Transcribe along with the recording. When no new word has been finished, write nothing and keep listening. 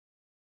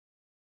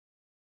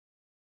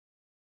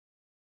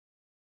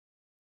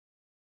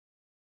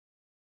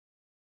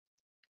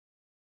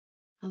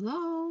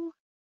Hello,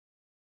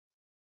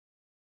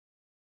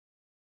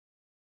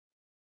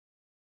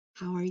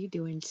 how are you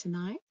doing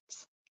tonight?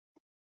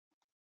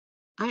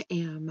 I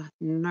am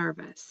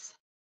nervous,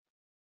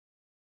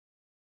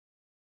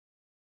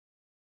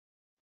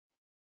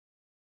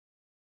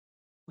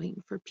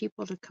 waiting for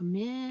people to come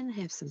in,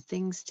 have some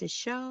things to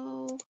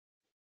show.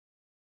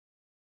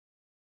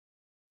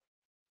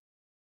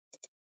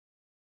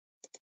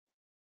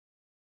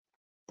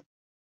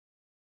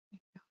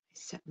 I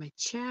set my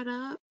chat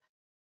up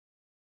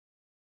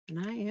and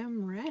I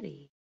am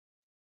ready.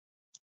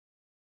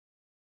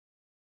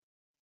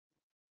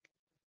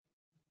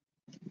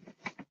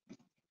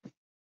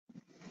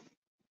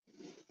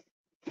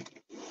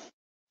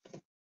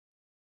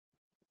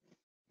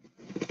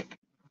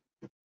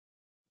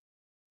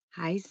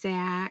 Hi,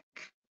 Zach.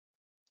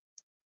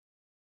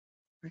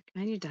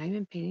 Working on your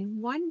diamond painting.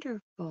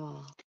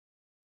 Wonderful.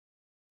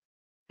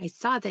 I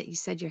saw that you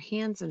said your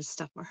hands and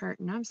stuff were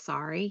hurting. I'm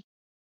sorry.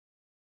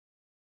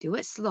 Do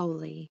it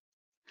slowly.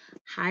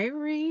 Hi,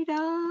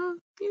 Rita.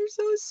 You're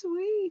so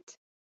sweet.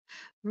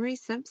 Marie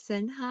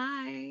Simpson.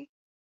 Hi.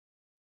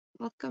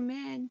 Welcome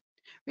in.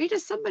 Rita,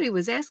 somebody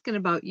was asking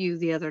about you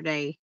the other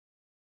day.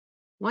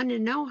 Wanted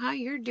to know how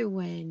you're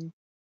doing.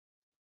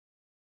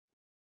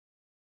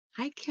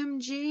 Hi, Kim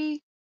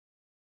G.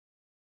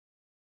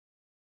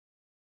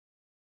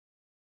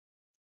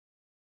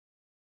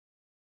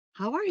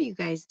 How are you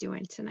guys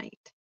doing tonight?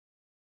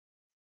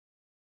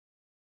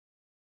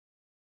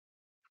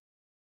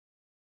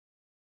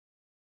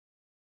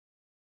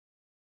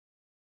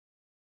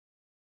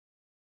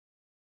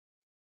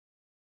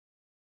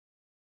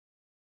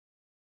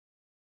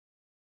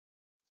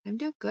 I'm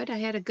doing good. I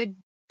had a good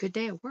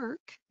day at work.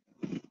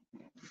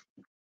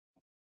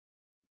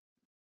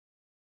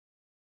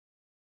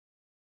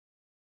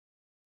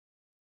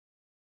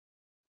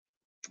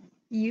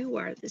 You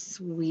are the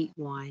sweet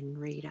one,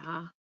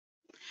 Rita.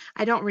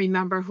 I don't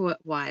remember who it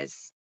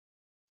was,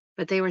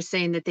 but they were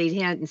saying that they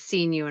hadn't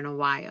seen you in a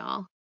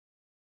while.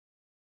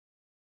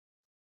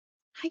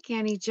 Hi,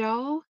 Canny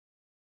Joe.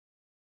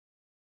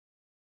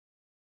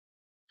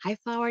 Hi,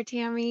 Flower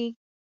Tammy.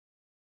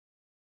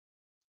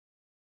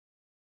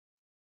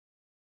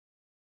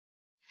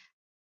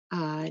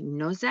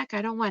 No, Zach,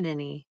 I don't want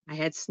any. I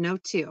had snow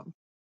too.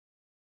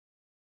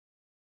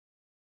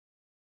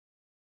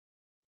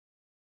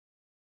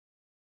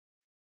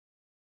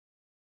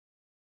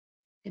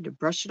 Had to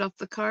brush it off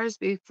the cars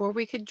before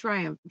we could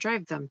drive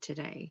them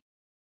today.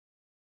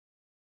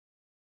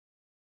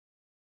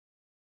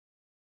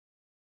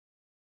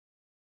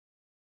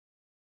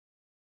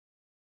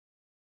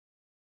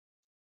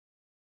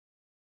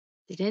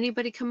 Did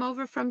anybody come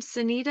over from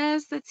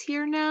Sanitas that's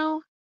here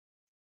now?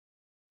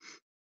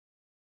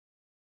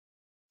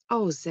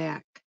 Oh,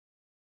 Zach.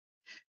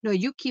 No,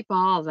 you keep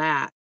all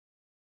that.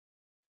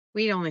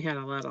 We only had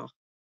a little.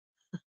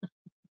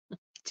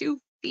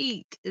 2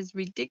 feet is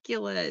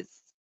ridiculous.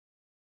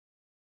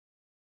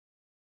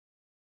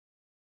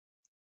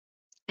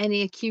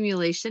 Any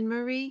accumulation,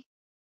 Marie?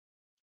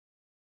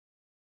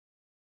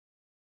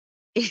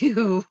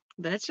 Ew,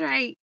 that's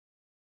right.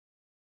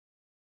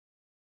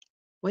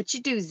 What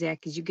you do,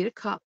 Zach, is you get a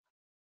cup,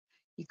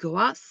 you go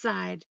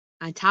outside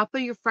on top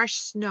of your fresh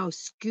snow,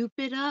 scoop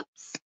it up,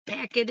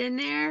 pack it in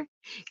there,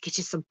 get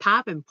you some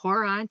pop and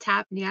pour on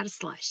top, and you got a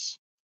slush.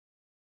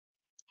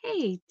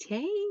 Hey,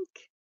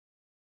 Tank.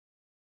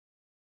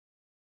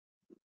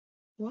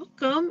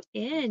 Welcome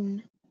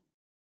in.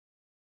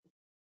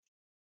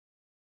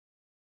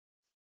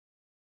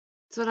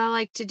 That's what I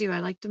like to do. I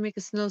like to make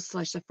a snow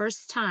slush the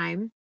first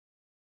time,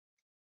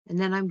 and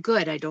then I'm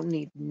good. I don't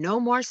need no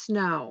more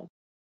snow.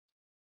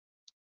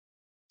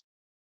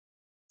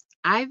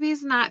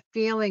 Ivy's not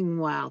feeling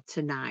well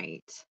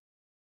tonight.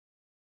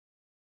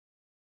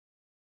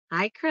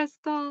 Hi,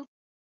 Crystal.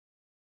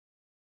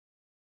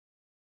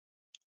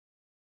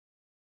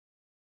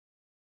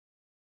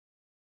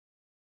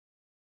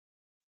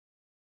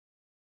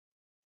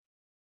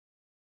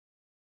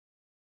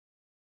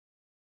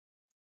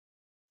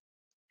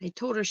 I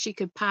told her she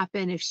could pop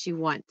in if she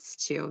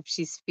wants to, if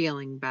she's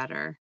feeling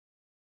better.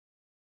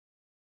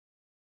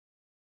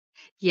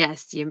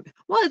 Yes,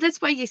 well,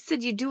 that's why you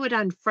said you do it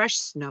on fresh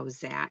snow,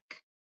 Zach.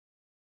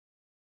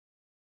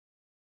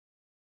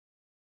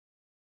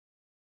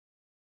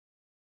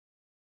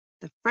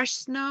 The fresh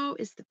snow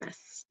is the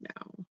best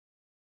snow.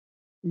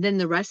 Then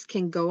the rest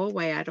can go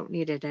away. I don't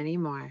need it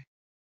anymore.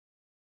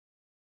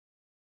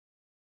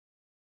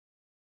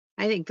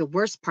 I think the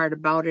worst part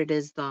about it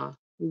is the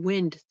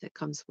wind that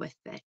comes with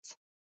it.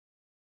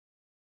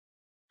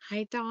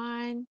 Hi,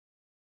 Dawn.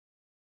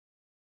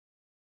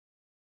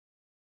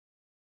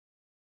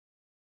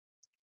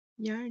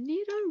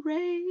 Yarnita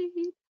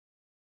Raid.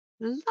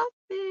 Love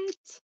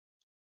it.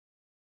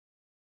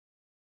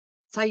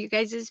 Saw you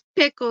guys'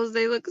 pickles.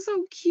 They look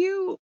so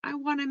cute. I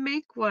want to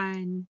make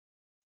one.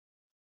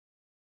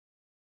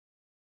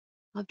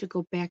 I'll have to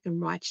go back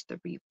and watch the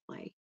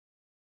replay.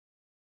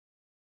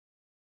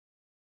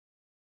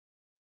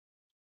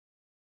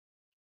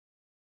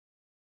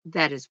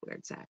 That is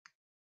weird, Zach.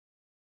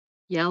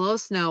 Yellow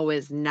snow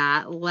is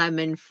not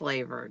lemon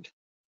flavored.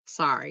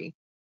 Sorry.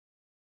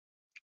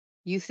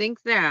 You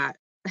think that,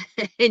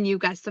 and you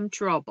got some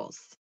troubles.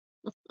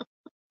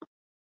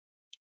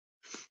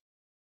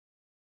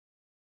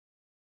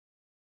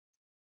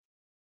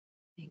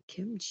 And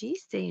Kim G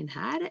saying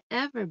hi to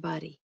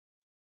everybody.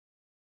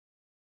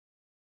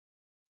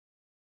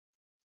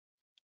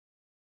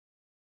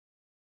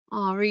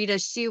 Oh, Rita,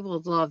 she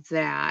will love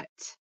that.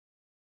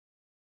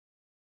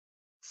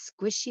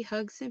 Squishy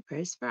hugs and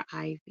prayers for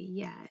Ivy.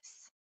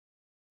 Yes.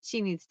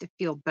 She needs to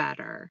feel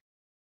better.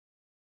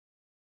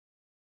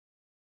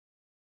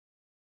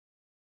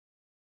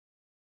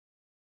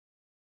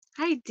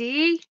 Hi,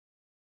 Dee.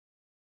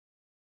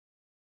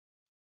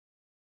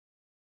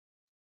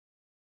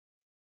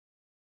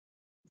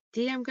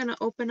 Dee, I'm going to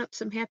open up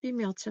some Happy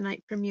Meal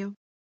tonight from you.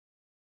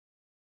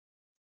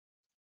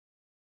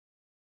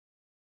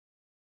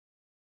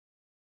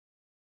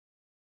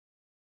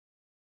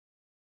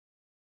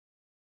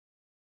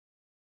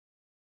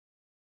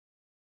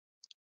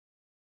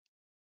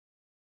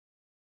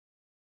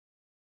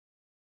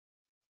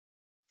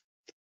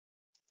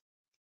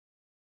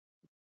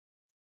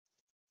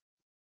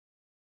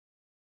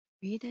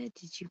 Rita,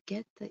 did you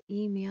get the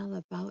email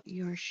about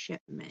your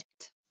shipment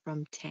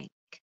from Tank?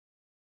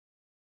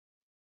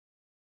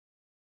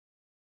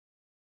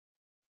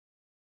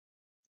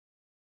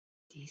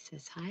 Dee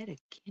says hi to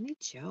Kenny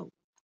Joe.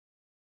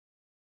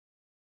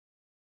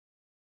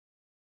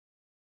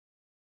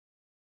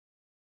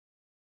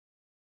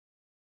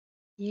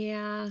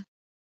 Yeah,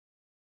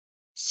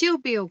 she'll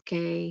be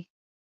okay.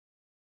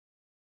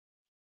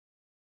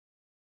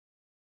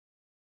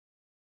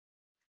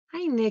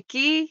 Hi,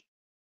 Nikki.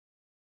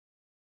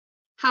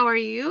 How are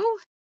you?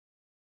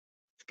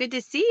 It's good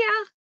to see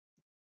ya.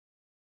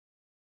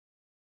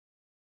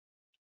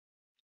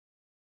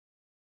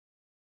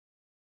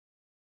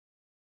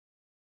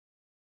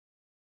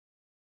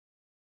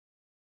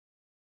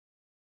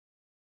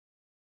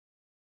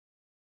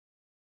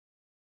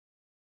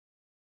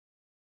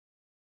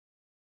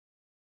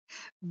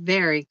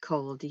 Very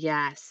cold,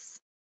 yes.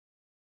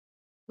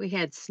 We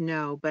had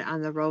snow, but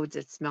on the roads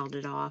it smelled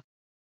it off.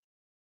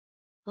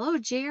 Hello,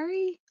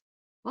 Jerry.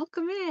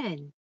 Welcome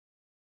in.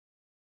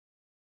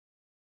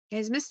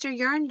 Guys, Mr.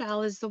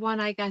 Yarndall is the one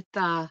I got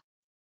the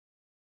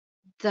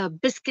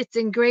biscuits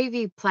and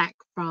gravy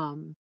plaque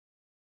from.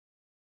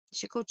 You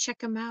should go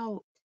check him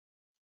out.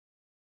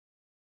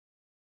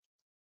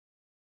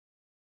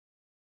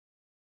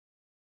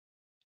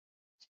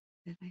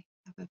 Did I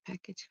have a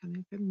package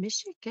coming from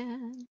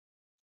Michigan?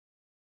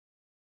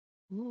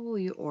 Oh,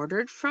 you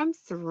ordered from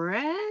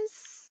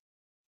Threads?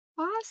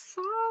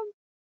 Awesome.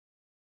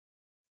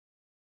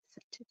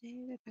 So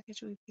today the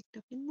package will be picked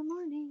up in the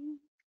morning.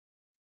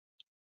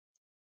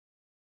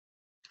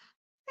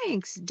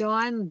 Thanks,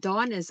 Dawn.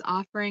 Dawn is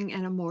offering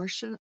an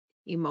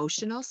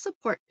emotional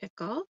support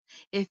pickle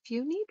if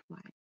you need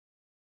one.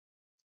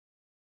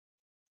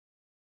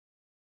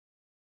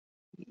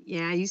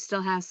 Yeah, you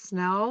still have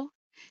snow?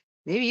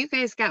 Maybe you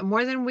guys got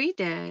more than we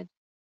did.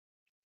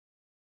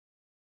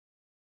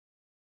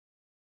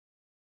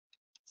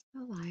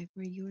 The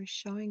library, you were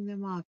showing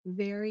them off.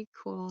 Very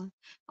cool.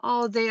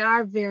 Oh, they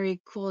are very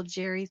cool,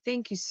 Jerry.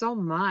 Thank you so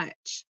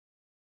much.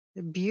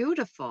 They're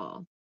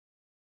beautiful.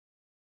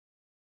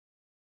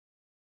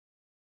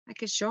 I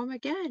could show them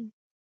again.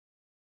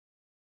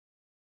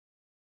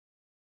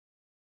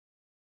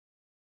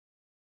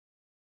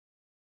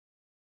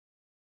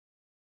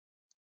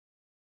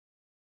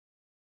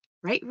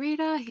 Right,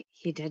 Rita?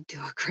 He did do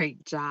a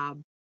great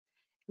job.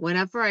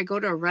 Whenever I go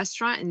to a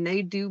restaurant and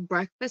they do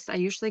breakfast, I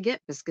usually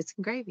get biscuits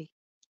and gravy.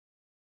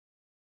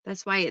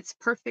 That's why it's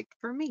perfect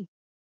for me.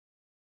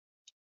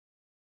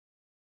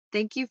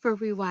 Thank you for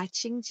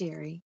rewatching,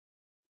 Jerry.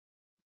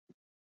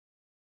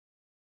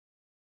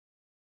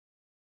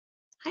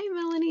 Hi,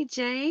 Melanie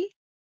J.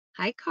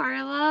 Hi,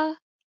 Carla.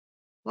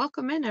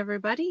 Welcome in,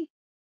 everybody.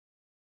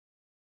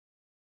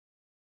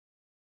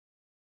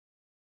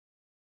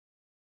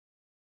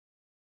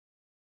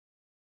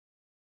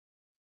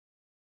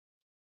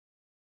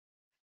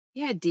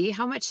 Yeah, Dee,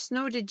 how much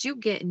snow did you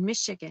get in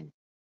Michigan?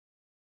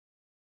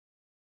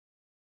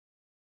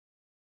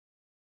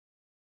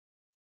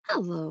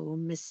 Hello,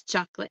 Miss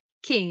Chocolate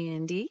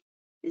Candy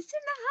is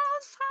in the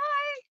house.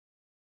 Hi.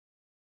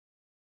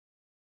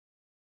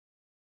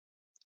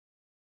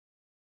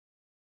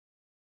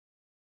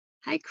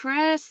 Hi,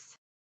 Chris.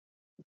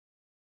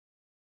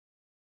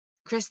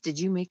 Chris, did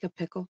you make a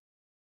pickle?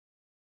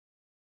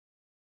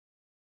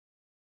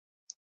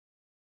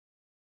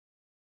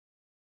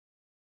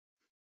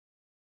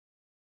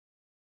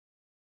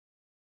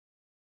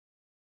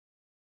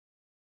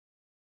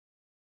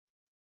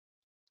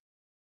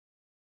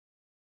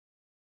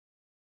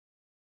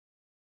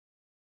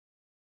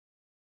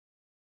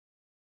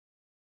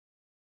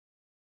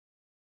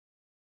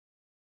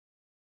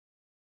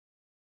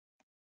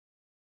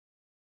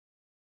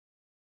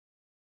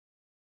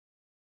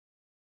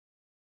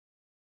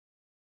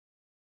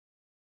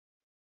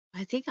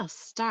 I think I'll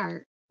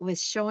start with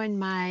showing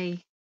my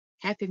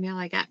Happy Meal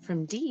I got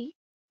from Dee.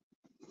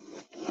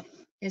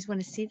 You guys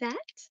want to see that?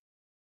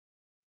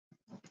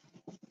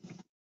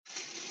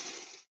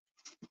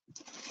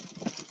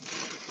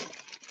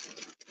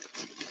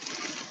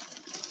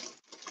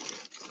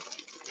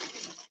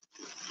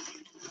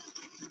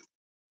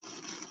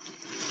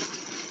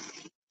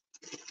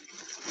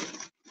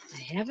 I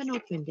haven't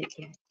opened it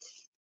yet.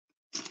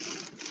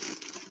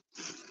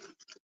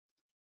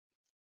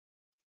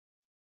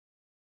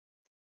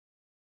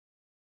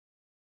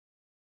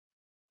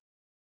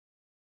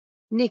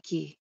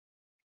 Nikki,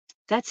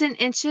 that's in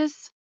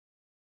inches?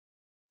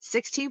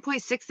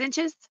 16.6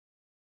 inches?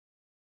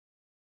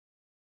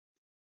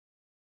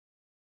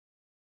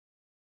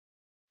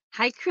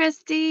 Hi,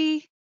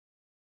 Christy.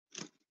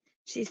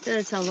 She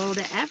says hello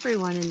to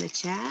everyone in the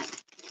chat.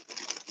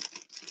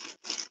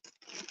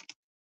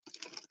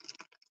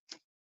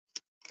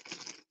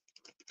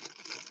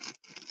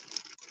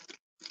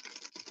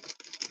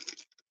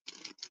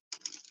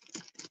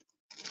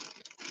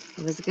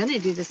 I was going to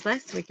do this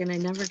last week and I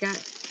never got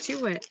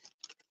to it.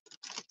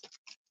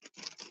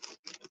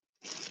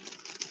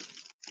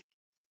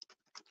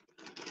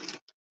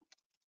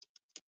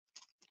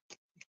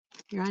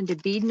 You're on to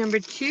bead number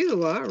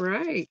 2. All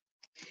right.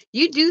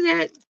 You do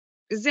that,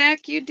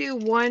 Zach. You do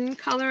one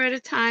color at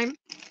a time.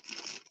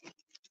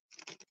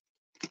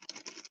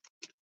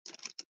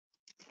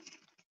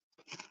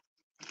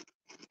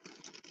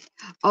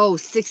 Oh,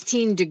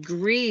 16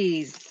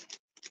 degrees.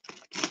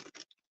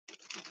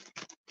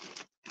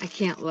 I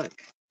can't look.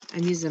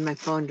 I'm using my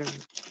phone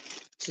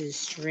to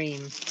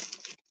stream.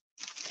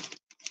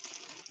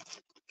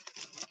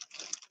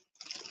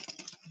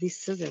 These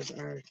scissors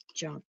are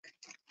junk.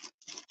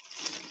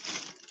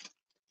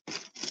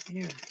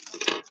 There.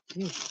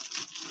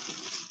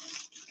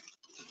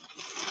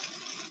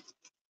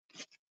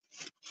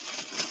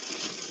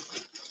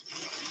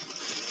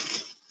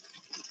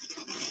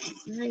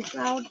 Nice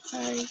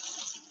outside.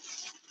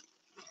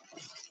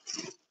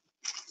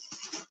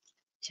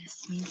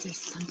 Just means there's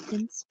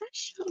something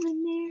special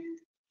in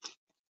there.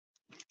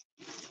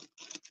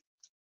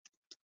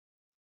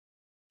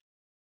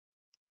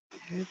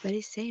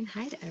 Everybody's saying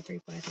hi to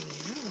everybody.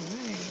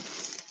 All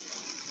right.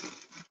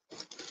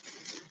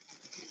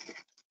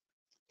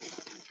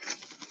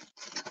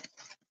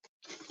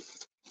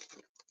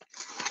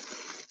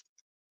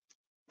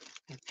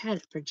 I've had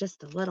it for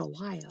just a little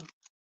while.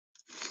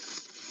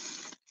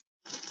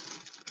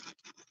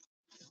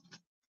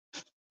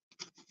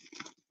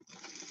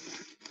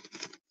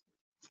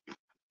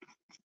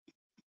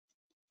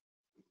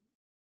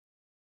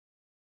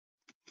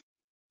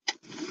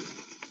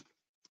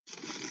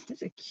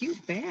 It's a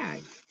cute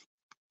bag.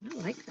 I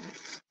like that.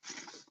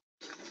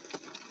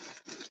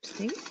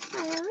 Things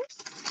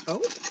first.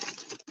 Oh.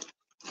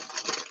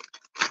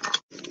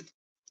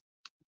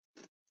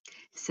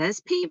 It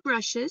says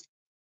paintbrushes,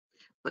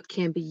 but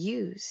can be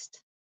used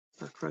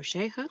for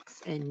crochet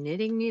hooks and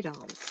knitting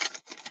needles.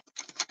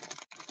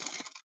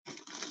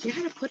 You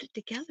got to put it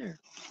together.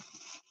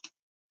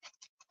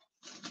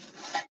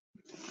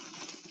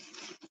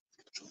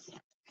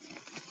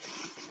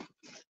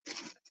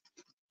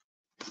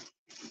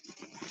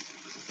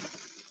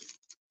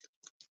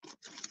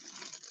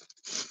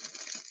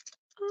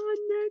 Oh,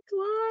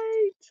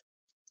 necklight.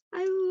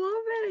 I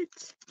love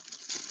it.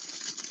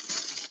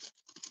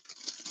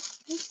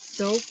 It's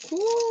so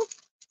cool.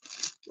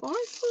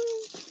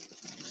 Awesome.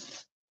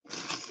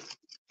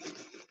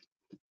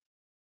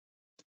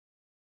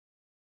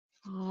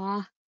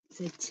 Aw, it's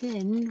a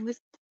tin with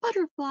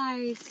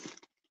butterflies.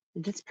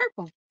 And it's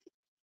purple.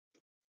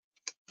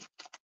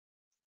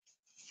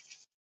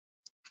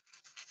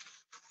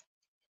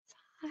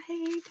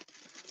 Hide.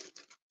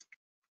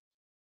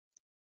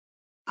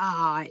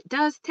 Ah, it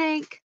does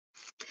tank.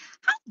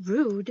 How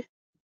rude.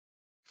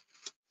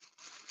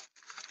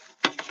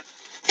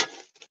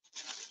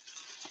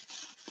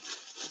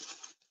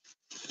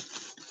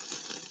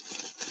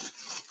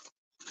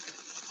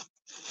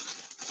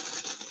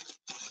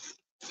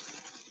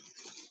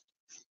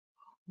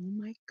 Oh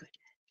my goodness.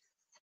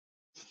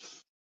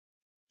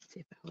 Let's see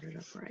if I hold it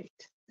up right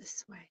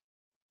this way.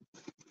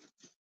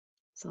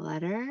 It's a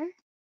letter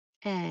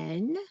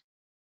N.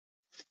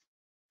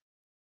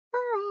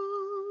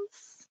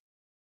 Pearls.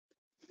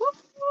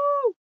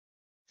 Woo-hoo.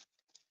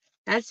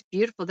 That's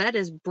beautiful. That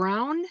is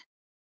brown. A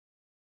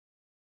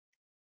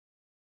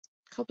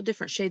couple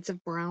different shades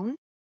of brown.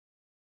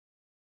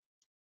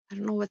 I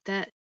don't know what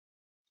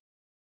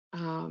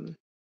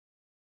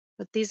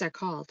what these are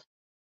called.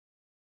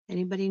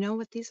 Anybody know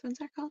what these ones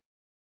are called?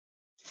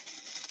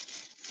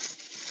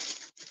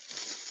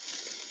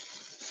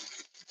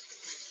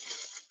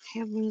 I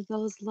have one of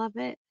those. Love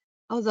it.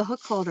 Oh, the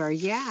hook holder.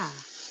 Yeah.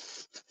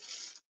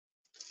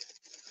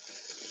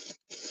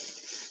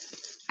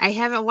 I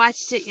haven't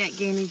watched it yet,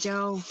 Gamey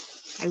Joe.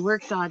 I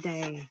worked all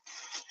day.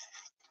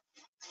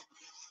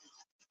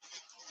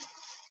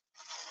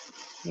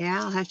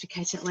 Yeah, I'll have to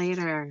catch it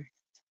later.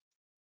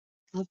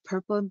 Love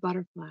purple and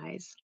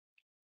butterflies.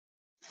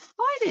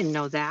 Oh, I didn't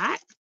know that.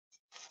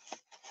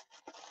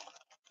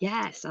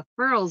 Yes, a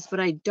furls, but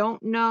I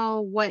don't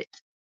know what.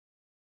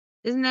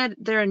 Isn't that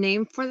there a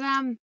name for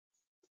them?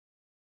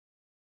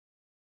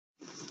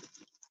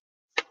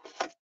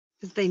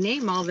 Because they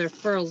name all their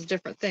furls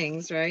different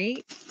things,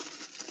 right?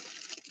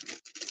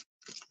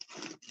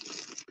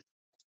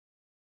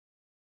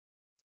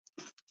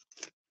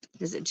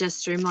 Is it just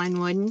streamline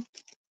wooden?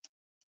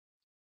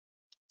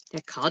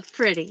 They're called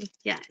pretty,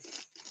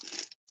 yes.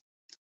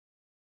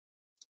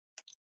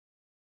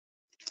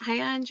 Hi,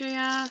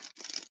 Andrea.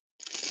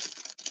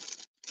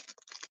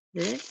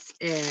 This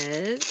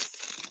is,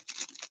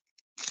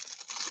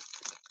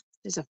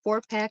 there's a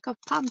 4-pack of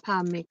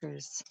pom-pom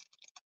makers.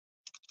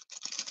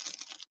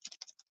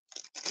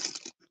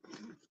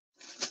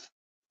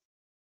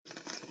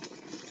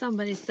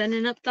 Somebody's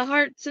sending up the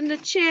hearts in the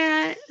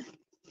chat.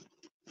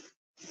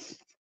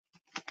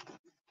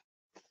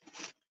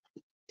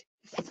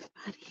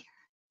 Out of here.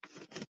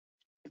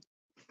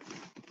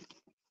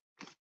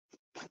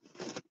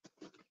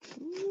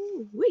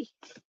 Ooh, wee.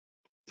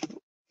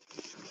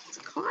 It's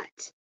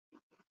caught.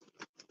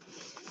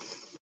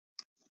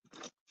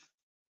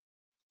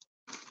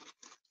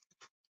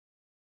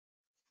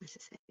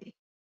 Mississippi.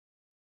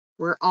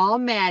 We're all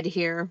mad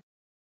here.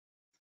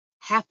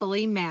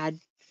 Happily mad.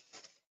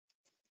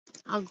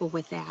 I'll go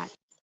with that.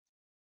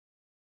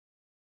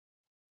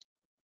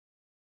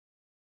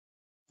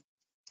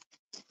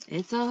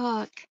 It's a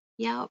hook.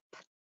 Yep.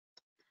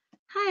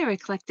 Hi,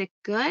 Eclectic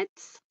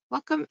Goods.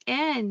 Welcome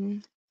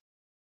in.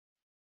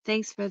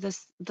 Thanks for the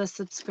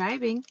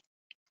subscribing.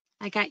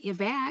 I got you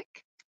back.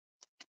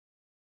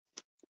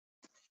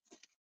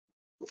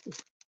 Ooh.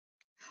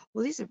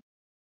 Well, these are,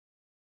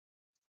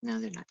 no,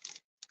 they're not.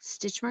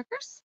 Stitch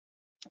markers.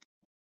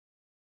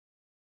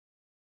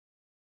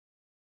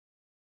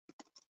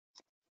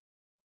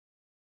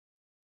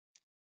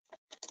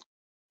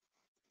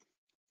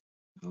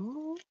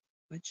 Oh,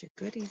 bunch of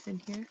goodies in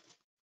here.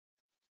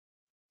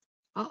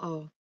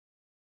 Uh-oh.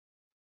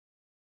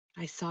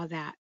 I saw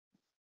that.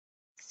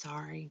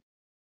 Sorry.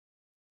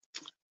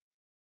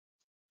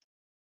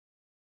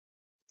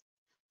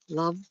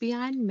 Love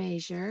Beyond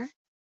Measure.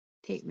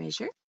 Tape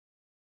measure.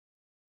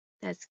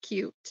 That's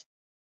cute.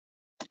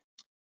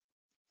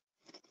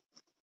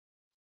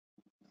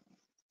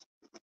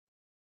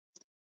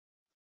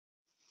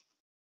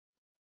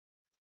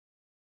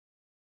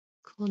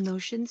 Cool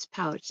Notions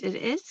pouch. It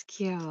is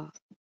cute.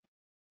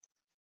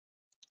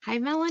 Hi,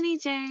 Melanie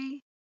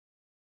J.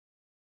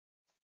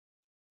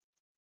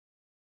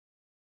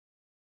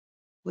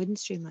 Wooden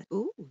streamline.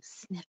 Ooh,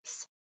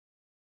 snips.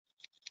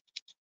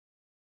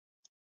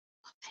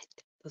 Love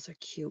it. Those are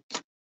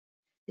cute.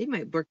 They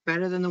might work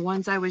better than the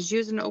ones I was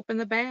using to open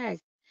the bag.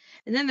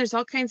 And then there's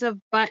all kinds of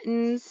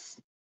buttons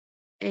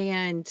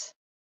and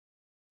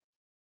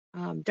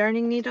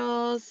darning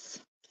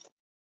needles.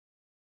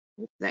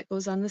 Oop, that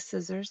goes on the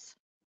scissors.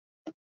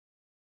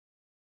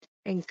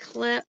 And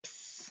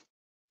clips.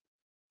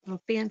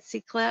 Little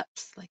fancy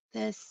clips like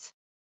this.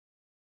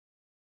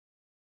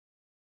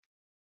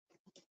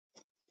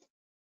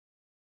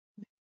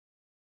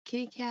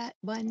 Kitty cat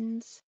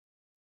buttons.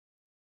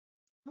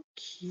 How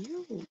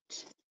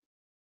cute.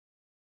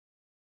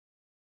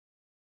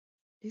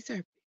 These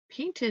are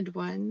painted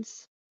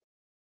ones.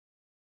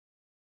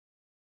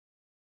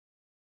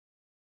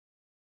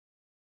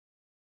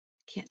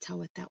 Can't tell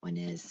what that one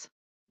is.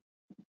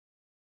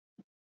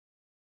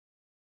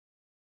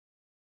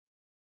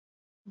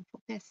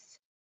 Focus.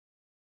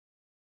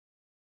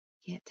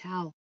 Can't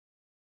tell.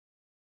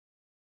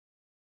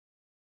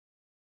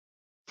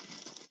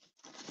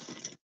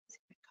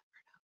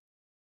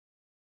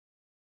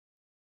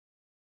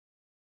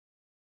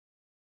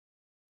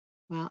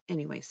 Well,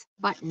 anyways,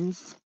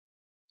 buttons.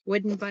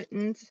 Wooden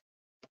buttons.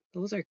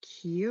 Those are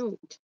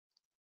cute.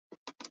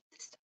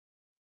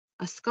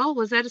 A skull.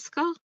 Was that a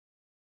skull?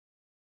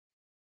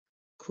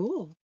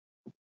 Cool.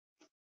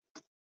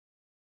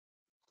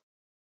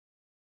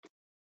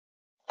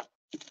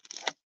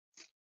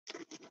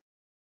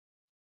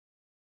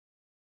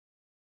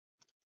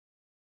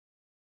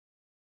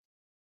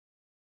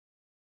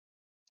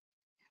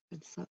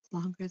 Been slept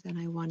longer than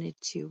I wanted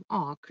to.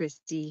 Aw,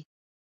 Christy.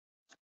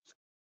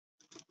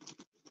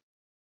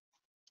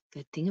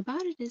 Good thing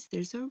about it is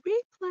there's a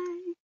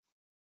replay.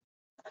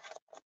 Let's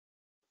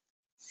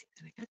see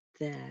that I got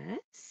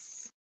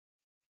this.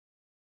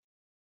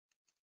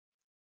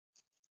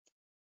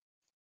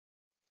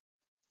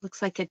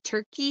 Looks like a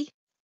turkey.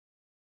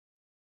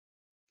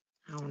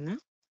 I don't know.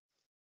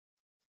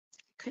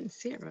 I couldn't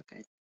see it real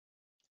good.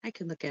 I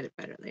can look at it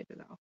better later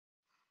though.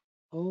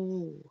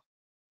 Oh,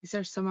 these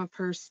are some of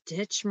her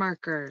stitch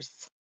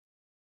markers.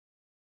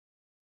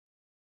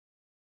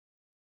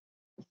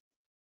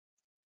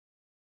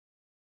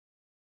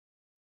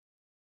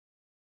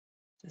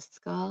 The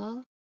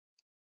skull.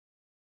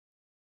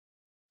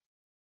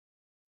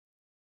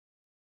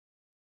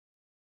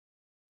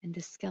 And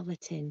a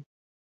skeleton.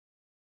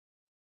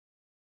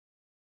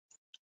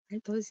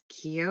 Aren't those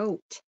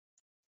cute?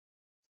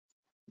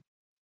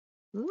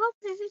 Love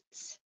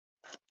it.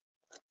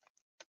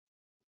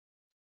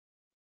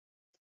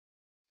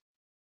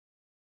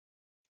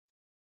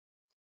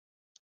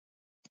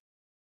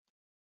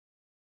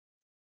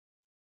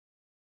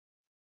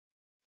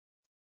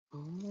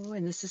 Oh,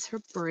 and this is her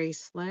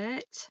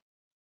bracelet.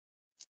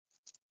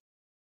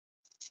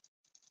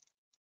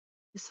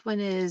 This one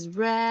is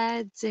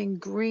reds and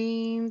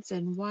greens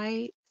and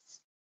whites.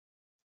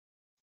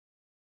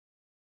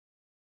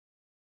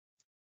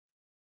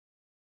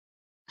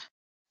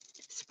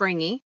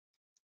 Springy.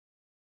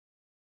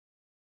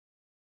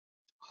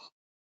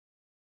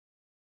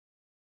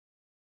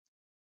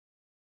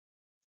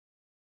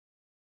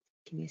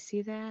 Can you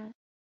see that?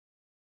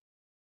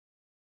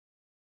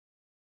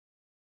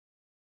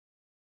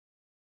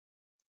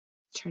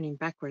 Turning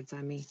backwards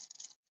on me.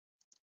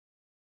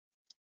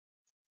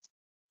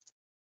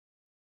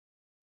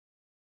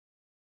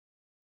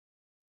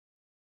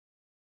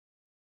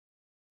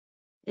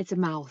 It's a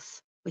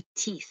mouse with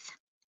teeth.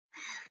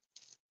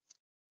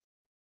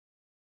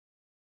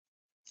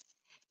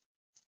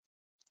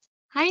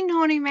 Hi,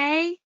 Noni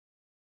May.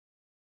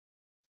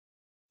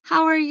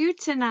 How are you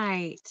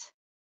tonight?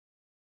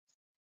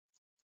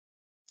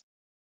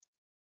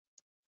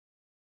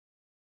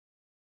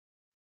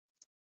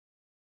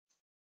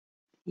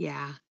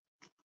 Yeah.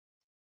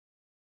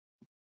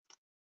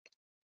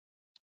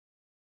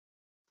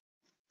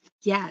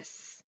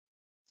 Yes.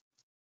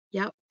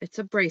 Yep, it's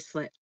a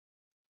bracelet.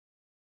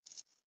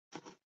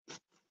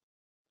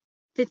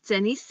 Fits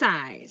any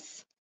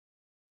size.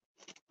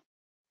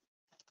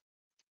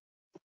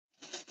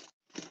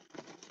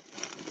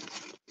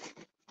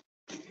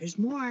 There's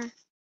more.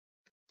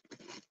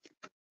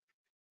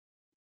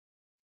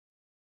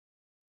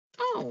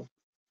 Oh,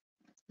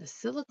 the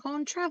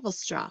silicone travel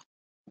straw.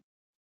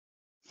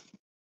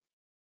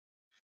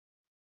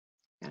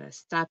 Gotta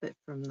stop it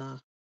from the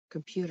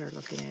computer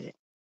looking at it.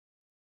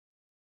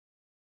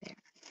 There.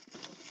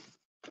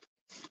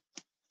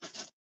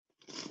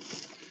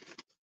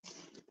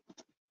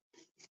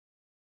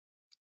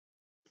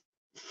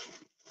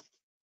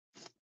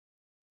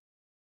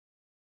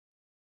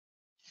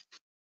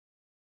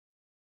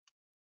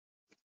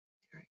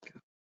 There we go.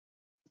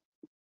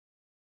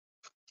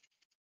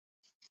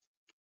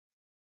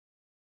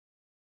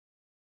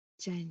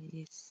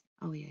 Chinese.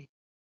 Oh yeah, I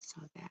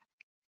saw that.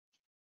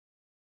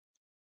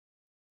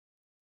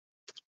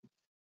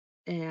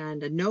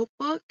 And a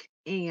notebook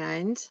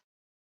and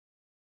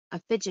a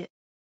fidget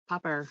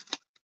popper,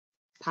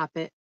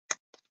 poppet,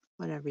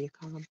 whatever you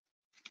call them.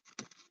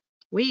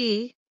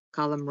 We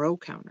call them row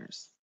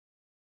counters.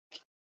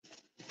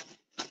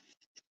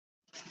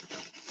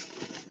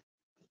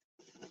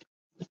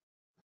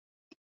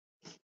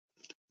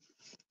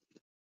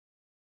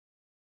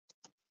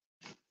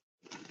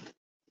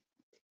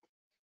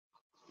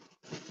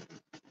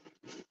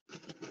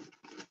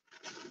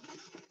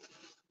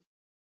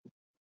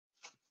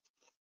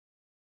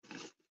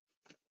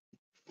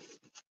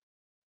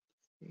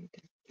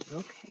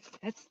 Okay,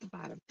 that's the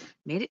bottom.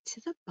 Made it to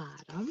the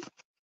bottom.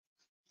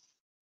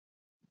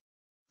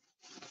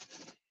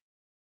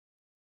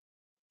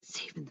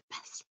 Saving the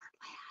best for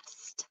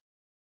last.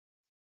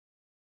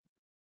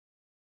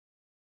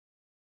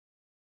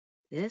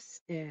 This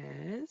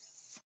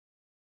is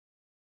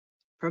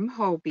from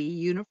Hobie,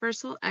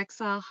 Universal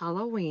XL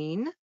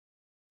Halloween.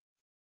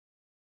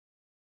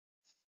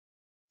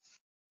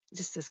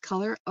 This says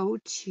color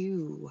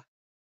 02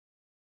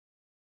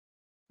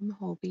 from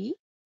Hobie.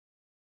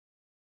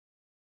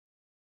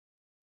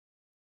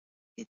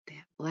 Get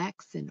that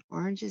blacks and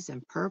oranges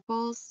and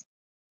purples.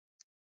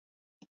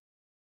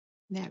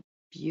 Isn't that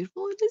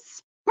beautiful? It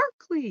is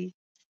sparkly.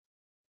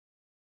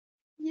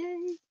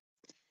 Yay.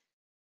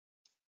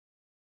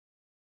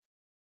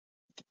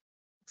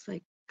 Looks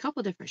like a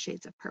couple different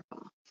shades of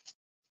purple.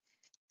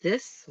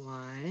 This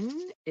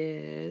one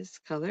is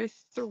color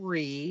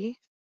 3,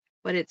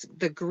 but it's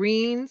the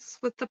greens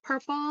with the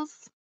purples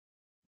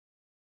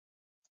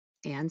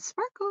and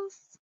sparkles.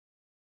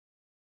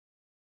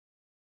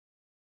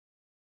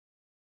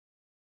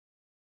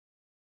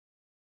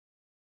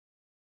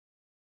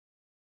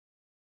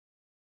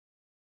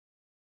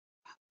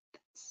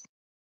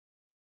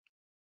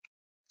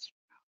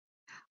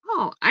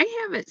 Oh,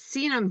 I haven't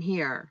seen them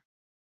here.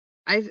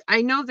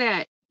 I know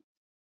that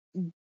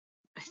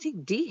I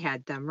think Dee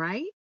had them,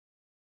 right?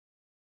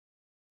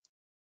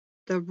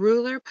 The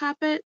ruler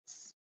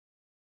puppets.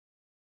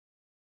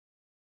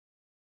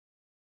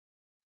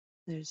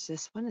 There's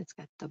this one. It's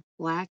got the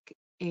black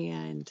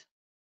and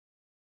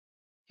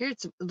here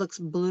it looks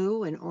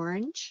blue and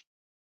orange,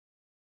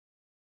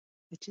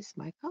 which is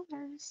my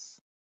colors.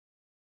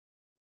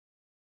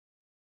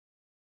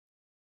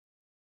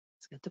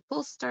 It's got the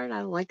pull start.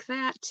 I like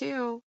that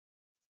too.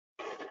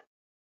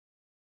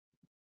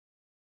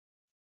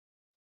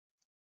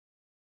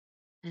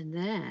 And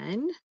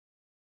then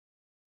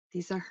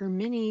these are her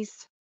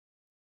minis.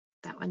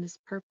 That one is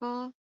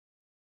purple.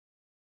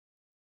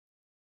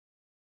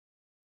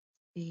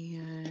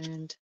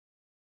 And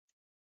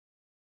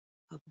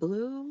a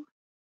blue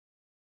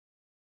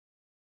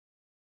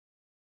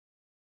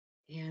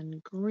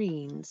and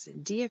greens.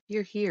 Dee, if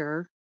you're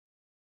here,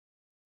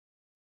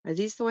 are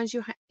these the ones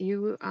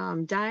you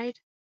dyed?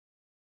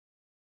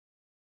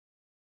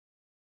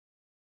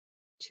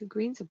 2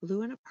 greens, a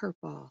blue, and a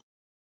purple.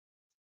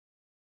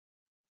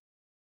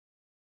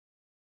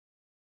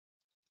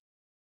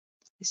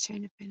 Just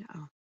trying to find out.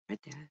 Oh, read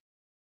that.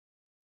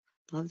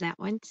 Love that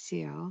one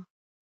too.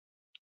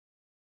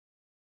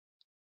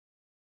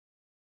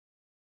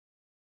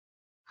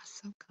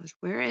 So good.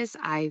 Where is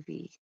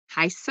Ivy?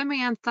 Hi,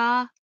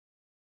 Samantha.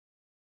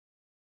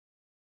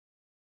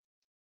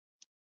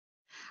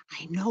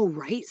 I know,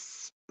 right?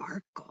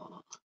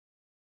 Sparkle.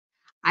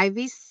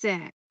 Ivy's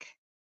sick.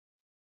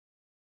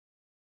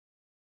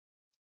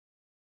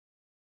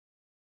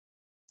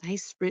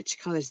 Nice rich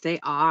colors. They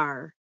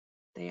are.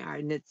 They are.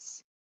 And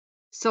it's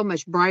so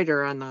much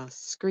brighter on the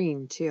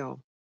screen too.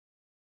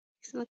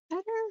 Makes it look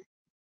better.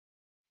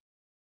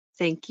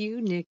 Thank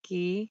you,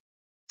 Nikki.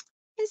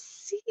 Let's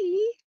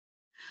see.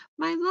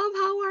 My love,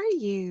 how are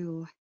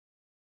you?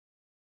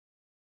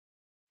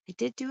 I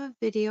did do a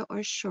video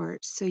or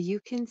short so you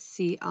can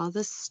see all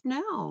the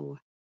snow.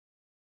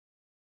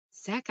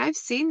 Zach, I've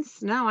seen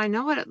snow. I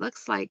know what it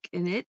looks like,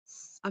 and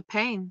it's a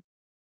pain.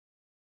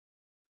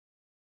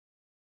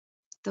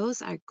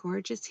 Those are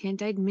gorgeous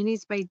hand-dyed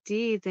minis by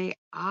Dee. They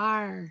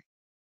are.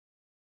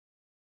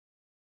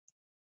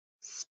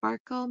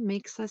 Sparkle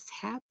makes us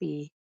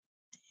happy.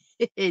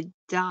 It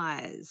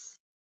does.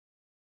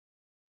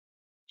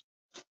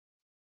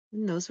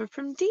 And those were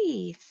from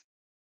Dee.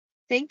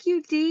 Thank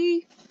you,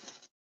 Dee.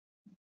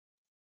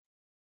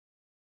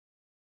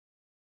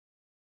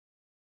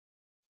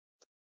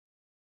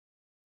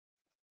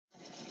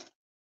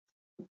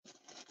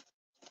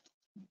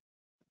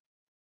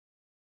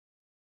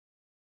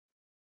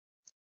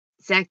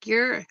 Zach,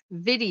 your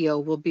video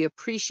will be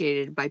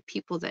appreciated by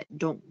people that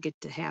don't get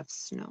to have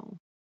snow.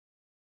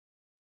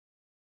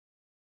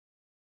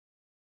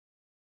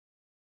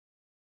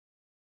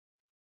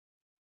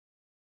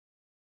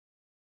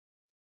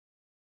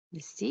 You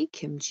see,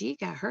 Kim G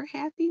got her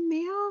happy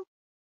mail.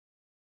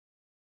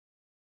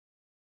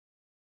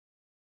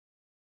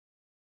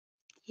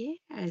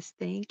 Yes,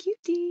 thank you,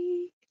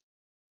 Dee.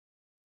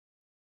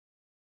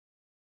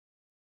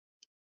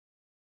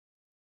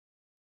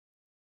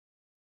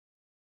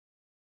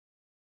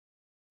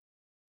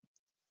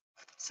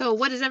 So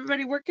what is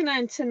everybody working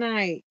on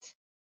tonight?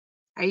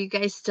 Are you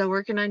guys still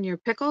working on your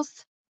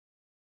pickles?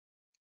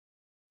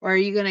 Or are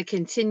you going to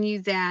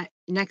continue that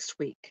next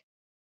week?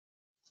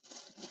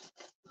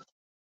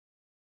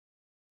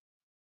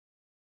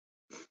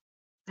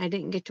 I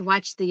didn't get to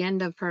watch the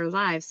end of her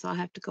live, so I'll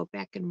have to go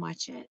back and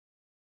watch it.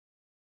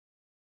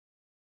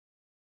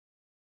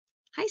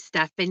 Hi,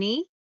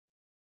 Stephanie.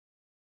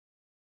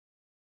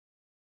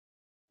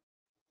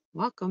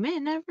 Welcome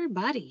in,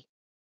 everybody.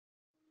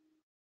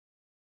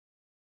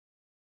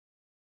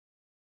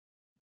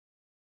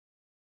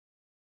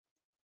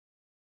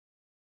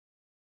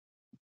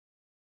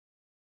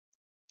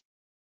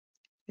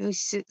 You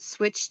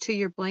switch to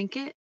your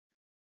blanket.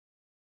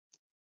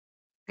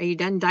 Are you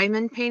done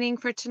diamond painting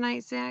for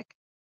tonight, Zach?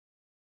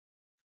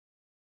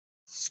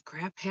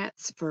 Scrap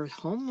hats for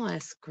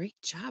homeless. Great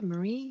job,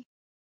 Marie.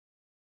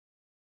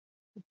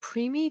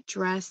 Preemie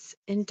dress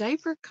and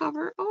diaper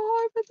cover. Oh,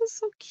 I bet it's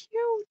so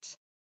cute.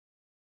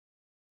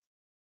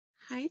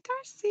 Hi,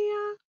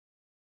 Darcia.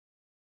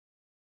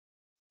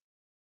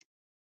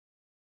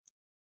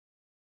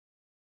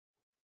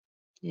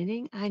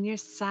 Knitting on your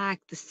sock,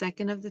 the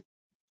second of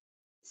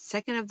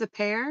the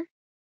pair.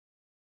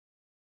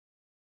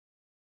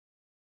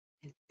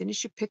 And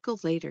finish your pickle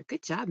later.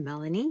 Good job,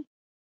 Melanie.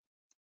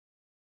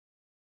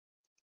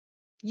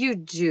 You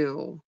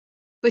do.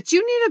 But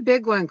you need a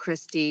big one,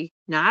 Christy.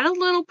 Not a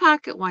little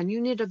pocket one.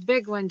 You need a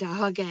big one to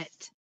hug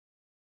it.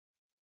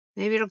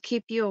 Maybe it'll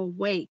keep you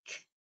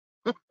awake.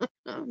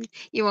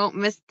 You won't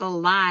miss the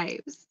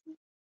lives.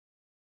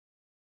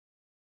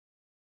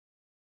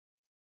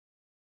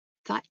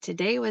 Thought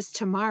today was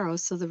tomorrow,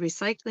 so the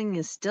recycling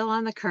is still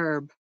on the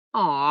curb.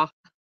 Aw.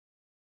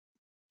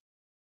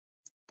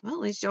 Well, at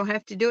least you'll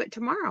have to do it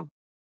tomorrow.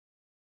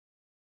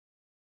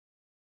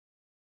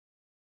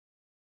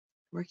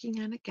 Working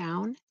on a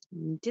gown,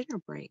 dinner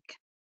break.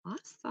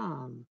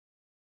 Awesome.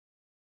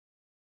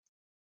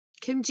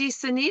 Kim G.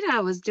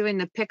 Sanita was doing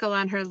the pickle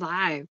on her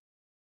live.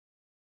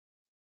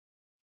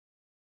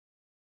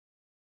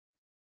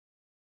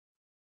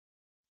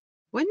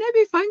 Wouldn't that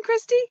be fun,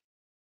 Christy?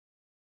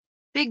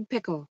 Big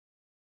pickle.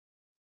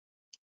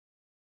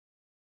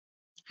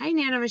 Hi,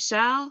 Nana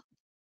Michelle.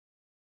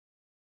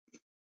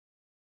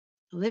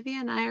 Olivia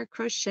and I are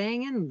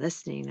crocheting and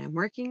listening. I'm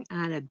working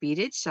on a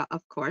beaded shawl,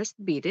 of course,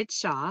 beaded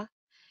shawl.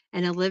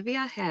 And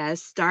Olivia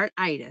has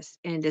start-itis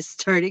and is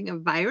starting a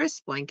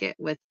virus blanket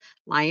with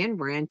Lion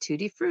Brand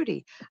Tutti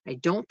Frutti. I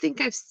don't think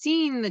I've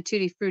seen the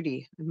Tutti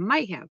Frutti. I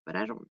might have, but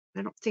I don't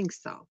think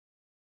so.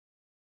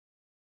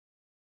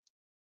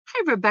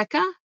 Hi,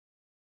 Rebecca.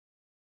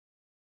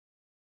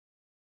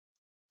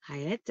 Hi,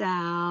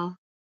 Adele.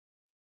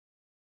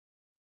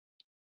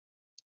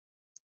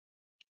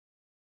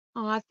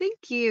 Aw,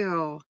 thank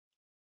you.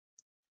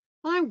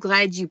 Well, I'm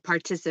glad you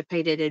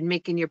participated in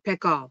making your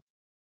pickle.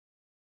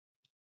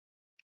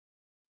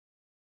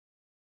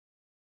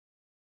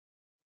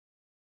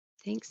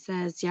 Thanks,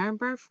 says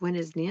Yarnbarf. When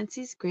is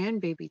Nancy's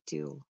grandbaby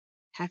due?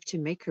 Have to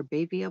make her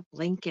baby a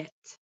blanket.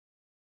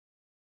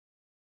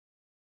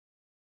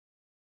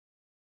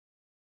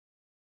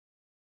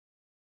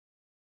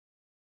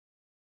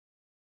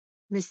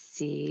 Miss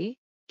C.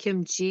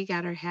 Kim G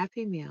got her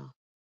Happy Meal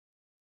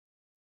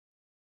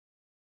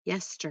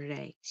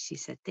yesterday. She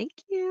said, thank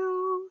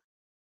you.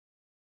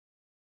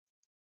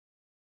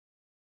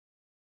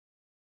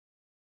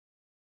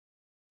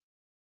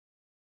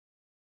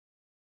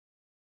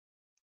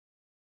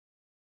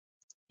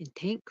 And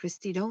Tank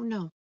Christy don't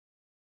know.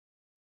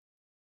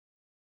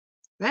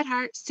 Red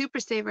Heart Super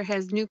Saver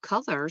has new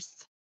colors.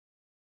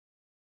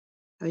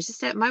 I was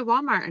just at my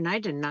Walmart and I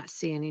did not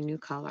see any new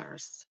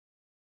colors.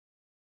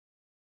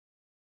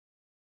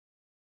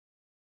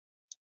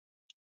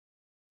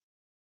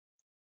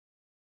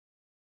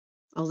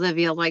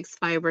 Olivia likes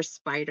Fiber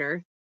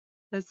Spider.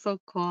 That's so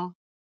cool.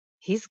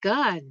 He's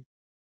good.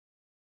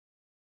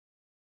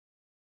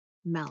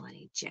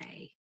 Melanie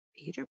J.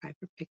 Peter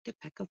Piper picked a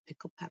peck of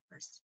pickled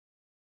peppers.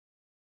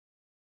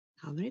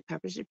 How many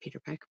peppers did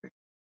Peter Piper?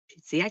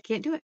 See, I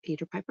can't do it.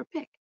 Peter Piper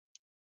pick.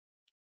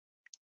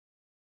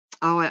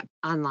 Oh,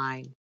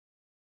 online.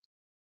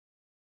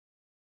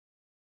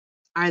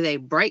 Are they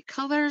bright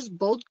colors,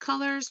 bold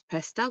colors,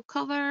 pastel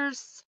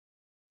colors?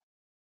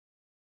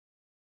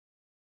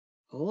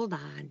 Hold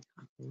on.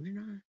 I'm moving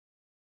on.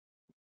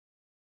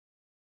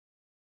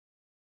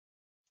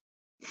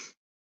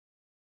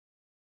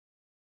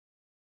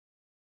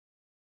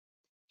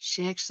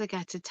 She actually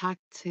got to talk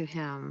to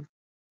him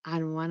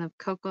on one of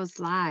Coco's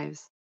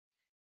lives.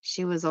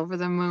 She was over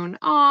the moon.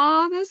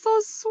 Aw, that's so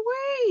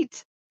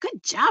sweet.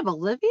 Good job,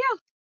 Olivia.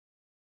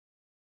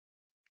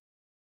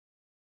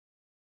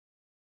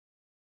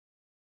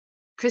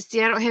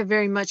 Christy, I don't have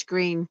very much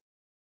green.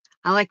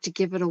 I like to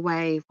give it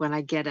away when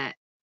I get it.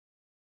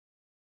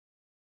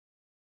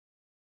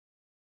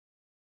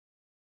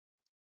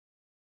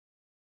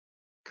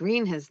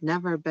 Green has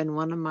never been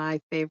one of my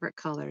favorite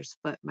colors,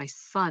 but my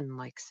son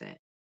likes it.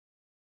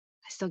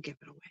 I still give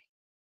it away.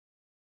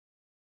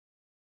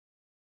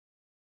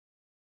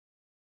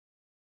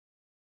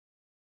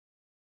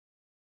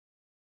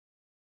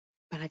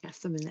 But I got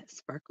some in that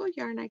sparkle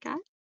yarn I got.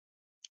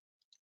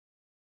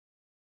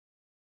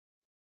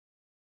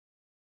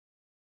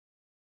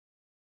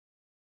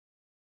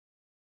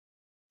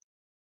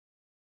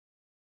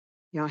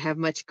 You don't have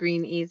much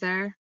green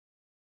either.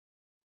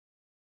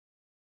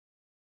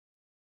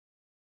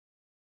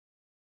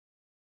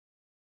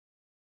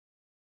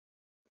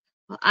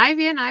 Well,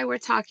 Ivy and I were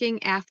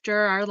talking after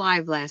our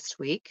live last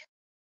week,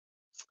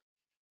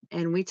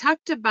 and we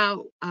talked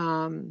about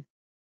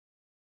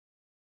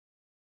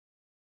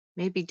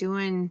maybe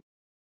doing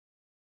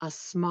a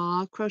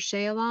small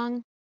crochet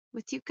along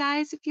with you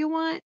guys if you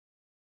want.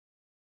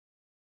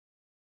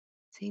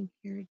 Same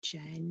here,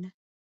 Jen.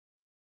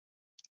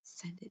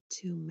 Send it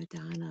to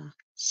Madonna.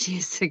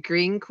 She's a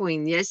green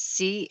queen. Yes,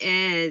 she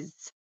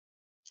is.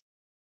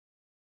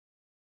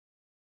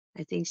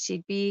 I think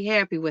she'd be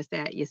happy with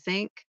that. You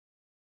think?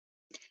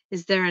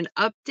 Is there an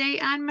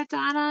update on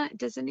Madonna?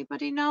 Does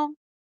anybody know?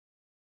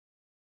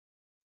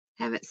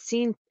 Haven't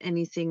seen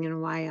anything in a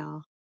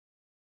while.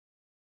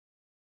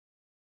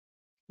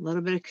 A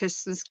little bit of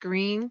Christmas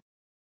green.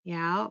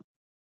 Yeah.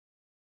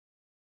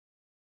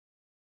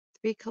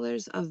 3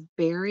 colors of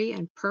berry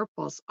and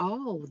purples.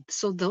 Oh,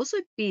 so those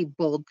would be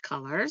bold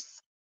colors.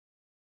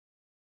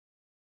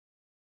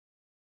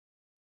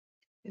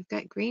 We've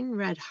got green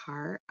red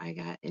heart. I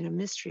got in a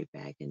mystery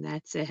bag, and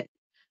that's it.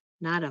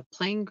 Not a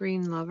plain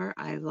green lover.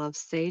 I love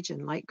sage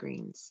and light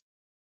greens.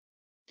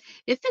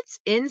 If it's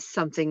in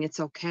something, it's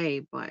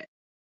okay, but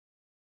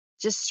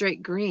just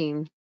straight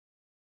green.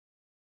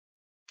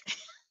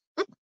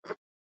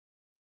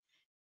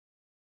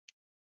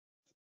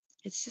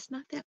 It's just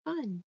not that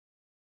fun.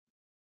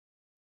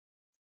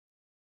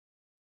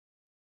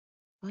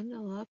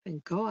 Bundle up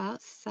and go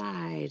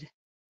outside.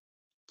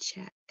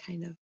 Chat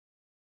kind of.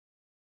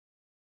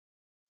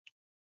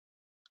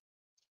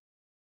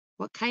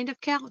 What kind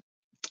of cow?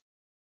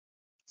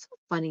 So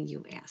funny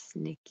you ask,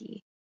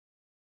 Nikki.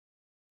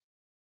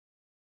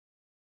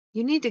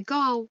 You need to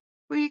go.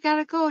 Where you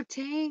gotta go,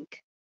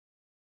 Tank?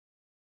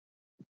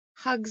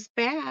 Hugs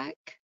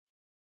back.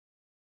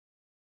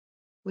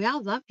 We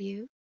all love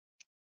you.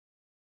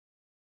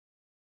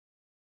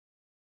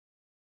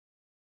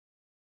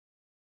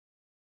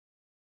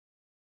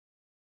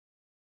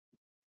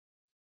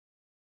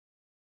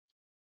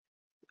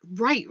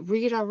 Right,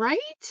 Rita, right?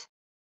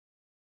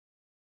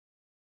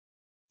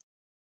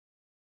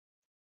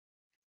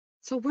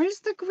 So where's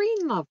the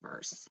green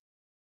lovers?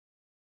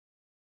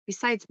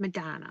 Besides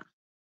Madonna.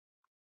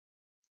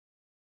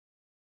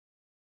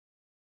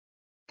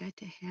 Got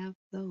to have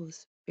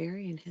those.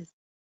 Barry and his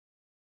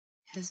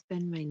has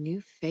been my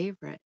new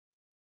favorite.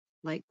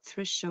 Like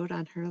Trish showed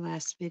on her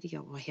last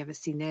video. Oh, I haven't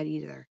seen that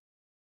either.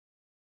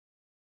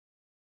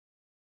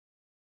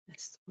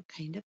 That's what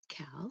kind of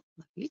cow?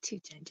 Love you too,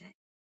 Jen Jen.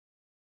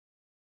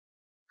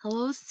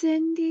 Hello,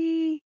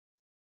 Cindy.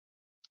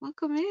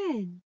 Welcome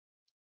in.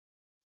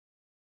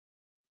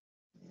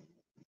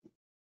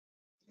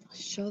 I'll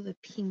show the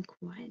pink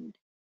one.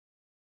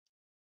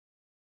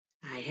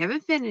 I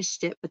haven't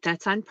finished it, but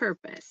that's on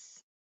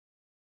purpose.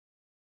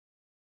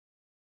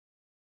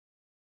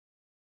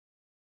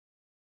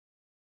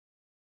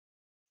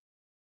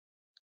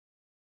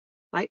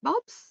 Light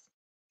bulbs?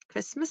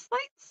 Christmas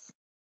lights?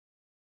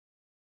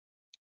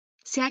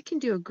 See, I can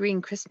do a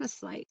green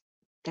Christmas light.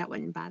 That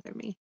wouldn't bother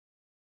me.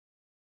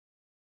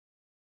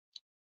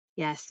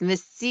 Yes,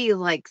 Miss C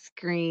likes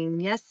green.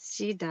 Yes,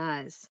 she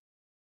does.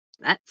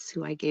 That's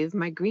who I gave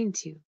my green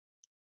to.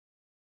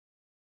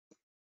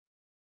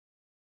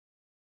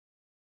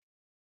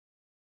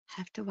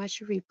 Have to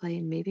watch a replay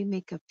and maybe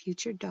make a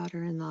future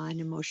daughter-in-law an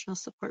emotional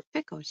support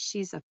pickle.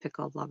 She's a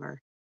pickle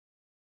lover.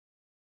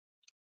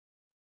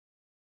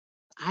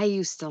 I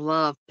used to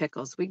love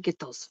pickles. We'd get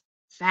those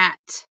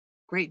fat,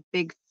 great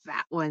big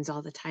fat ones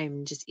all the time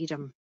and just eat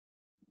them.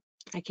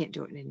 I can't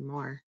do it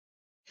anymore.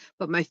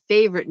 But my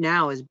favorite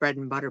now is bread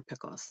and butter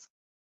pickles.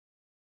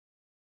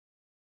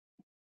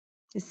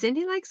 And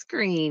Cindy likes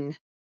green.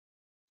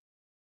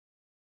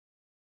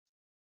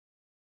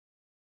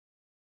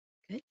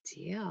 Good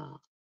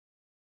deal.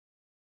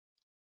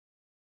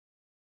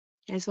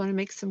 You guys want to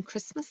make some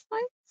Christmas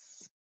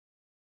lights?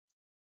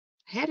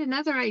 I had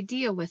another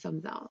idea with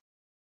them though.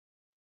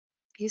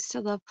 I used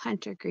to love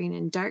hunter green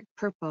and dark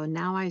purple.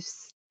 Now I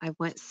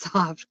went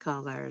soft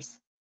colors.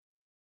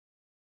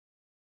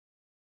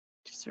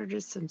 Just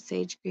ordered some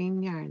sage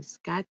green yarns.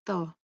 Got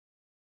the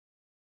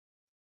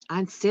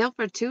on sale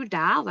for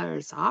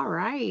 $2. All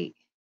right.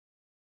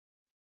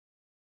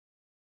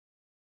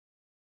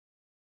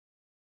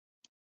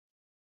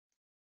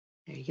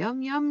 They're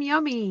yum, yum,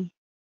 yummy.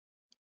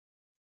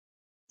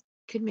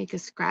 Could make a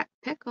scrap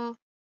pickle.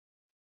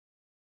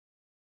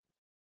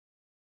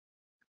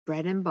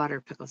 Bread and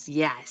butter pickles.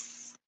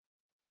 Yes.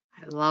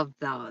 I love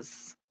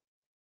those.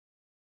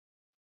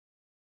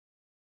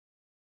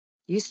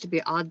 Used to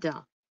be all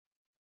dull.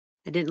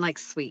 I didn't like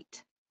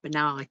sweet, but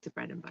now I like the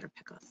bread and butter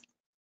pickles.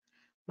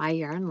 My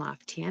yarn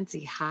loft,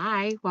 Tansy.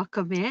 Hi,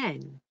 welcome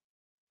in.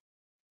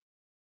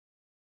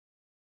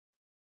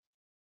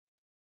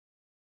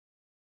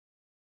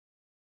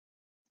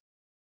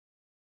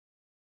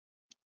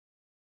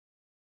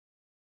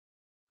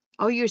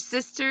 Oh, your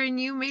sister and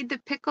you made the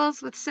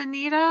pickles with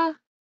Sanita?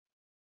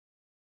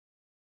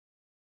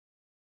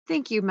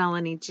 Thank you,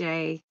 Melanie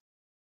J.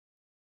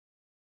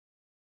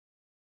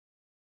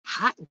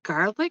 Hot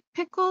garlic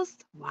pickles?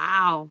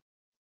 Wow.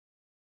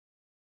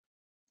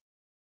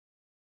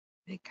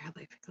 Big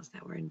garlic pickles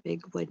that were in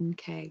big wooden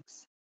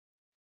kegs.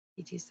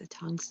 You'd use the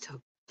tongs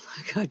to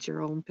pluck out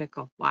your own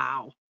pickle.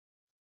 Wow.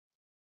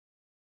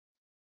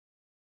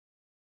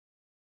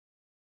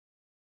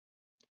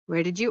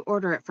 Where did you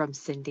order it from,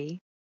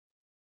 Cindy?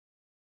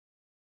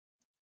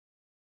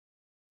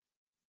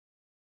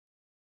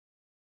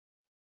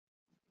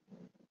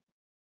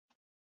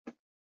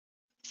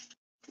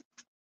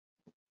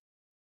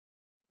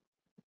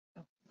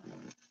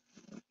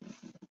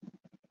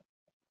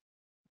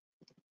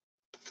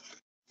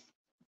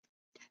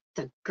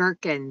 The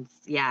gherkins.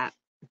 Yeah.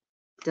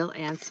 Dill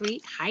and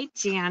sweet. Hi,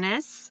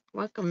 Janice.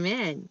 Welcome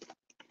in.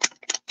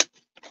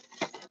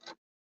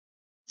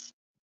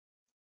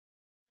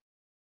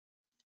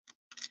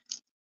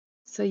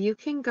 So you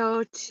can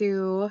go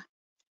to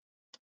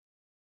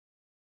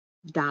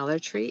Dollar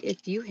Tree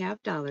if you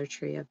have Dollar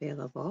Tree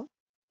available.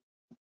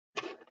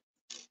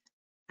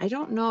 I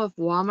don't know if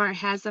Walmart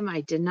has them.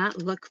 I did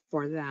not look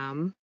for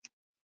them,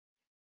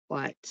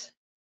 but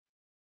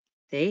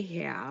they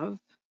have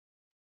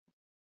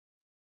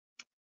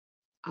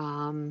what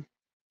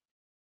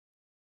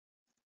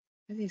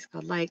are these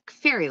called? Like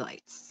fairy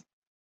lights.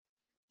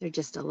 They're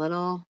just a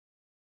little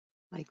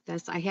like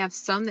this. I have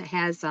some that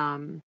has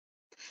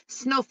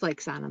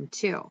snowflakes on them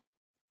too.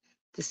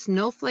 The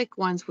snowflake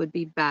ones would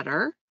be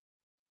better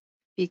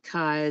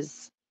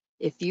because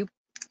if you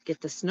get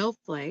the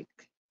snowflake,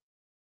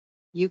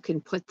 you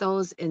can put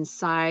those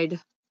inside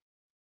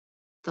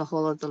the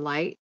hole of the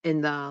light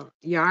and the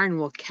yarn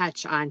will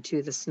catch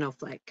onto the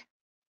snowflake.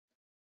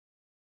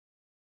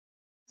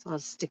 So I'll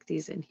stick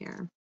these in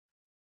here.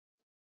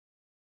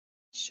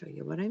 Show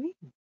you what I mean.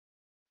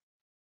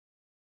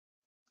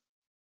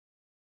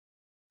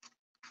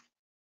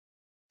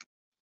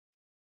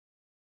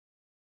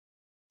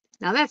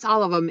 Now that's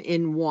all of them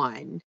in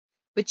one,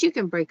 but you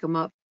can break them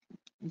up.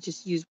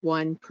 Just use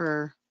one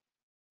per,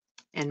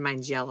 and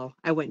mine's yellow.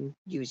 I wouldn't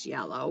use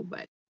yellow,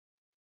 but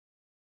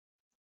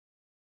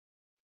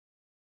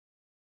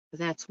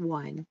that's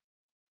one.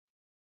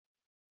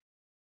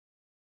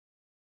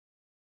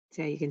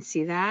 So you can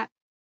see that.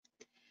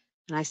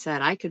 And I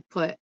said I could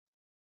put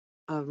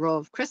a row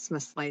of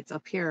Christmas lights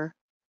up here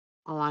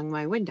along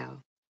my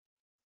window.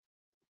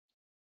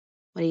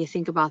 What do you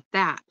think about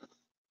that?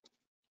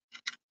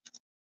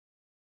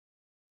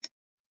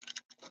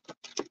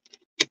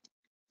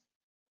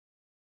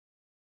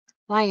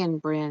 Lion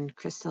Brand,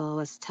 Crystal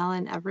was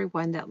telling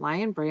everyone that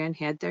Lion Brand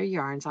had their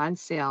yarns on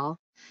sale,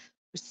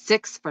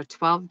 6 for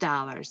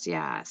 $12.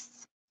 Yes.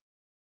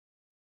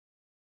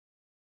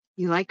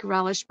 You like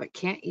relish but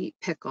can't eat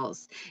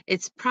pickles.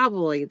 It's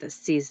probably the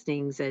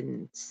seasonings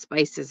and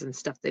spices and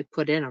stuff they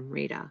put in them,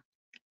 Rita.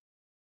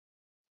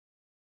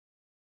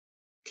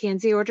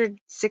 Tansy ordered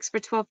 6 for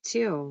 12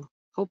 too.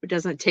 Hope it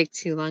doesn't take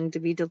too long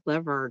to be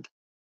delivered.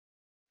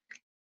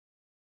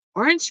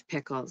 Orange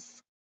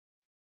pickles.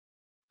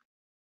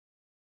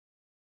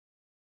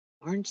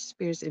 Orange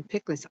spears and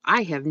pickles.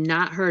 I have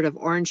not heard of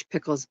orange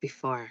pickles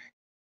before.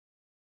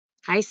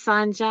 Hi,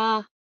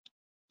 Sanja.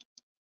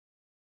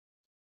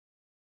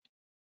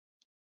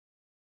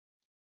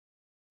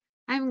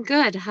 I'm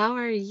good. How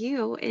are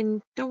you?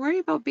 And don't worry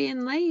about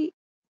being late.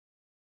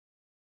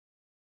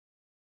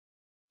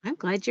 I'm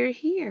glad you're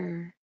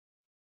here.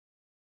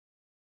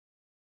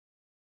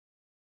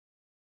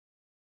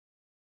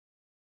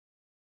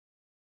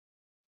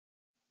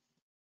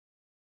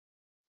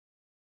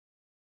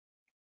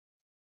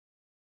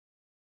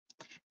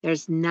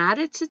 There's not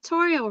a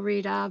tutorial,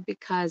 Rita,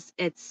 because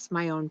it's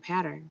my own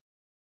pattern.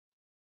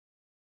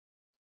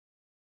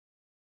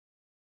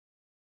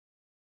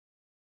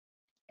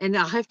 And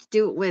I'll have to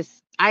do it with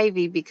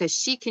Ivy because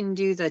she can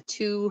do the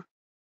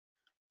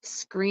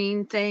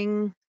 2-screen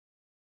thing.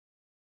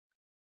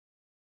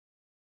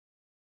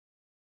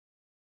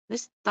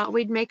 Just thought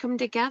we'd make them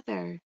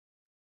together.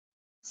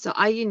 So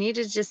all you need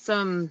is just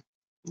some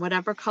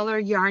whatever color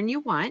yarn you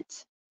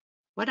want,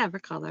 whatever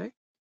color.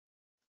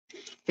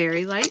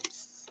 Fairy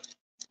lights.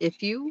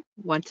 If you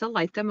want to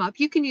light them up,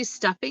 you can use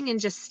stuffing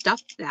and just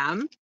stuff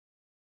them.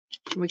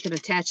 We can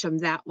attach them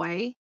that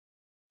way.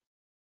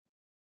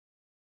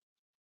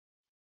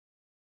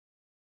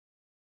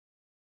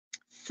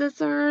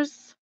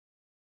 Scissors,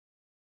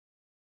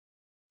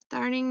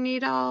 darning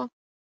needle.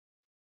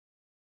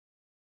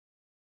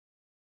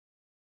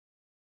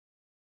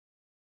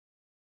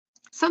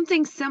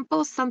 Something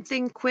simple,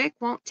 something quick,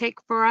 won't take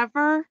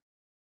forever.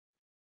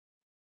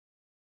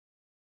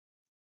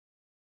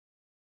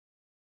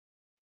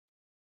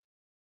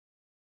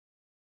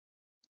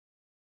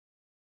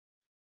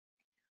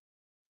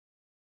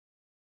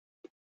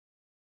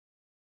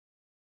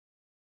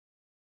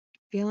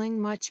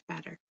 Feeling much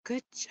better.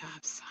 Good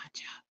job,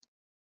 Sanja.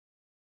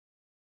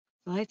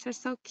 The lights are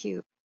so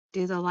cute.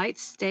 Do the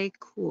lights stay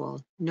cool?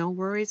 No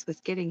worries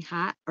with getting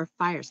hot or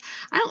fires.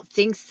 I don't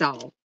think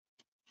so.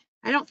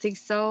 I don't think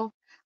so.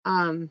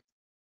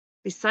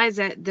 Besides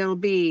that,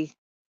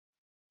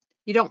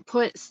 you don't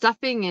put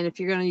stuffing in if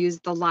you're going to use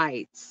the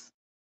lights.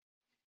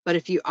 But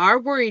if you are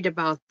worried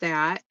about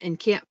that and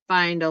can't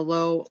find a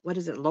low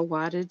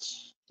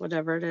wattage,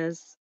 whatever it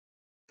is,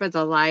 for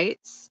the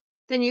lights,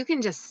 then you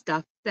can just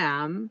stuff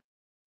them.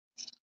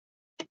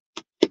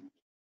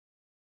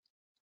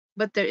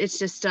 But it's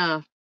just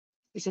a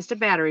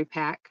battery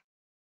pack.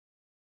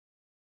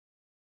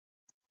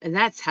 And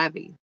that's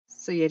heavy.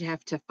 So you'd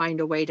have to find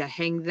a way to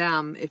hang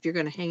them if you're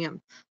going to hang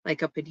them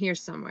like up in here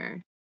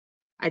somewhere.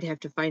 I'd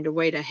have to find a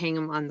way to hang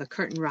them on the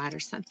curtain rod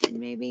or something,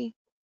 maybe.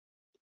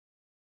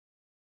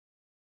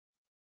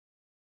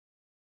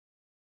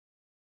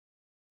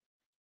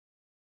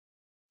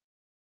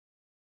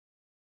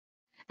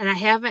 And I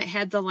haven't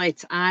had the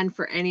lights on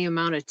for any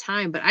amount of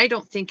time, but I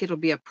don't think it'll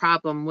be a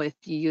problem if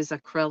you use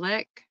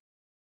acrylic.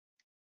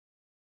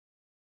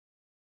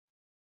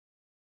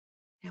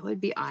 It would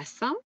be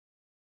awesome.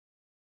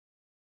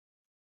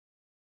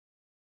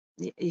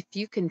 If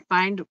you can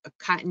find a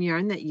cotton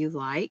yarn that you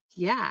like,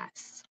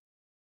 yes.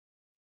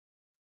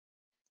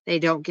 They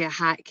don't get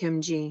hot,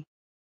 Kim G.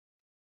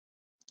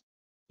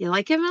 You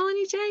like it,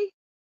 Melanie J?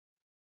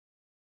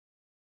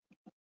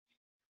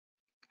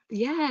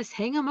 Yes,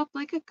 hang them up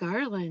like a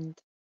garland.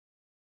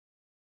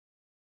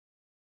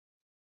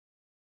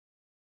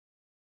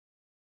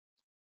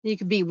 You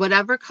could be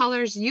whatever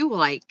colors you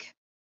like.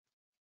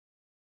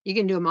 You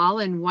can do them all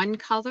in one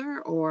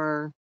color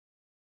or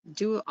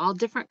do all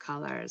different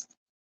colors.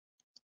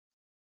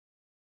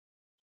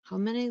 How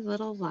many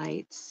little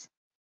lights?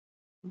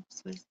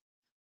 Oops,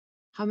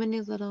 how many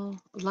little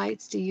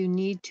lights do you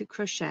need to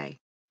crochet?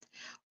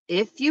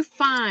 If you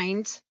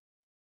find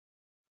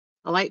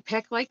a light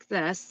pack like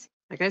this,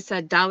 like I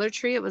said, Dollar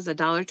Tree, it was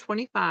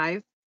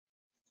 $1.25.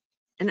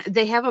 And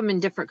they have them in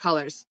different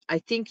colors. I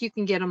think you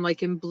can get them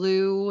like in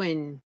blue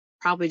and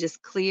probably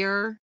just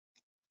clear.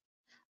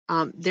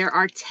 There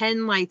are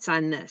 10 lights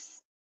on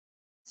this.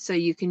 So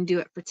you can do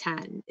it for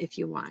 10 if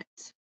you want.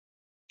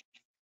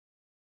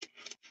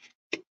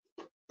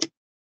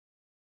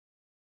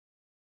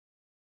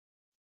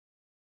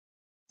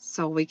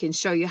 So we can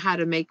show you how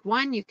to make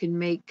one. You can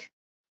make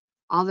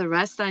all the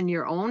rest on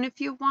your own if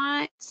you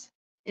want.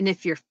 And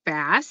if you're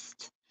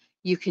fast,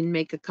 you can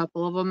make a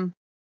couple of them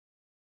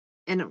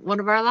in one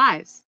of our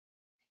lives.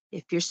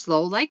 If you're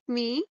slow like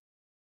me,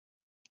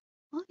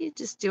 well, you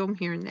just do them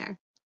here and there.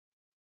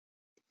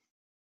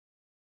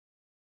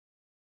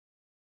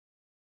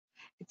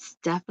 It's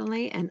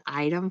definitely an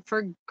item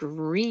for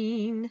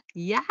green.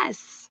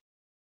 Yes,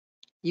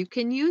 you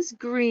can use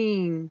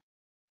green.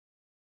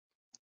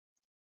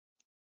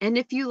 And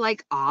if you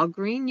like all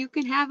green, you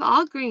can have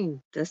all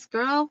green. This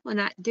girl will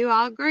not do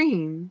all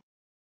green.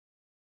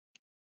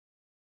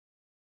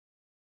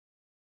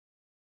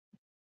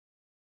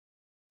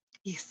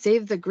 You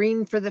save the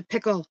green for the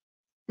pickle.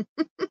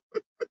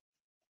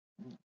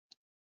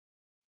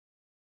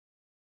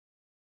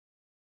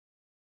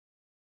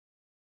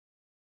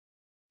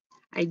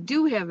 I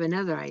do have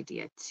another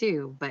idea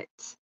too, but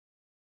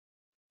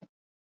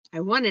I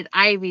wanted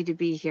Ivy to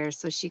be here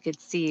so she could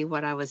see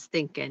what I was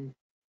thinking.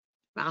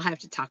 I'll have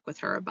to talk with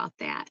her about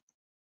that.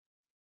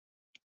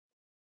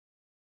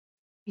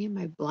 Me and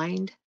my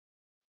blind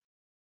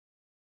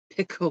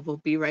pickle will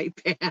be right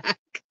back.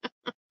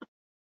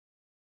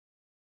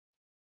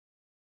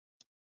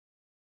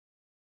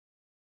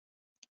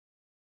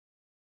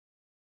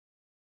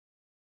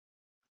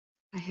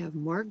 I have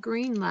more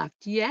green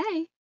left.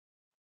 Yay!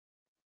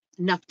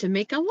 Enough to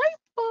make a light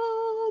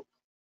bulb.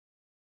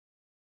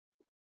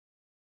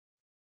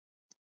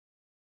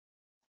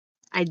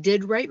 I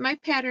did write my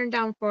pattern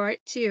down for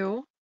it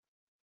too.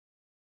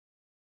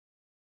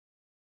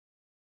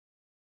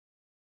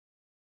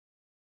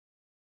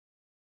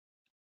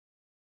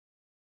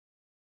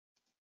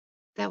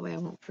 That way I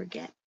won't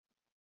forget.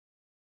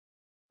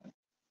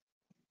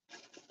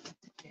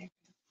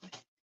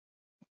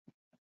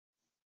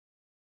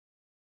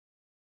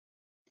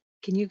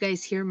 Can you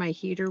guys hear my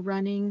heater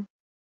running?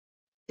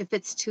 If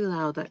it's too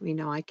loud, let me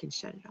know. I can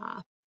shut it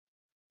off.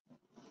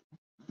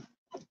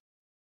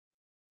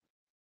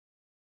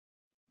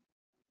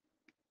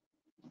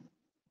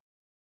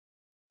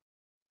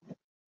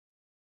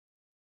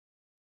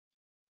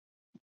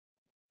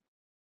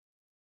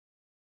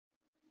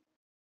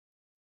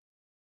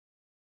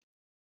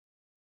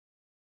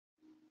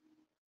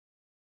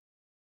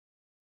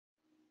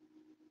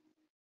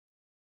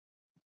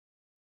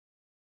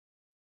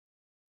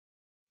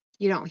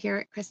 You don't hear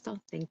it, Crystal?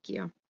 Thank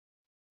you.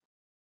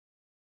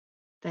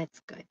 That's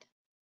good.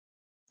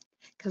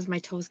 Because my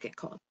toes get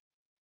cold.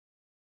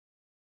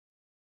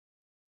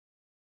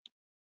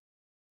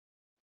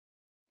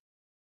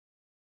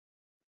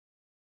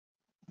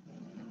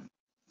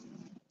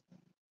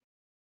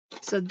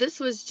 So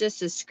this was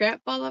just a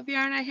scrap ball of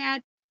yarn I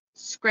had.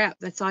 Scrap,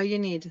 that's all you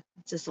need.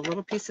 Just a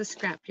little piece of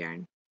scrap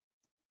yarn.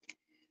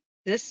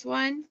 This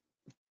one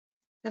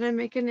that I'm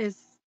making is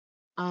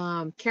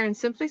Karen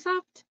Simply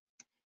Soft.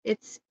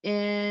 It's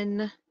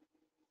in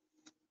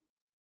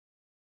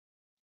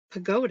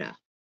Pagoda.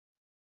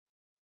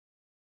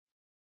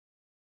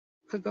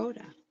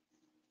 Pagoda.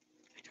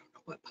 I don't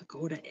know what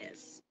Pagoda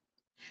is,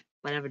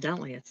 but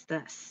evidently it's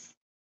this.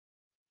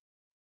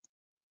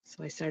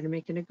 So I started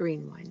making a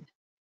green one.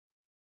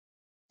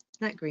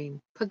 Not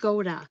green,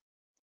 Pagoda.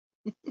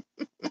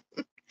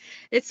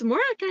 It's more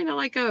kind of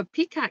like a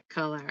peacock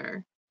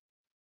color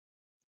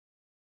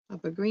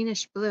of a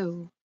greenish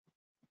blue.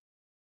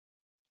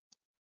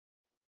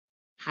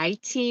 Hi,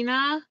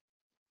 Tina.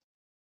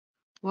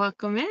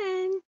 Welcome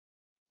in.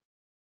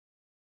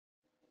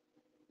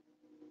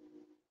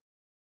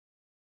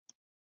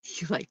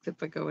 You like the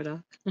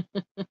pagoda? I've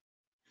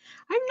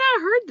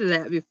not heard of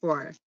that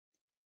before.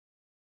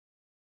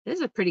 It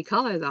is a pretty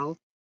color, though.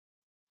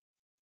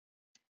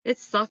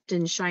 It's soft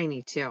and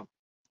shiny, too.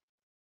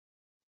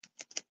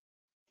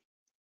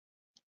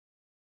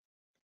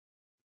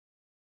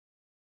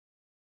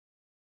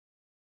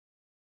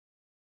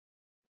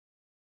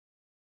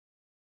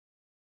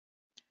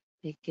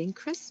 Making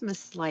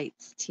Christmas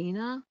lights,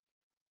 Tina.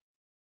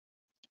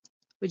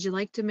 Would you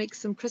like to make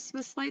some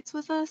Christmas lights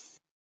with us?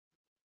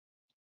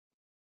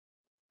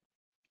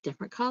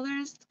 Different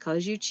colors, the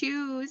colors you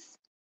choose.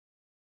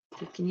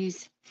 You can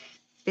use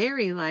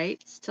fairy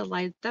lights to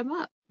light them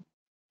up.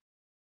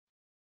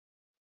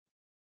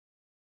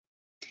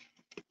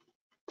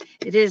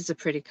 It is a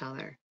pretty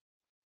color.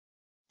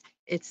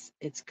 It's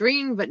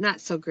green, but not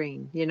so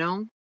green, you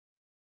know?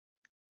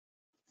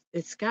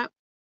 It's got,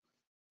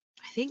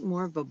 I think,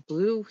 more of a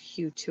blue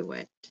hue to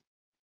it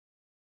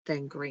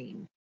than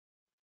green.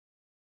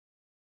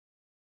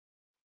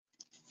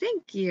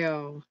 Thank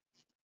you.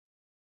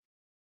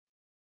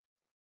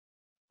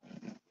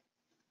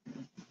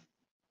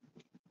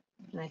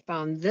 And I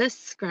found this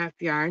scrap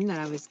yarn that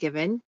I was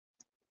given,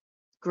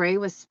 gray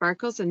with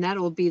sparkles, and that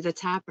will be the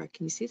topper.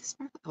 Can you see the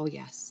sparkle? Oh,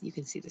 yes, you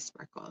can see the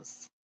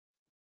sparkles.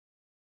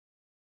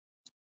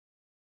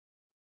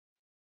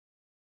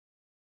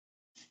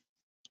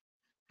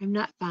 I'm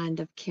not fond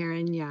of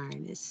Karen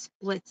yarn. It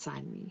splits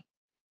on me,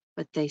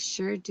 but they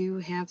sure do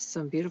have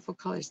some beautiful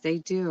colors. They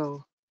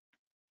do.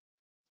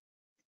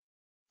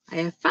 I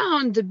have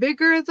found the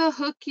bigger the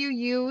hook you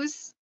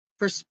use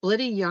for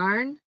splitting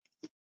yarn,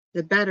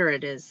 the better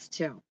it is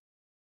too.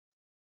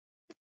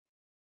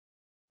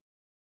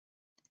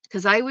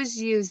 Because I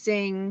was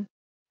using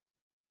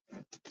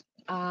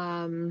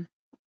the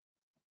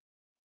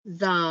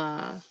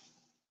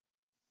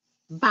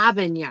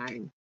bobbin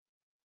yarn,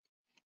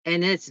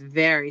 and it's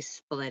very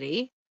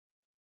splitty,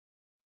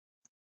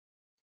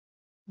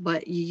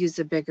 but you use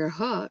a bigger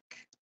hook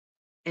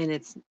and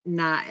it's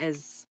not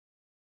as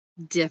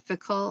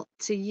difficult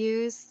to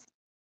use.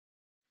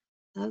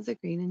 Love the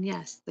green, and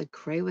yes, the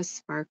gray with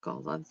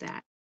sparkle. Love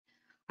that.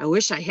 I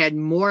wish I had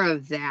more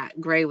of that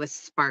gray with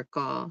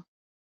sparkle.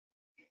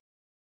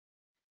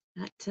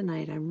 Not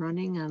tonight. I'm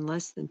running on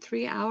less than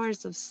 3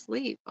 hours of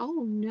sleep.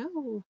 Oh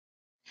no.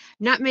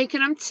 Not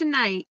making them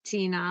tonight,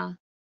 Tina.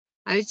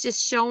 I was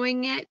just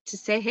showing it to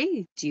say,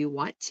 hey, do you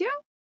want to?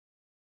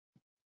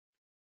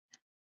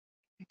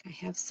 I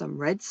have some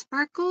red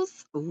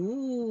sparkles.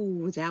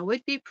 Ooh, that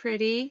would be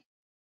pretty.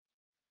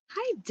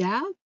 Hi,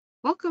 Deb.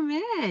 Welcome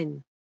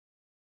in.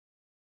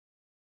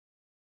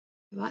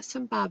 I bought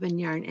some bobbin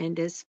yarn and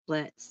it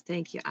splits.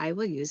 Thank you. I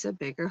will use a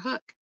bigger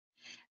hook,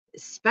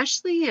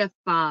 especially if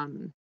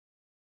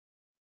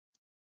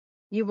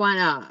you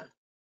want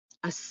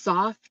a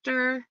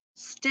softer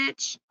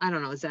stitch. I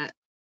don't know, is that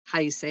how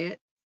you say it?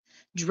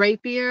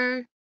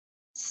 Drapier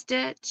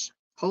stitch.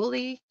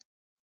 Holy,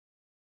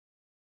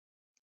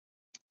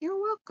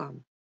 you're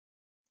welcome.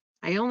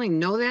 I only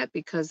know that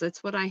because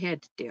that's what I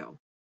had to do.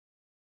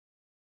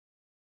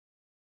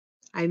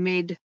 I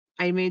made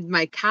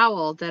my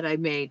cowl that I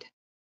made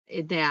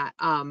in that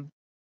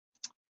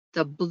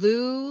the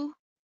blue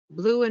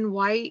and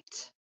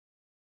white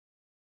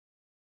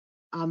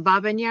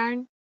bobbin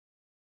yarn.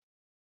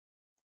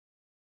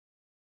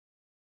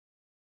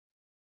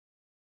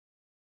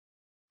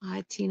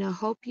 Tina,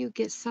 hope you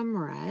get some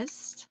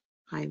rest.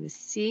 Hi, Miss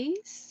C.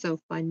 So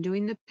fun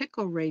doing the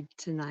pickle raid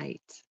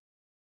tonight.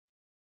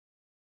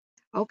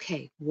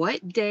 Okay,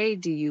 what day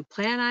do you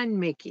plan on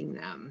making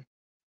them?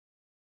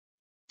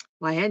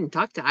 Well, I hadn't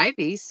talked to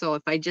Ivy, so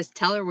if I just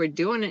tell her we're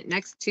doing it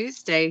next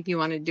Tuesday, you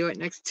want to do it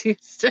next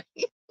Tuesday?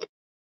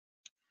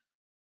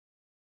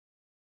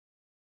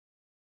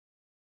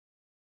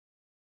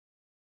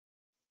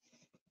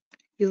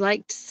 You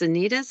liked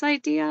Sunita's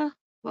idea?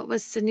 What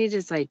was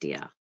Sunita's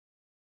idea?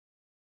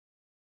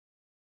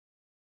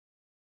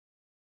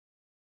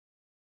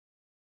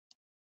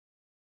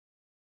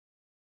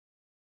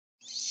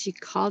 She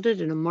called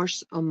it an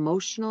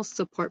emotional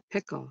support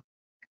pickle.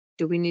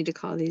 Do we need to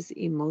call these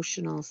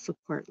emotional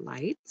support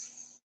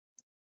lights?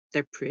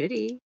 They're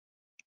pretty.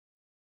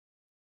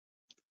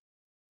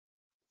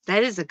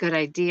 That is a good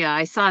idea.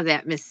 I saw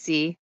that, Miss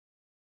C.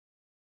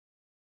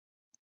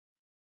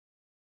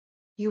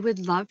 You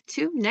would love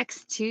to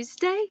next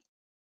Tuesday?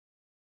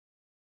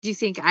 Do you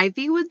think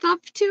Ivy would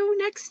love to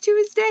next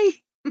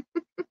Tuesday?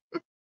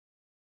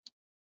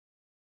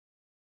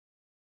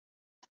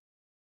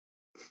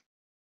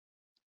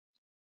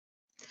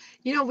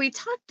 You know, we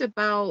talked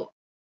about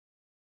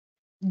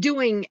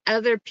doing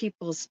other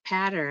people's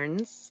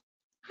patterns.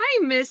 Hi,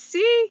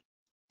 Missy.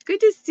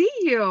 Good to see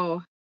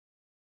you.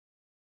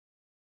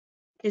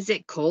 Is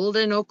it cold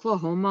in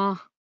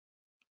Oklahoma?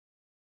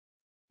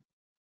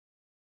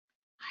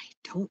 I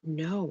don't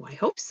know. I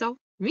hope so.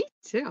 Me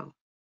too.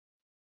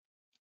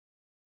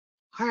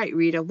 All right,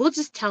 Rita, we'll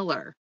just tell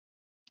her.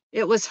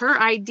 It was her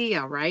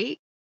idea, right?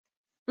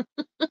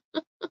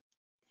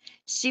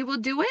 She will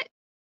do it?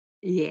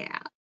 Yeah.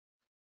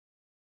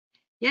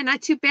 Yeah,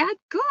 not too bad.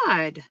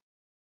 Good.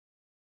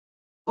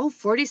 Oh,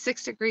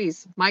 46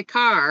 degrees. My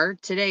car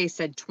today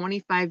said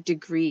 25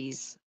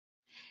 degrees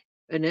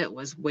and it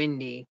was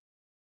windy.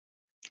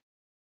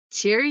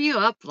 Cheer you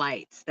up,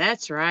 lights.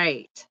 That's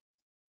right.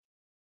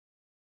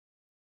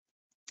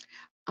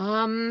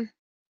 Um,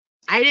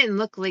 I didn't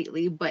look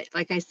lately, but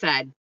like I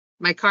said,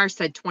 my car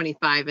said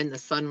 25 and the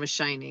sun was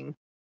shining.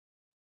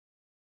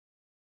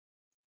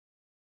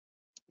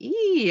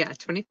 Yeah,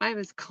 25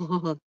 is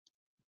cold.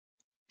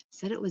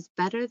 Said it was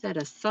better that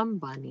a sun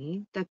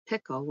bunny, the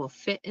pickle, will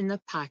fit in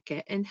the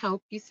pocket and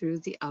help you through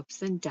the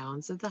ups and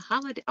downs of the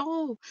holiday.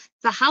 Oh,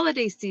 the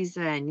holiday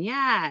season.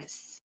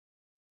 Yes.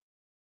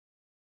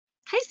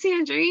 Hi,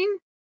 Sandrine.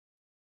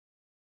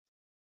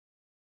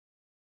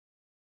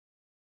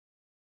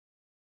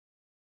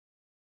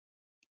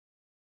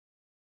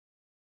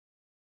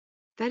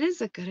 That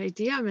is a good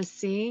idea, Miss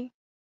C.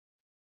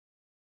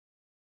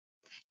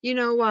 You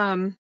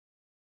know,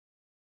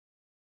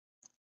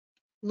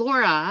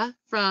 Laura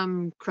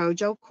from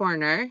Crojo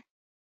Corner,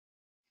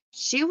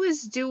 she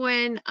was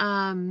doing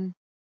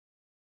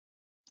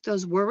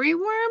those worry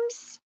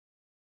worms,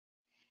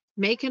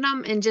 making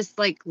them and just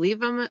like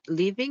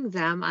leaving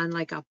them on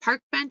like a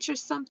park bench or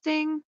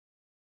something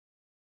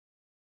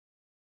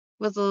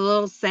with a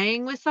little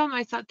saying with them.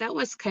 I thought that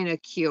was kind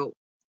of cute.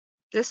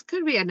 This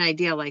could be an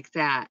idea like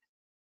that.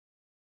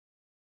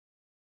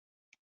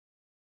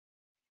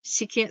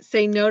 She can't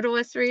say no to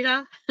us,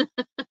 Rita.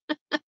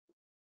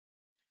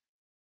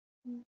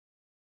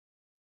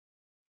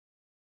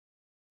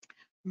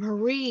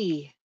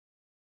 Marie,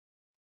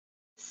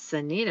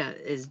 Sanita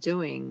is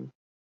doing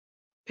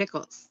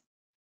pickles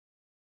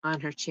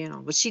on her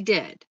channel. Well, she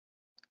did.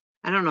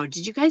 I don't know.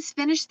 Did you guys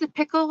finish the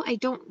pickle? I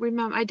don't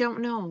remember. I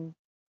don't know.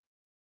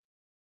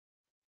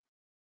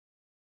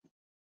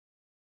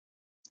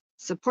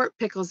 Support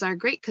pickles are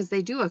great because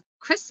they do a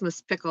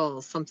Christmas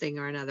pickle something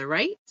or another,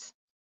 right?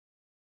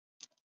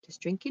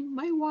 Just drinking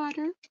my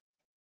water.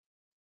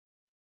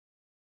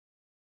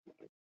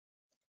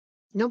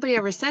 Nobody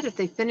ever said if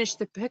they finished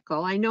the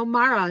pickle. I know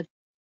Mara,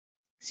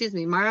 excuse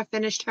me, Mara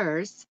finished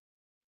hers.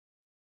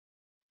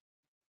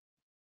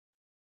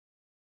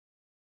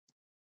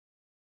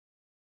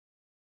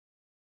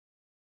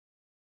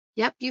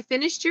 Yep, you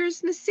finished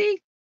yours,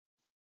 Missy?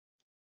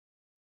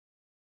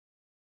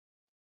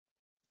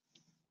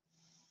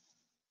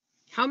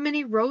 How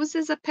many rows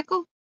is a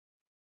pickle?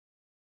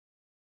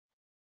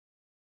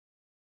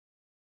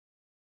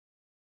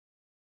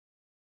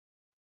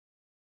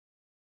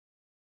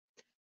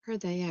 Or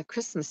the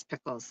Christmas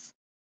pickles.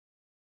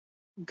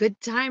 good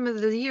time of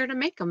the year to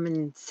make them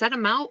and set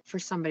them out for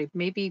somebody.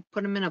 Maybe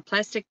put them in a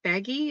plastic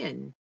baggie,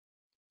 and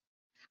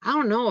I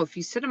don't know, if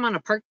you sit them on a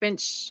park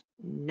bench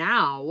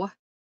now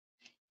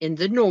in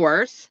the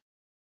north,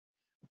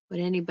 would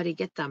anybody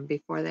get them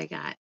before they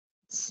got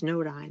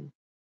snowed on?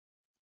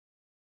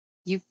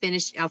 You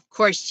finished. Of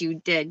course you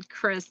did,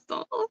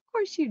 Crystal. Of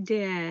course you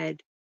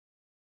did.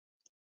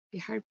 Be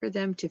hard for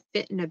them to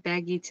fit in a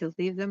baggie to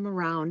leave them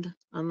around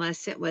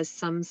unless it was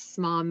some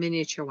small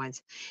miniature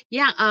ones.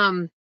 Yeah,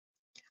 I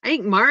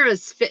think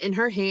Mara's fit in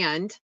her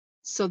hand,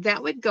 so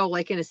that would go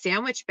like in a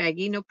sandwich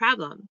baggie, no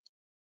problem.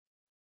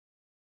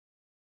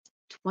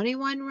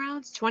 21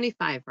 rounds,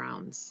 25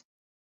 rounds.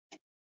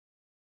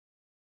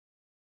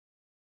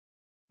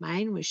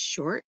 Mine was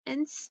short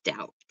and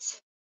stout.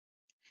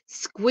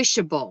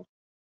 Squishable.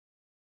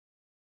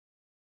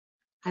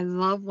 I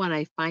love when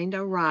I find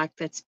a rock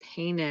that's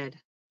painted.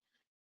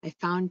 I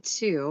found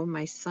two.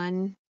 My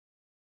son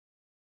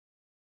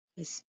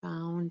has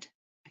found,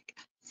 I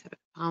said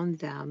I found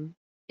them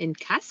in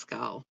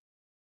Costco.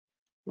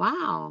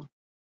 Wow.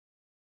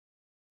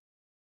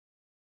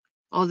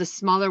 Oh, the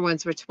smaller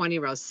ones were 20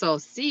 rows. So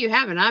see, you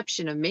have an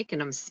option of making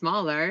them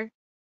smaller.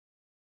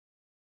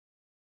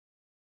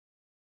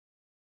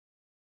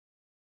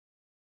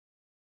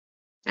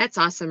 That's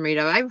awesome,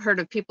 Rita. I've heard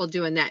of people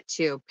doing that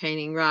too,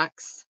 painting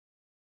rocks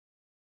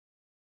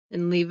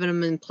and leaving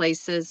them in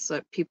places so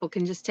that people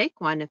can just take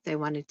one if they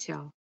wanted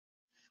to.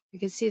 You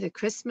can see the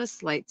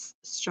Christmas lights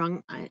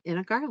strung in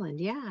a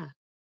garland. Yeah.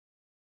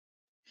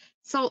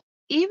 So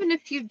even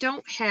if you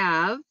don't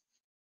have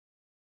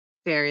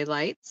fairy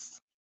lights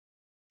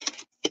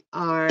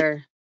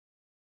or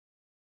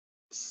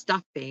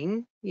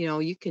stuffing,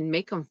 you can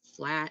make them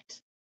flat.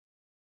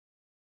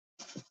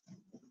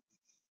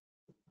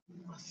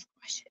 I'll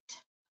squish it.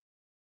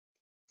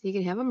 So you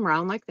can have them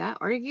round like that,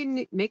 or you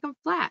can make them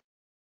flat.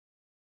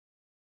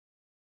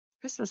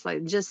 Christmas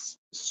light, just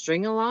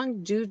string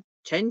along, do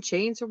 10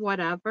 chains or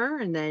whatever,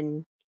 and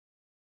then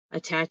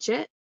attach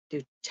it.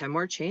 Do 10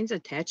 more chains,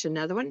 attach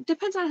another one. It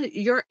depends on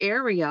your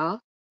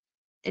area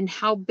and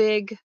how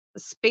big a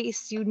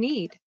space you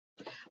need.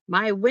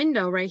 My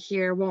window right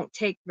here won't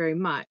take very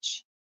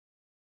much.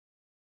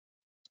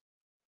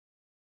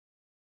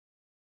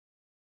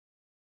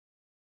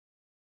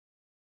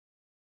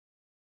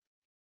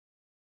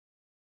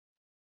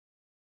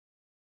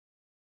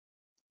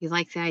 You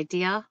like the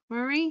idea,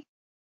 Marie?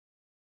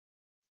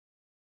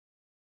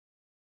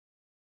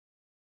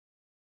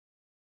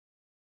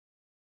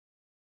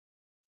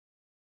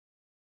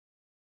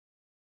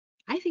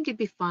 I think it'd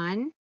be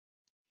fun.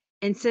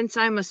 And since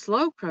I'm a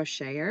slow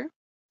crocheter,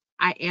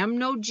 I am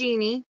no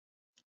genie,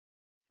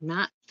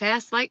 not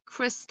fast like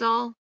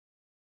Crystal.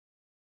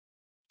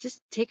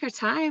 Just take our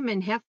time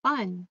and have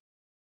fun.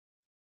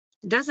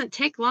 It doesn't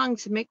take long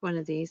to make one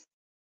of these.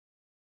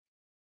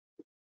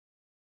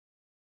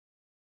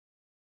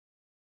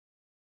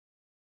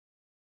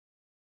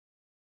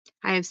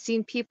 I have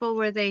seen people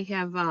where they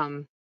have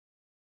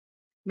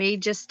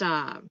made just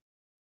an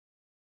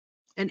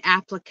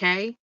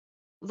applique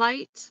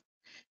light.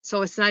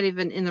 So it's not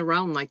even in the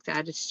round like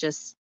that. It's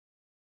just,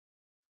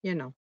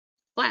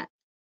 flat.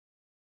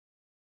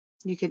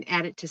 You can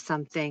add it to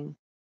something.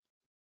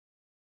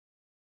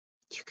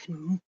 You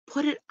can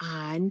put it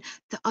on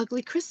the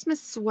ugly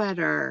Christmas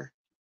sweater.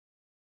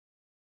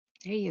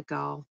 There you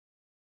go.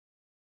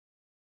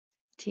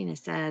 Tina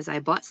says, I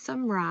bought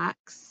some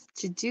rocks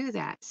to do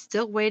that.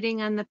 Still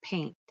waiting on the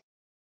paint.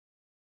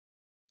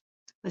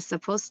 Was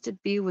supposed to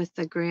be with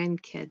the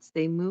grandkids.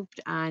 They moved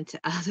on to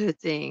other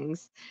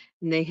things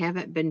and they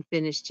haven't been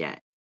finished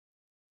yet.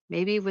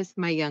 Maybe with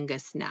my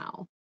youngest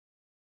now.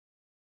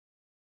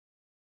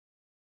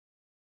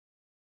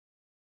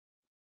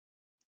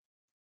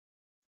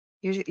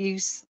 You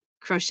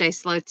crochet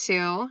slow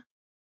too.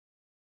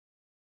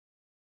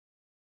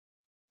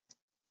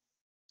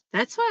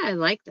 That's why I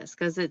like this,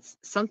 because it's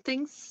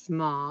something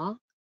small.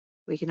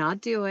 We can all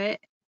do it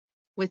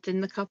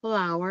within the couple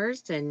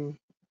hours, and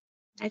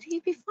I think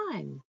it'd be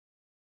fun.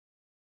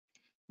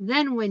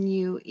 Then when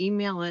you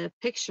email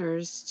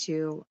pictures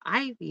to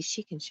Ivy,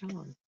 she can show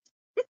them.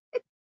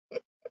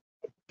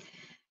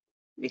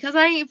 Because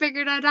I ain't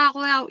figured it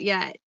all out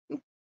yet.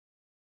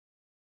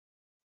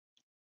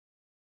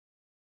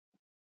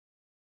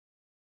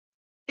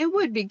 It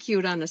would be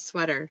cute on a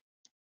sweater.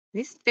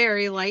 These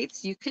fairy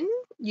lights, you can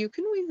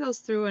weave those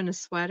through in a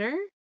sweater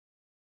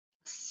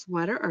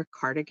or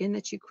cardigan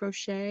that you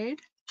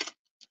crocheted.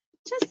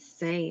 Just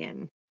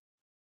saying.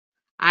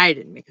 I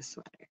didn't make a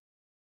sweater.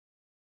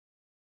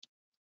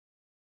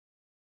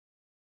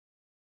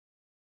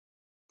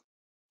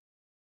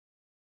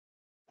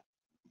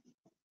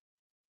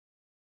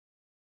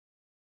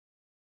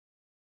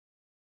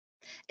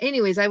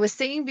 Anyways, I was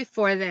saying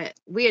before that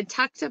we had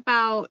talked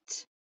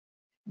about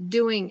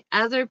doing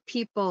other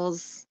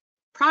people's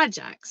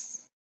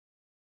projects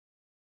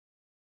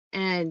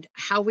and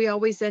how we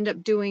always end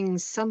up doing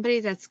somebody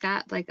that's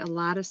got like a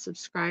lot of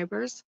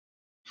subscribers.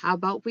 How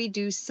about we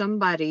do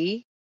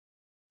somebody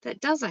that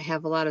doesn't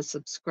have a lot of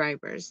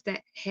subscribers,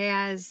 that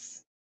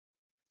has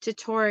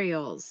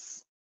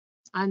tutorials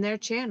on their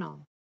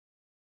channel.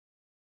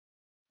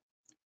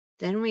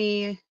 Then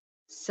we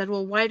said,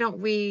 well, why don't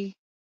we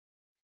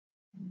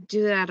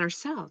do that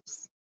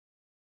ourselves?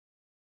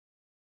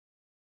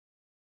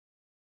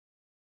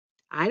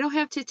 I don't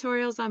have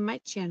tutorials on my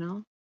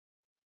channel,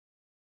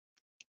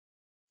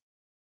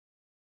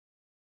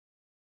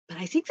 but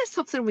I think that's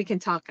something we can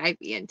talk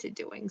Ivy into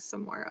doing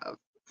some more of.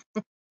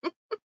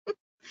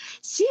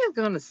 She is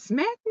going to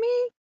smack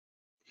me.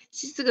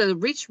 She's going to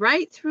reach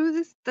right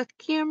through the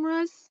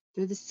cameras,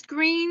 through the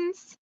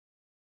screens.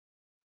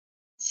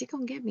 She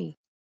going to get me.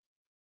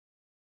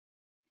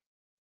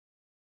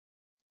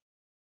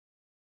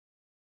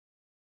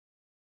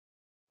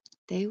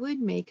 They would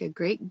make a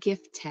great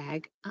gift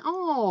tag.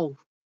 Oh,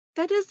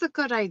 that is a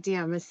good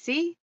idea,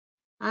 Missy.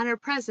 On her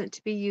present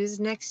to be used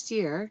next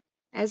year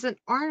as an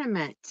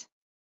ornament.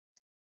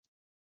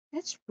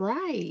 That's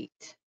right.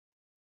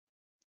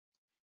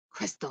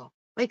 Crystal,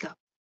 wake up.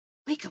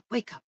 Wake up,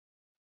 wake up.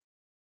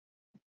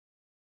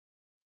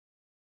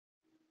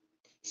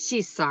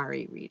 She's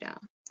sorry, Rita.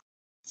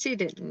 She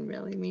didn't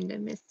really mean to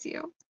miss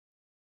you.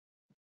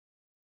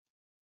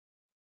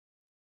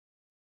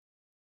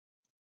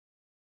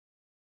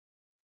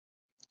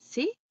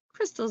 See?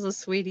 Crystal's a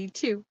sweetie,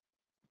 too.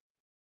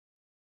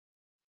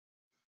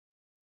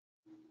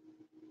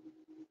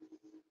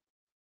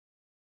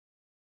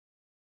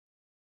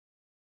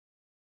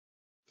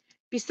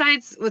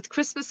 Besides, with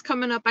Christmas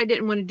coming up, I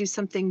didn't want to do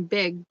something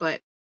big, but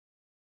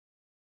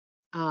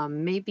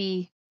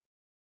maybe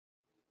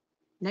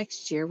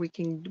next year we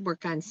can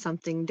work on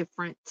something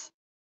different.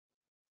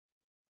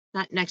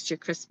 Not next year,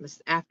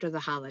 Christmas, after the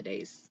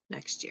holidays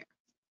next year.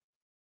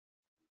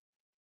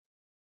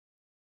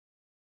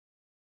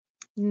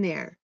 And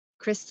there,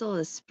 Crystal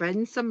is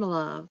spreading some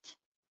love.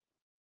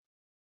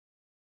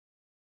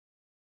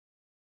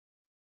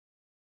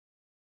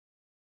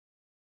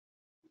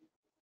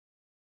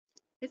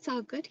 It's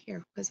all good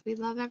here because we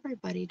love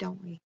everybody,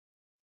 don't we?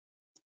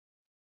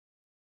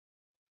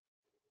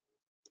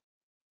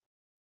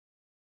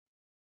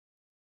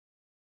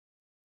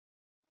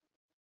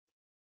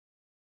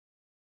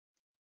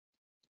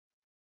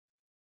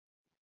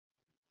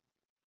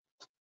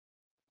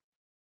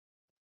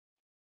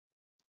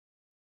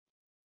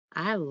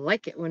 I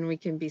like it when we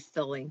can be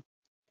silly.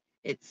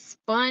 It's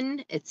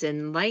fun, it's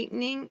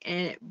enlightening,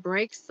 and it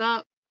breaks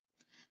up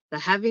the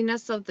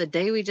heaviness of the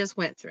day we just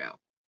went through.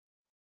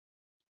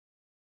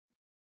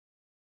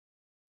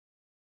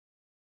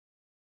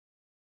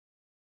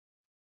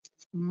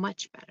 It's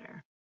much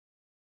better.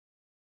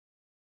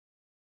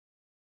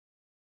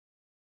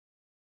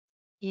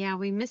 Yeah,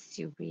 we missed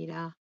you,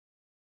 Rita.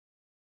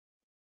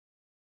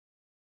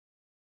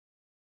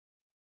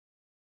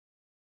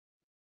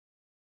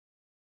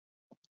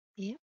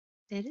 Yep,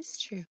 that is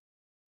true.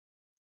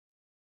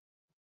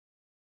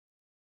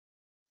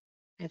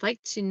 I'd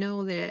like to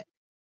know that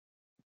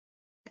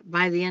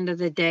by the end of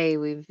the day,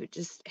 we've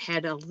just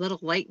had a little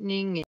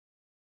lightening in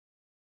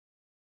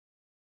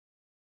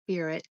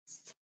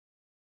spirits.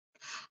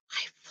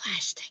 I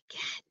flashed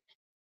again.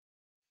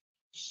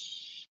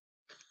 Shh.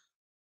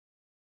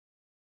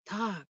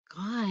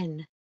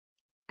 Doggone.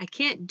 I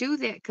can't do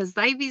that because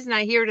Ivy's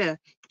not here to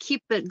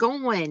keep it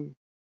going.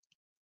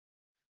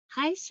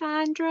 Hi,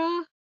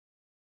 Sandra.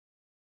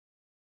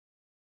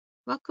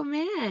 Welcome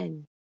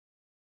in.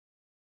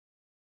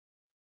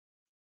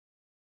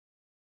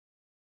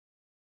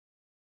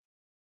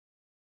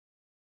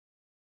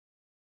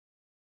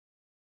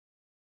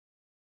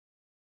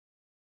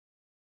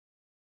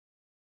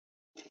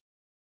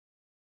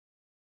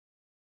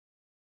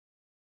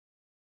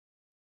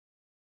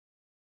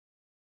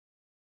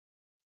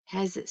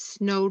 Has it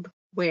snowed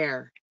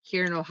where?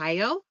 Here in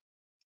Ohio?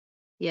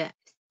 Yes.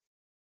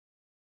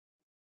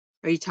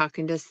 Are you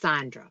talking to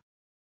Sandra?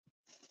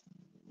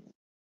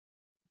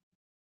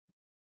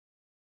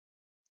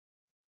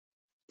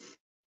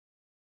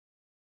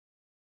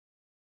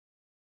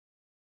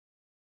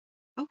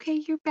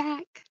 Okay, you're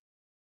back.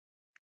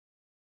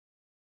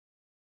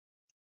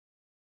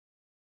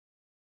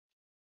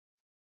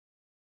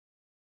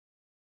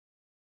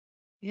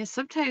 Yeah,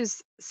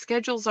 sometimes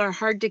schedules are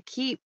hard to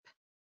keep.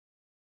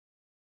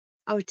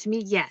 Oh, to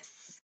me,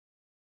 yes.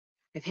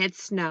 I've had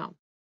snow,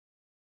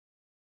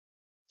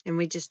 and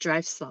we just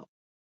drive slow.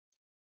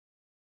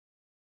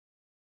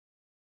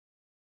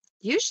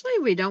 Usually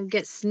we don't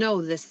get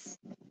snow this,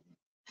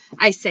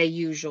 I say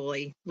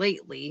usually.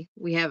 Lately,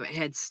 we haven't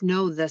had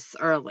snow this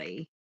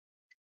early.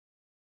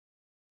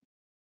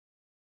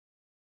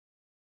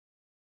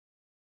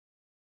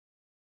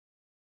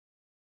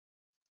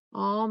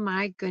 Oh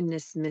my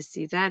goodness,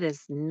 Missy, that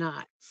is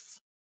nuts.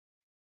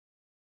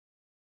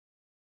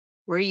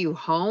 Were you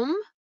home?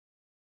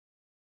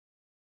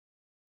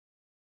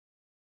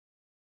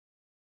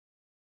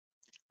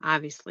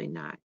 Obviously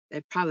not.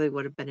 It probably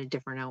would have been a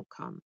different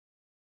outcome.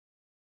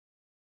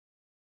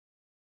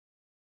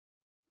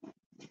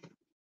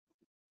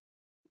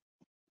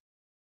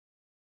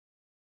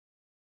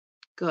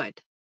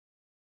 Good.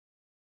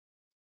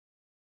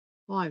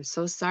 Oh, I'm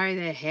so sorry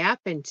that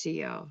happened to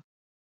you.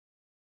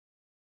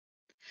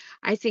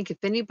 I think if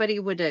anybody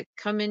would have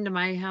come into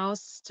my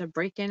house to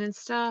break in and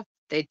stuff,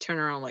 they'd turn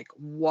around like,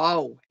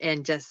 "Whoa,"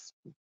 and just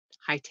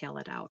hightail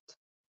it out.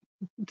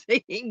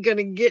 They ain't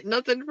gonna get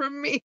nothing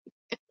from me.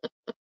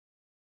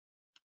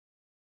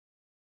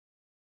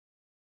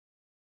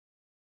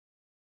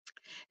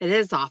 It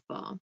is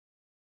awful.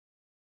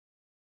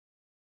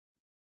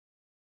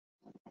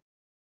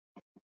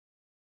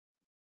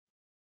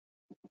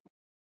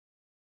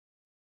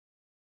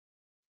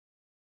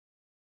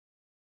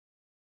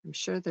 I'm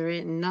sure there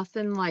ain't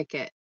nothing like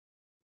it.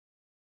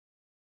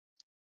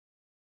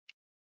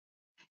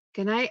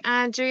 Good night,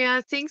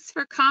 Andrea. Thanks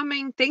for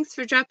coming. Thanks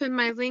for dropping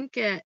my link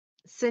at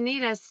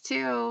Sanitas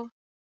too.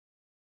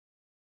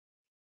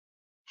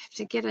 Have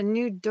to get a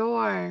new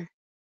door.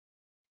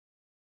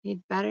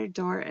 Need better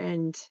door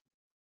and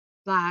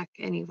lock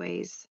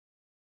anyways.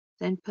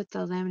 Then put the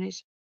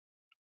lamination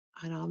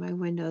on all my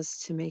windows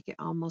to make it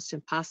almost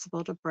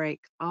impossible to break.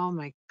 Oh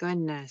my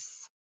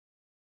goodness.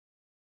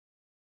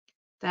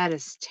 That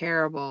is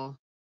terrible.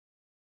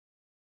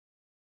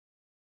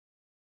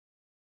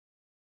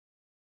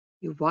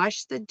 You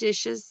wash the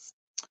dishes.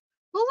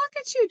 Well, look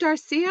at you,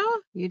 Darcia.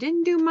 You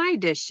didn't do my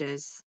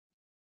dishes.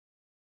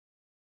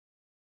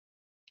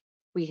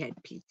 We had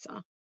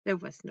pizza. There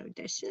was no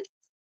dishes.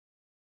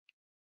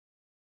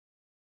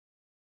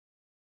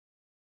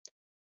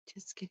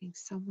 Just getting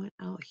someone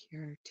out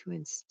here to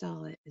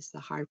install it is the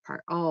hard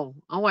part. Oh,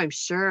 I'm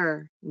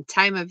sure. In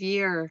time of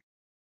year.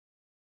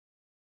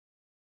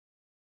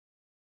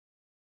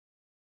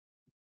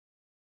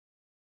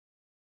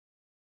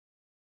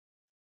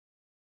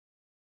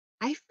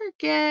 I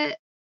forget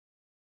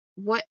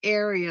what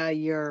area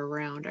you're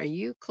around. Are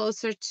you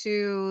closer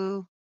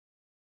to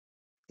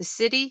the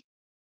city?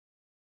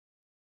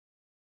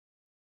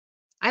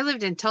 I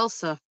lived in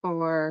Tulsa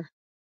for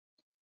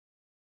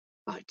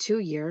about 2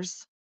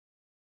 years,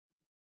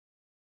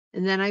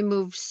 and then I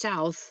moved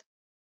south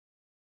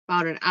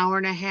about an hour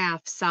and a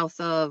half south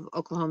of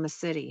Oklahoma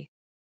City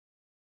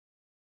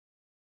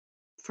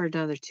for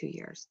another 2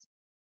 years.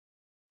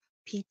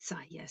 Pizza,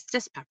 yes,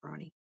 just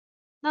pepperoni.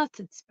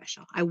 Nothing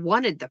special. I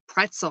wanted the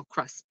pretzel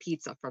crust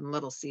pizza from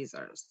Little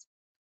Caesars.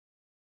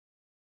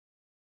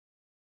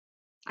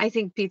 I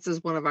think pizza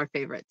is one of our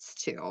favorites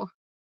too.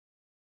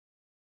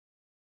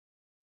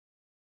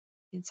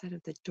 Inside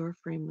of the door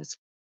frame was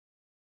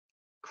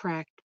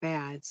cracked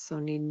bad, so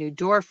need new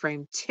door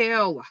frame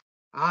too.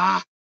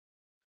 Ah,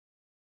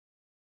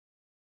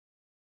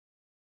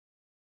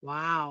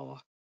 wow.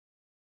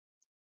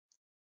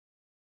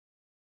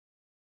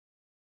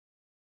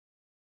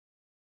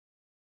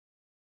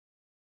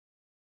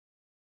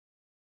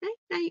 Night,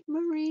 night,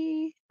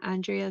 Marie.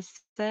 Andrea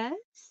says.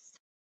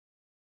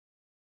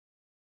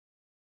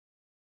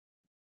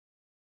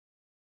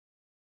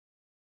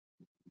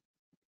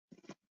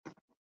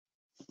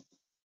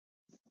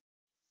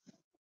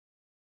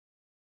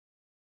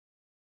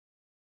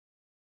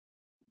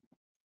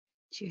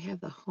 Do you have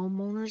the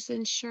homeowner's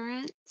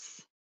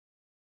insurance?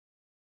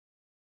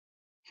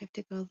 Have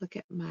to go look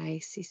at my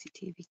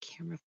CCTV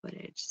camera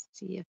footage,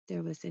 see if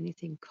there was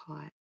anything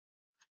caught.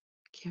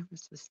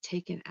 Cameras was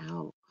taken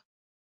out.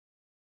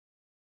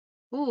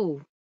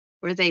 Ooh,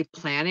 were they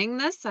planning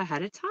this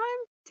ahead of time?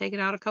 Taken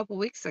out a couple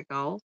weeks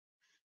ago.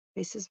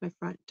 Faces my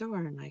front door,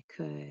 and I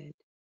could.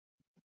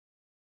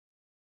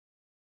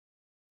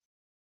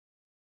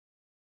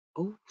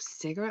 Oh,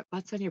 cigarette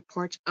butts on your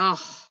porch.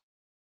 Oh,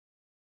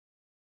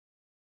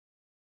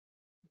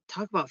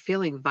 talk about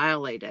feeling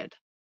violated.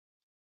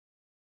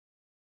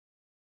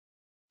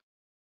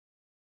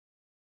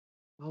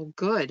 Oh,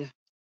 good.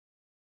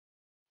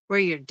 Were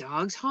your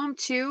dogs home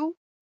too?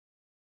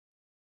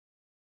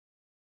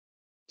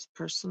 It's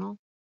personal.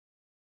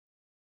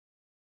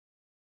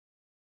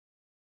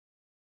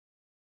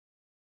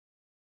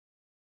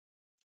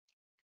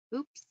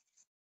 Oops.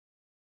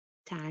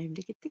 Time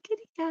to get the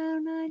kitty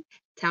down on.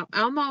 Tell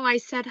Elmo I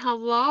said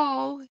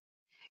hello.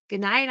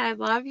 Good night. I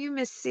love you,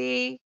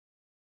 Missy.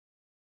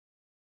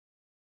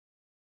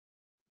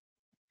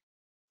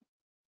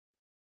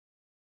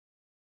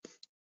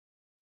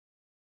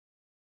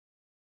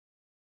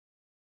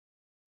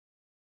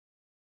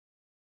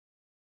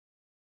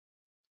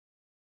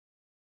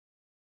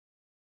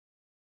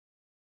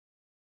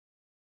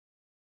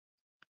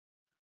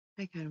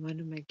 I got one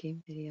of my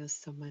game videos.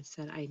 Someone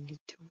said I need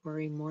to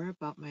worry more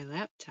about my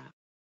laptop.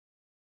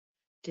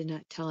 Did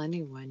not tell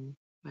anyone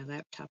my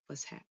laptop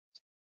was hacked.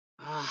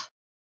 Ah,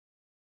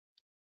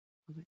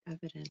 all my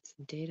evidence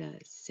and data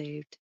is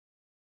saved.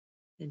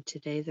 And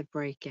today the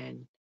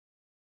break-in.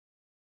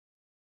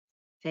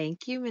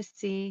 Thank you,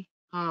 Missy.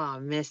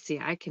 Oh, Missy,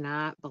 I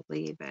cannot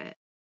believe it.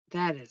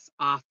 That is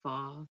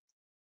awful.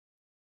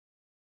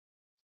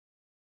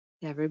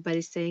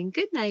 Everybody's saying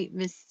good night,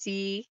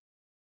 Missy.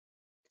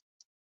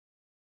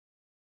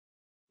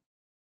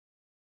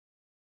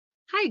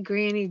 Hi,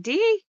 Granny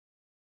D.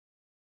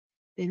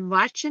 Been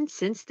watching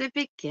since the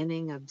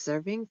beginning,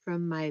 observing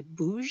from my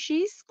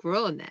bougie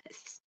squirrel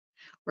nest.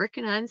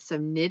 Working on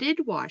some knitted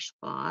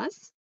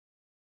washcloths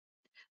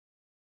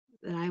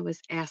that I was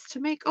asked to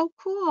make. Oh,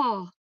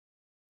 cool.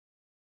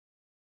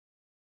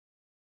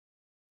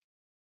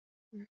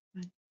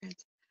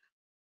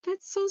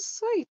 That's so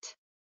sweet.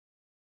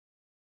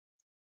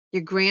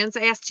 Your grands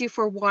asked you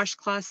for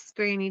washcloths,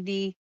 Granny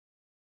D,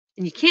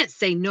 and you can't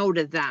say no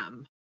to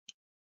them.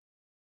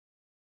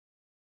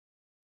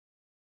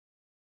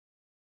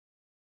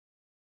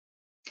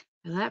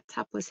 My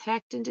laptop was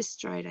hacked and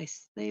destroyed. I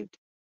saved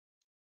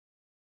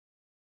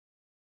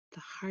the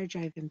hard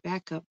drive and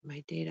backup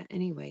my data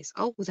anyways.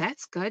 Oh, well,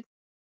 that's good.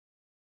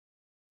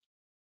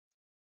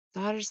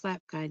 Daughter's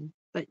lap guide,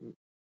 but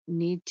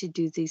need to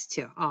do these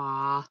too.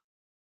 Aw.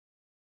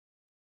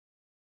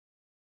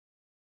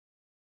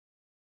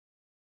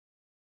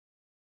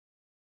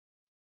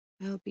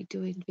 I'll be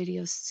doing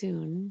videos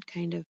soon.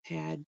 Kind of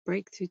had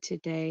breakthrough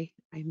today.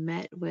 I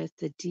met with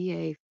the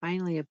DA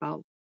finally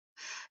about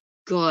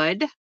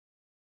good.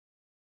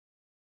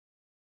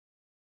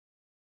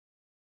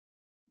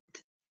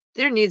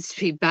 There needs to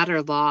be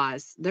better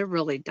laws. There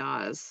really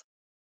does.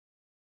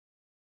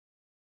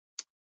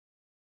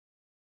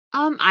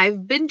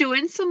 I've been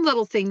doing some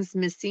little things,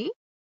 Missy.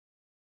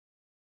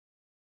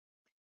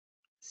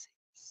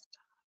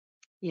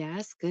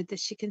 Yes, good that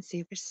she can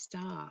save her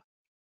stuff.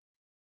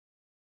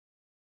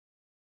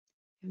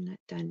 I've not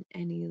done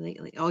any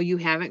lately. Oh, you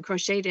haven't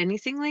crocheted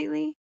anything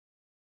lately?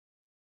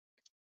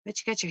 Bet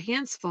you got your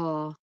hands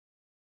full.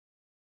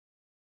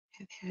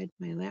 Have had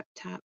my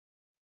laptop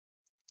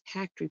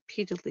hacked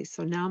repeatedly,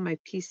 so now my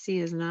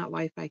PC is not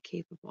Wi-Fi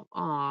capable.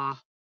 Aw,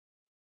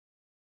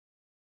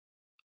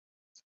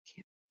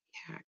 can't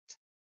be hacked.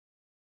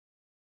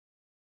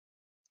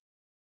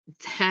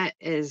 That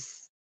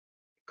is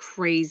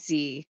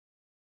crazy.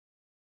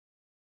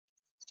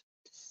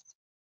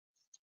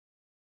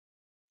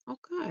 Oh,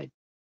 good.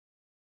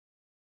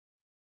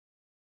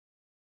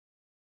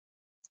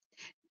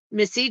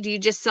 Missy, do you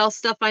just sell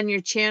stuff on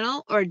your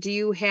channel or do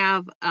you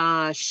have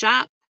a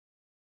shop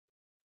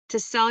to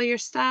sell your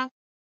stuff?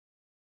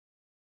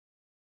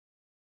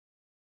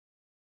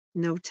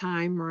 No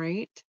time,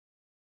 right?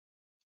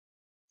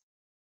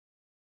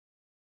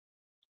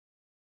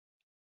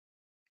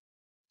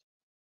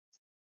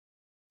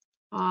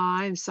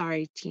 Aw, I'm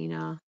sorry,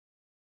 Tina.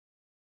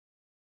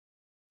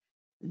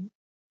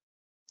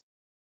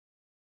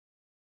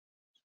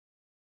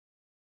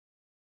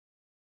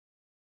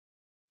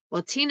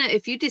 Well, Tina,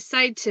 if you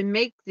decide to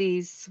make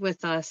these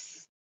with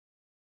us,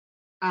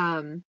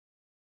 um,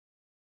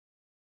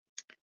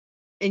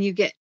 and you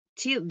get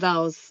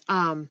those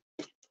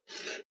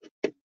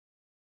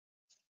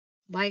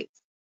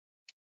lights,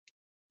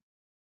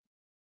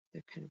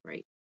 they're kind of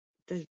bright.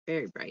 They're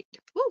very bright.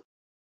 Woo!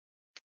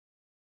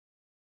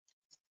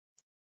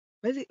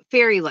 What is it?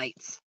 Fairy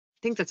lights. I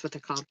think that's what they're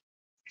called.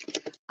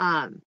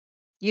 Um,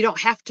 you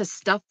don't have to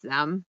stuff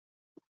them.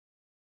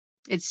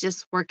 It's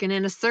just working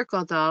in a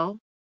circle, though.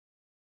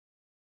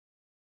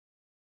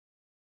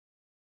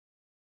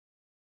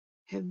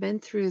 Have been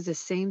through the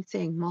same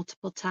thing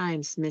multiple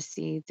times,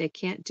 Missy. They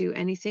can't do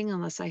anything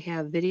unless I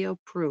have video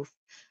proof.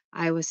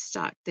 I was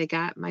stuck. They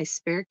got my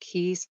spare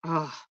keys.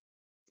 Oh,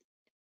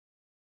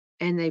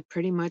 and they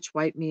pretty much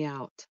wiped me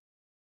out.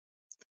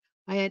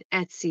 I had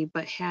Etsy,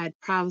 but had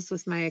problems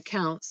with my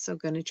account, so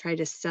gonna try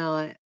to sell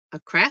it. A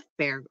craft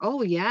bear.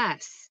 Oh,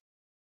 yes.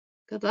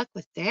 Good luck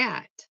with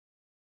that.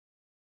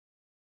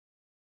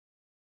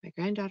 My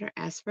granddaughter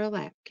asked for a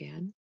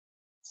lapgan.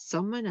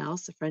 Someone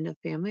else, a friend of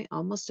family,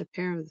 almost a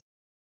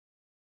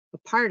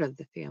part of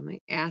the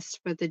family, asked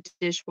for the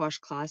dishwash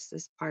cloths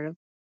as part of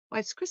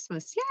wife's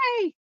Christmas.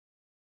 Yay!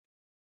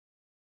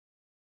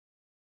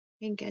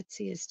 And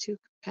Etsy is too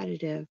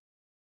competitive.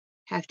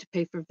 Have to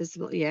pay for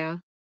visible. Yeah.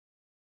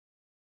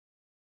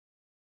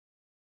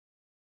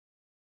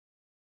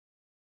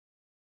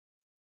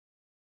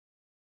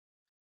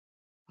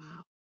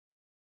 Wow.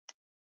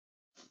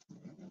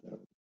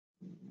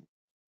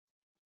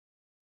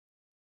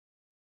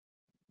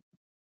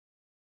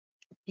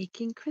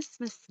 Making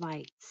Christmas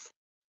lights.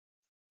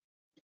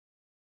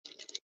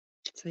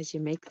 So as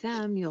you make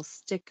them, you'll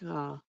stick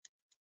a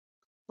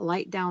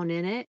light down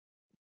in it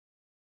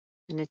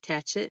and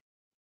attach it.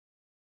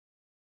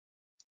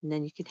 And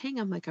then you can hang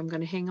them like I'm going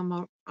to hang them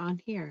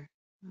on here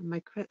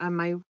on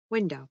my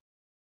window.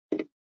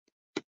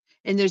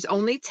 And there's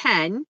only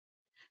 10,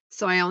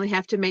 so I only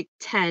have to make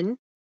 10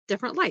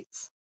 different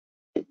lights.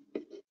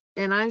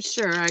 And I'm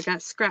sure I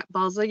got scrap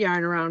balls of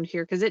yarn around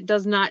here because it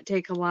does not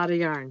take a lot of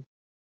yarn.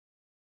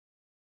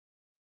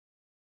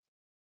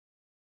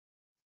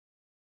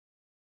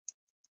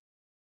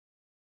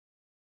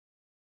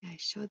 I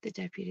showed the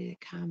deputy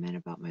the comment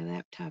about my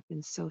laptop,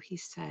 and so he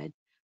said,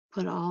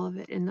 put all of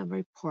it in the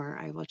report.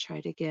 I will try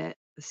to get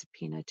the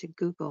subpoena to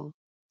Google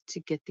to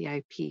get the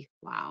IP.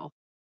 Wow.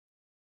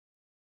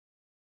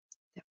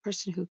 That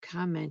person who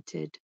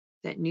commented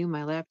that knew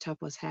my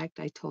laptop was hacked,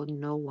 I told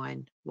no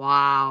one.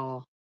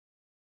 Wow.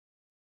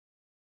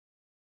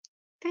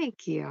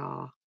 Thank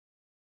you.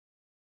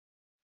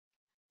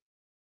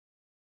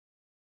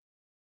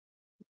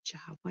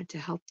 Job want to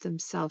help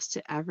themselves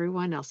to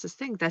everyone else's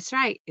thing. That's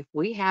right. If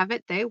we have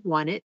it, they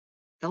want it,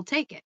 they'll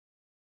take it.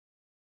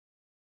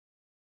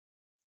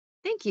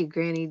 Thank you,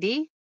 Granny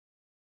D.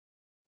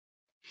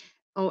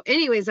 Oh,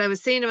 anyways, I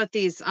was saying about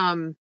these,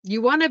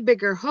 you want a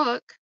bigger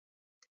hook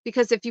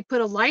because if you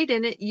put a light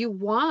in it, you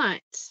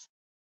want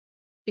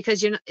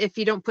because if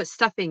you don't put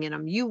stuffing in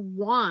them, you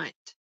want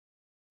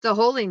the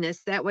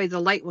holiness. That way the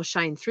light will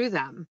shine through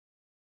them.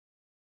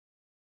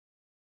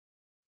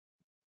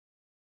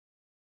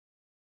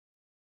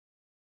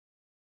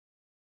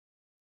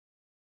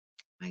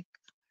 My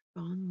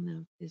bone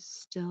lymph is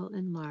still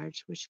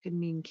enlarged, which could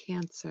mean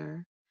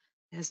cancer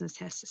has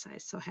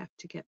metastasized, so have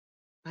to get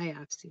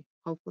biopsy.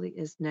 Hopefully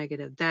is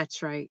negative.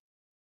 That's right.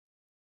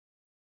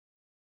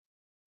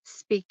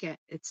 Speak it.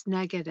 It's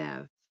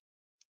negative.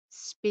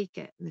 Speak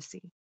it,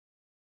 Missy.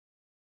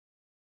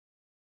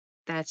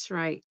 That's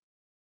right.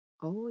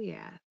 Oh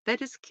yeah.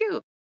 That is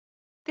cute.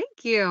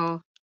 Thank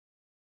you.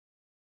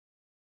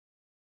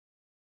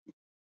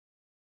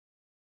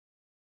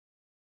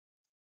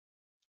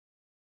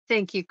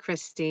 Thank you,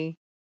 Christy.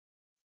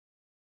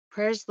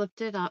 Prayers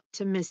lifted up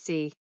to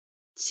Missy.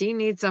 She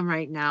needs them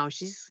right now.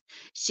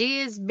 She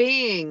is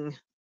being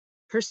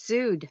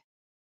pursued.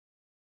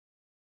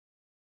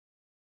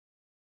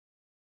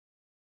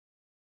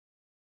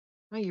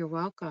 Oh, you're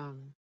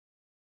welcome.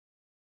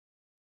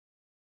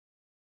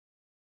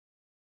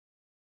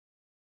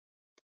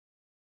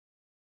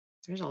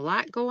 There's a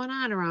lot going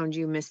on around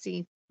you,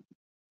 Missy.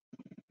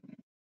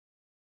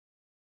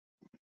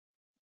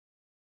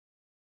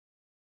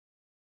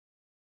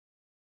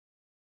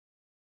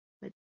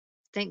 But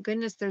thank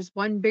goodness there's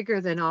one bigger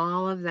than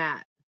all of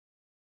that.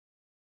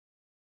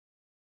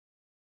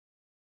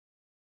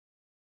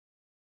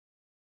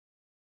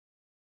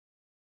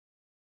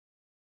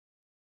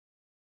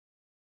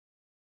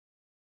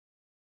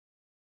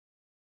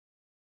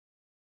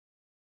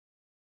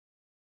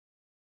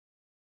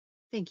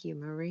 Thank you,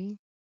 Marie.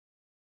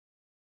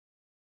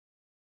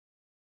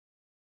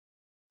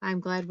 I'm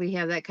glad we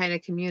have that kind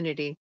of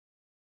community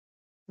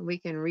we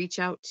can reach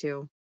out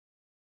to.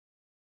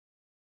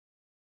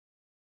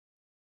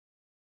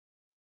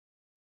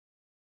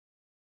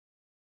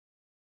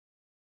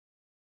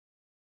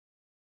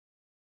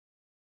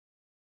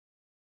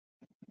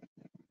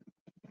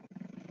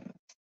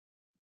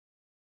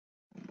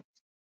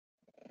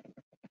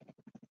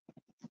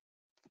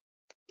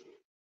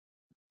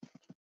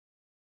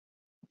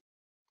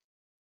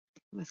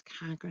 With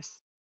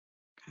Congress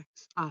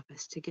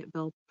office to get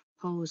bill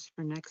proposed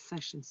for next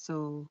session.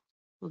 So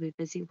we'll be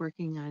busy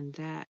working on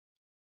that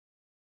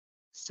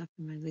stuff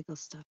and my legal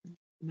stuff and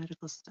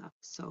medical stuff.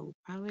 So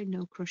probably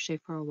no crochet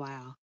for a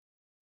while.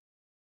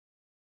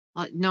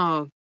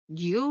 No,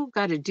 you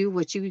got to do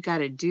what you got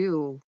to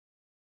do.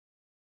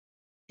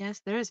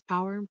 Yes, there is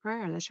power in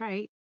prayer. That's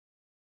right.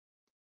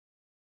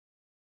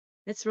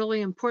 It's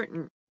really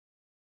important.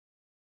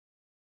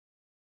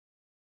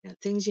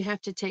 Things you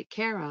have to take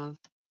care of.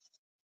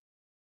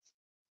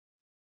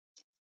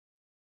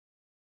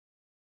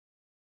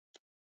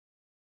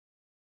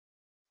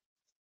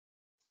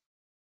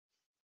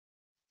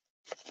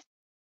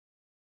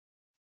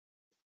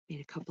 Made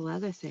a couple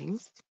other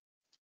things.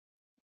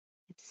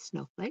 It's a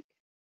snowflake.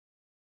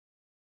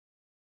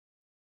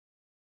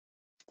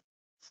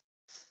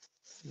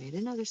 Made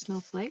another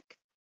snowflake.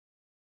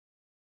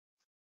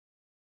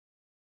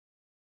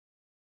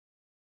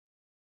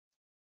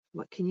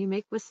 What can you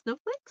make with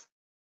snowflakes?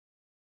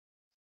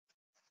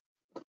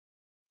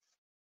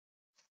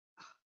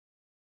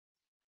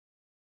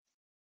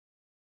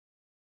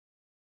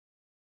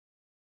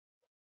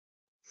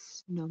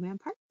 Snowman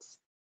parts.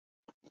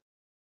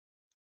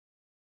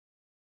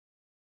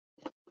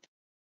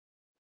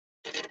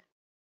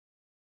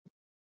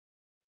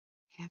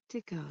 Have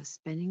to go.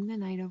 Spending the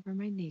night over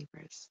my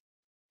neighbors.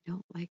 I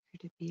don't like her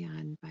to be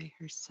on by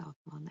herself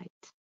all night.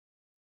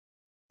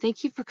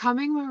 Thank you for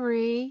coming,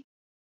 Marie.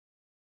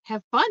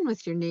 Have fun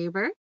with your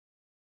neighbor.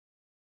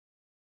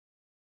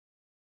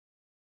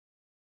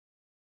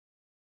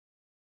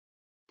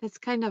 That's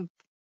kind of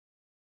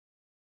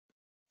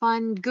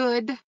fun,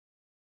 good.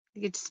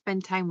 We get to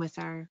spend time with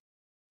her.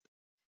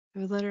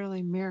 There were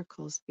literally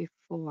miracles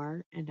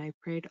before, and I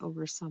prayed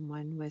over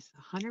someone with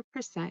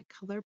 100%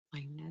 color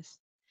blindness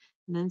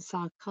and then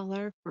saw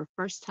color for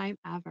first time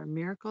ever.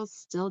 Miracles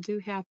still do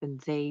happen.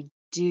 They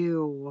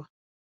do.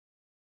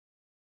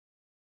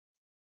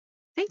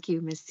 Thank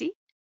you, Missy.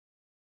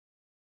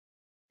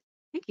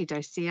 Thank you,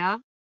 Darcia.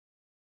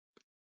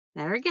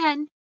 There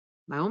again,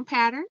 my own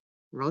pattern,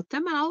 wrote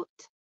them out.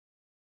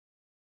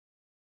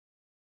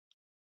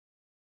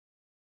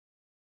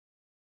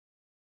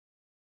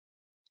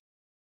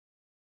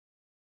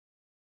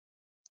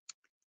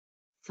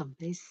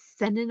 Somebody's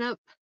sending up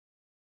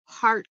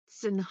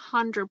hearts and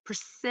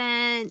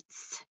 100%.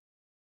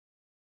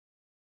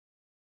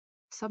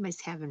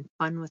 Somebody's having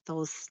fun with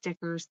those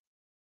stickers.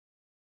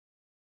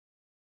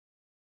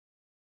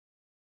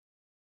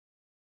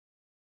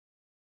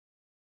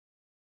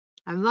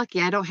 I'm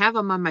lucky I don't have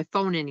them on my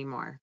phone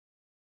anymore.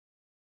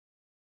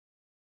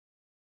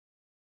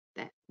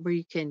 That where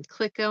you can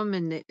click them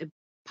and it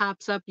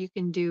pops up. You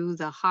can do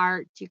the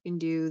heart. You can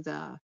do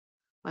the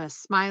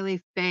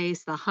smiley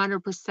face, the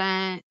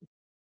 100%.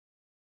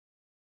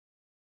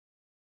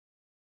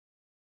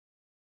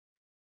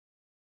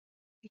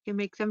 can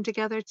make them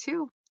together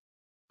too.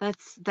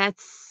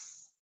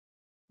 That's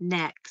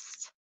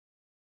next.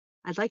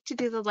 I'd like to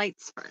do the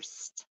lights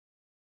first.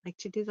 I'd like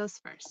to do those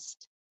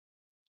first.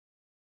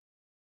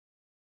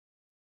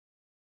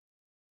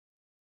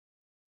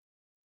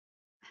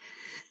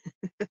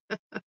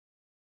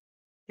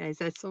 Guys,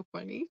 that's so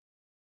funny.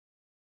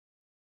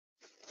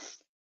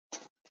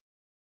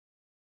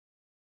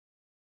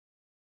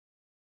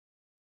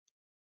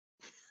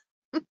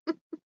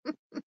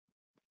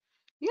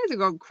 You guys are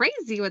going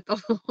crazy with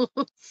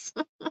those.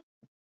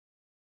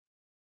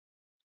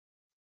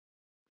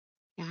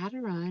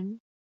 Gotta run.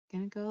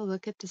 Gonna go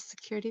look at the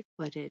security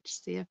footage,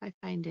 see if I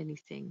find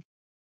anything.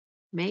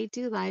 May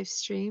do live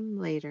stream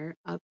later.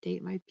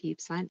 Update my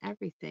peeps on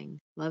everything.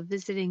 Love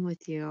visiting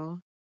with you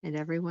and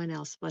everyone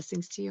else.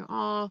 Blessings to you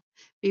all.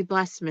 Be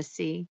blessed,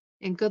 Missy.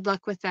 And good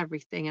luck with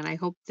everything. And I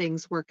hope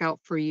things work out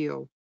for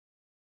you.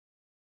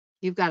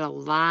 You've got a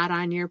lot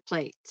on your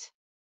plate.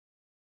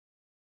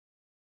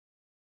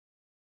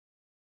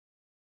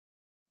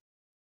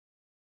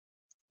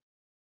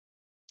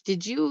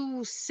 Did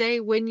you say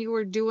when you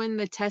were doing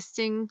the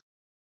testing,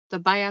 the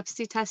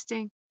biopsy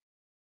testing?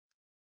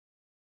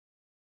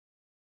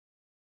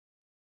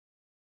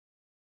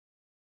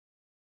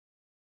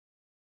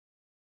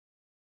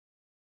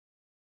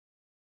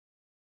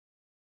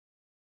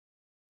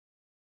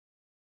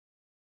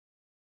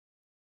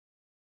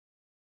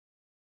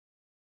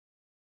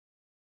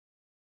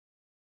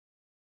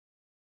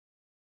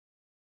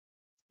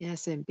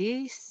 Yes, and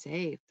be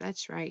safe.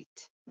 That's right.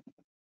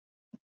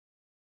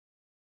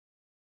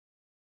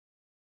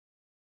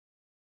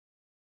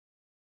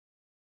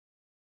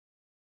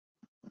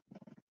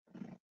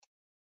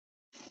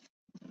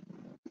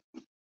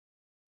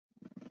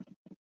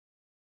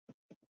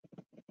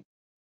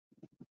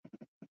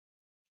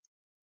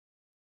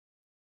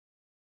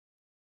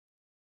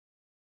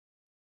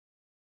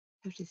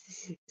 Have to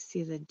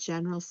see the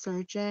general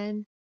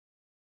surgeon.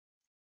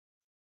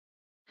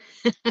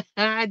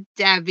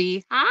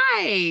 Debbie,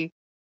 hi.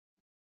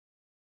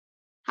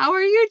 How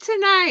are you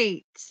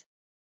tonight?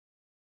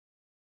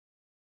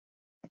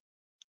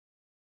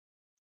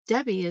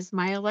 Debbie is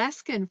my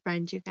Alaskan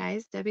friend, you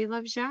guys. Debbie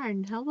loves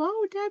yarn. Hello,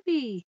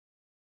 Debbie.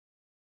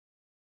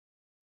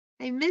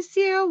 I miss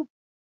you.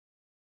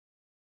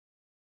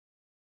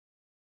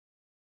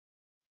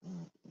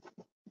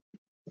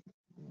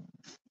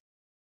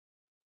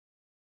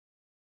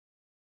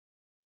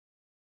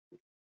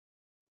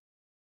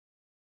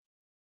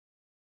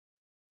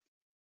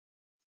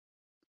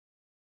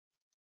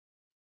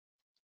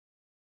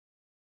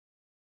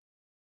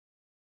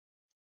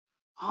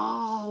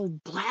 Oh,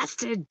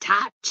 blasted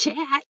top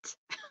chat.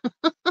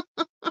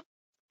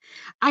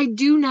 I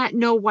do not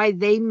know why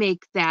they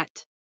make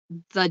that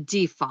the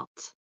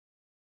default.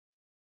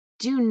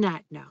 Do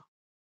not know.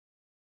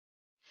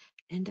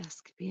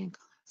 Endoscopy and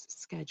classes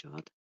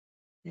scheduled.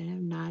 Then have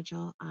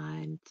nodule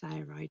on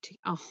thyroid.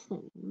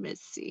 Oh,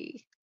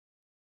 Missy.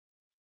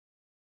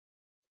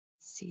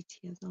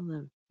 CT of the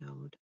lymph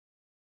node.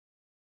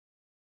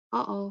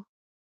 Uh-oh.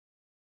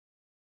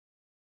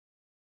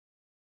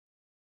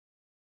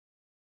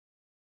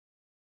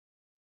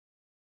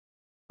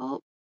 Oh,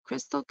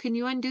 Crystal, can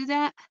you undo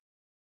that?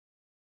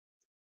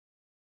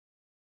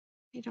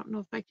 I don't know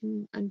if I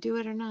can undo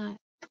it or not.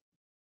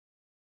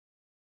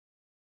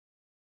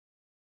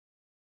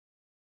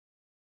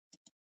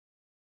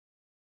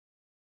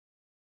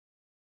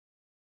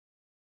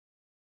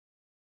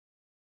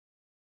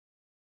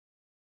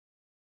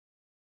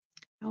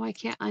 No, I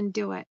can't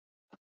undo it.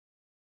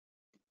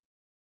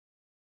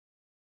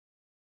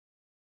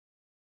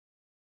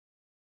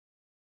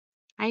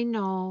 I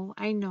know,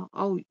 I know.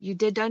 Oh, you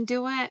did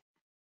undo it?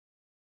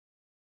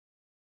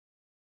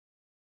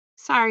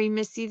 Sorry,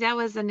 Missy, that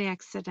was an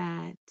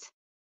accident.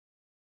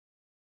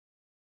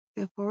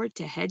 Look forward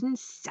to heading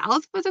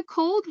south for the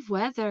cold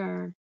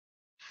weather.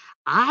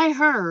 I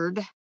heard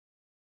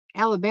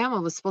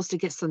Alabama was supposed to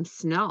get some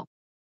snow.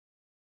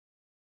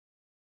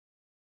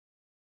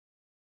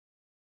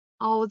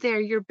 Oh, there,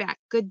 you're back.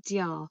 Good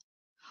deal.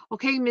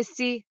 Okay,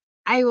 Missy,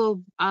 I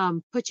will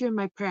put you in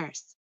my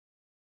prayers.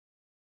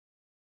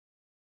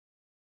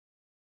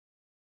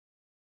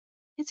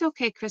 It's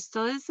okay,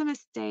 Crystal. It's a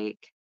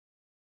mistake.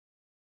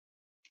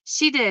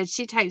 She did.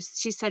 She types.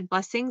 She said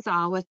blessings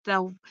all with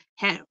the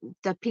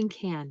pink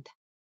hand.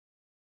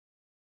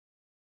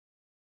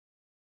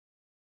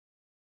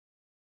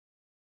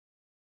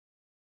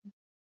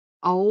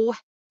 Oh,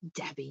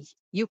 Debbie,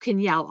 you can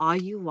yell all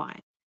you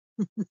want.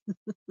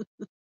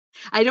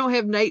 I don't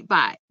have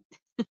Nightbot.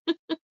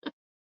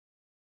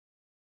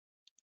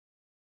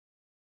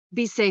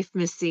 Be safe,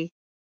 Missy.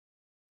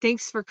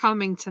 Thanks for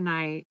coming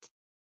tonight.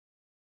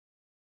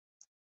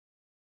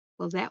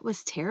 Well, that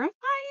was terrifying.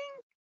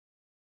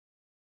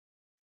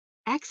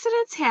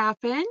 Accidents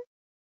happen.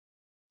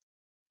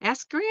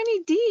 Ask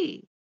Granny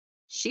D.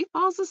 She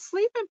falls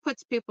asleep and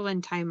puts people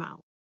in timeout.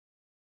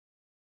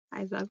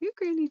 I love you,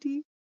 Granny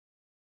D.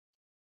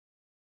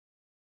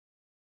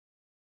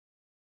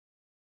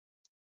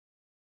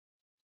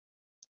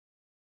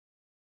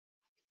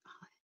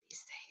 Oh, be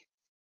safe.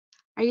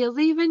 Are you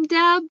leaving,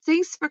 Deb?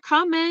 Thanks for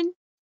coming.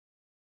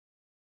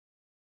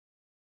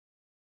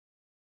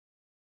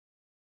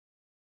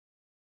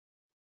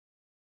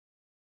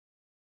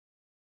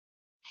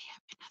 I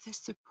have another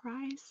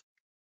surprise.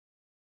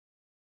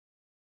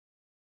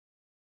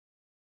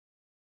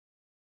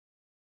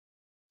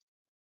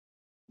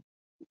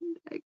 Isn't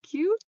that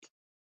cute?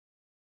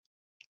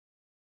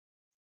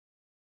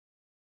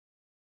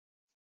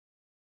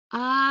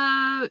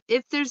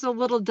 If there's a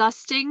little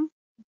dusting,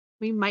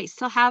 we might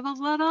still have a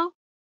little.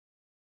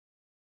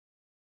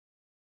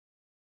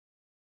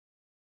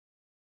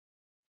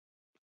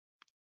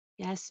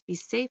 Yes, be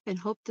safe and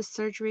hope the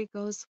surgery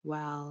goes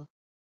well.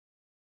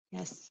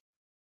 Yes.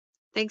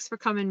 Thanks for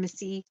coming,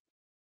 Missy.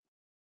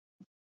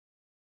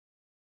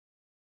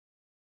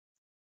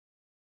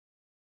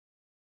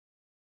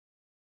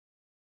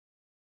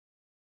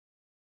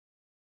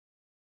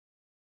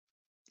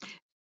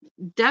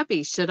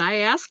 Debbie, should I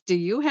ask, do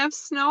you have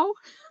snow?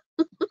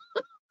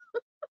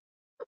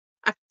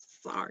 I'm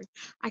sorry.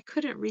 I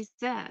couldn't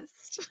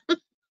resist.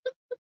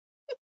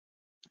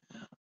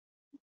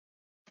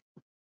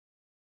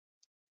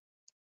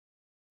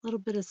 A little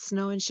bit of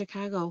snow in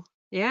Chicago.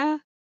 Yeah.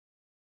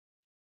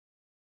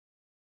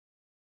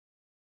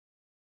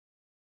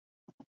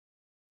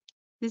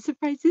 This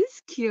surprise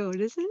is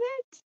cute, isn't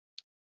it?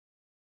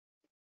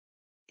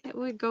 It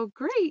would go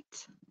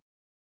great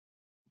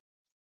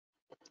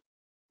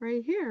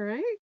right here,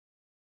 right?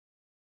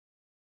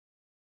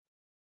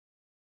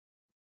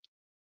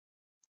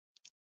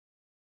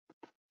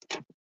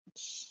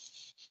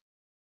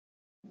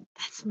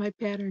 That's my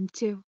pattern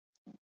too.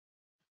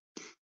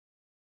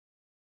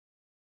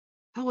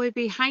 Oh, we're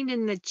behind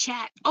in the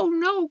chat. Oh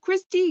no,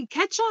 Christy,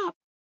 catch up.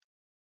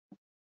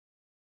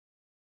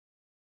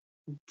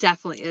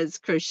 Definitely is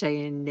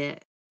crochet and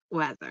knit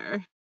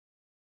weather.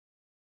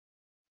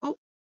 Oh,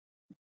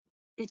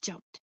 it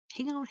jumped.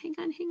 Hang on, hang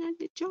on, hang on.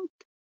 It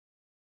jumped.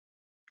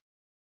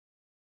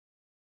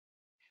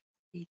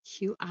 Be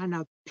cute on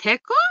a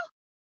pickle?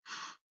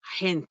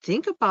 I didn't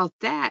think about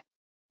that.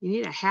 You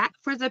need a hat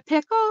for the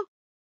pickle?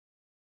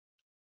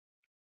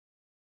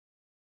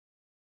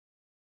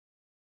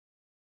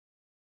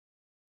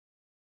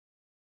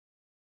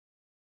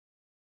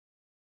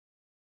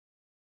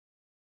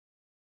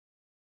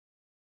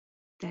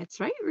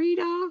 That's right,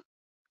 Rita.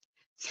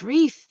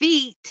 3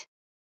 feet.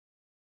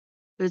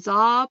 It's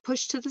all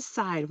pushed to the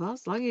side. Well,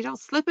 as long as you don't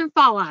slip and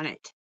fall on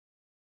it.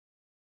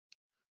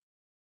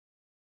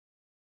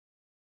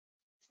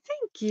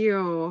 Thank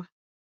you.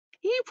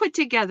 He ain't put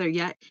together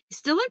yet. He's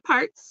still in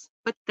parts,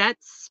 but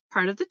that's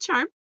part of the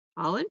charm.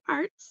 All in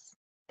parts.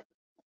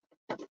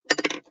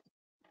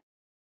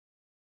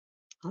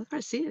 All in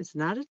parts. See, it's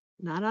not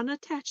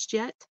unattached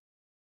yet.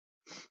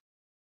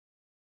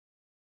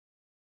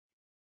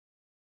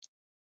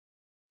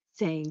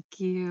 Thank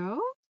you.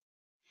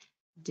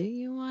 Do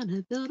you want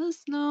to build a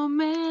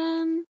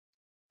snowman?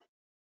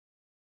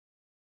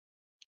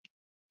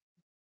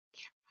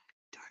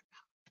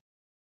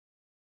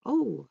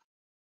 Oh,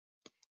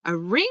 a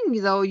ring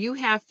though, you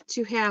have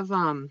to have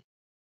an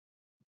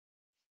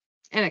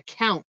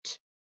account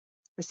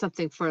or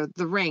something for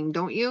the ring,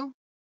 don't you?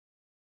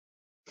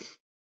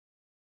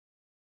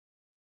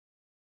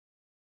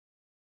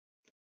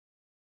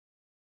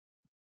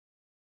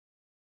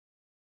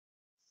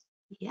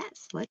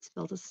 Yes, let's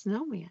build a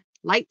snowman.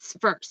 Lights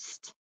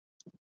first.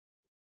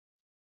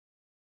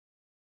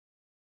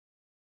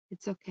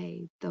 It's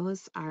okay.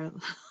 Those are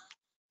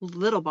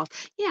little balls.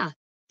 Yeah,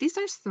 these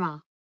are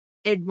small.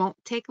 It won't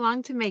take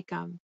long to make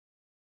them.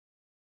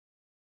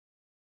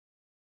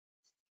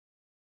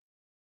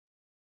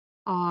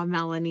 Aw,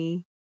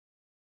 Melanie.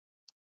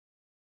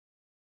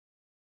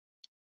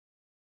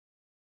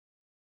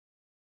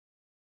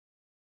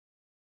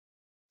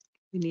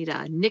 We need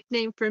a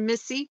nickname for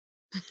Missy.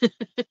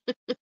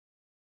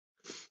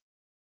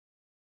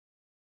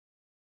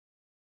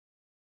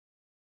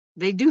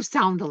 They do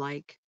sound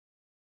alike.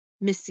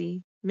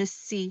 Missy,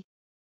 Missy.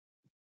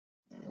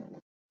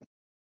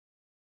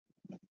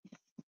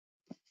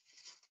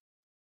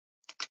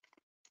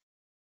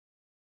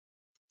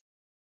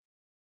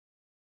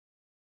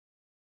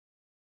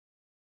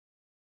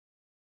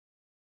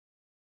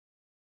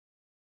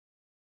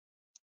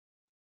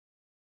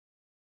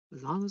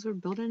 As long as we're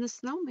building a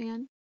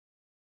snowman.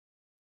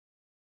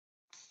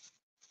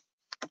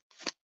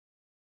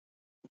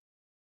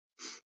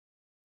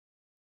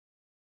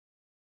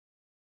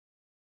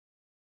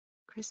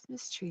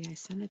 Christmas tree. I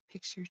sent a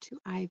picture to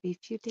Ivy a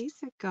few days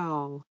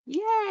ago.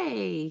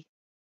 Yay!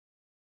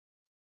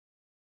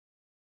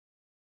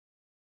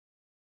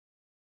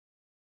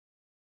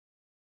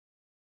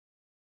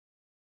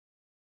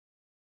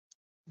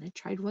 And I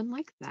tried one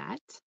like that.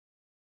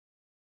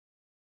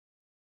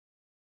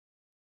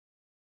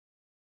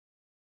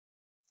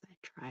 I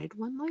tried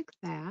one like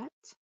that.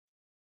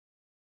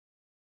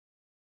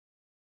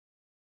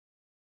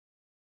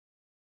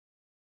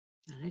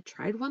 And I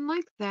tried one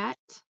like that.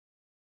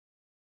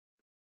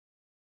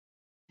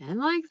 And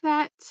like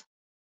that.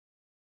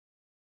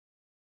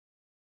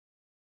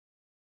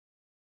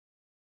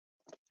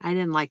 I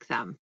didn't like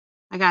them.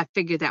 I got to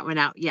figure that one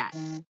out yet.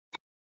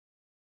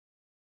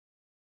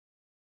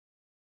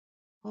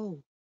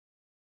 Oh.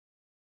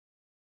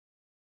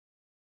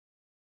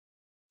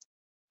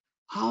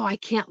 Oh, I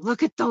can't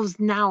look at those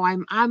now.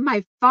 I'm on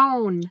my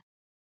phone.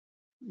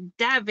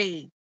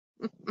 Debbie.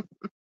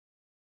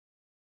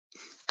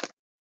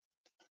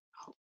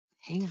 Oh,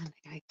 hang on.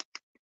 I got to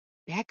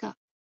back up.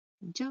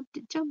 Jumped.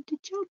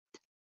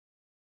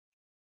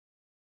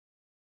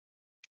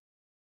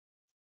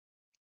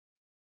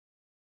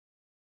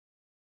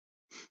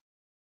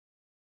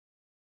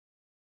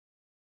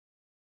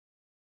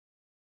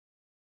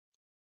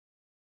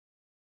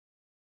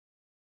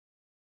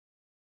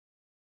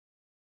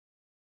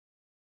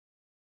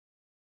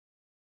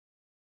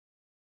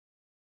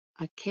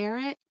 A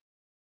carrot?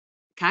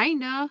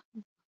 Kinda.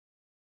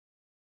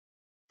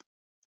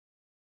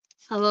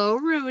 Hello,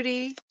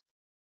 Rudy.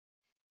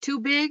 Too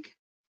big?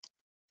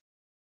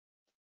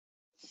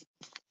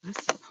 I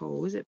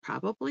suppose it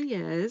probably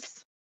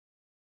is.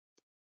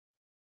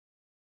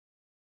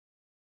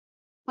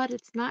 But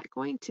it's not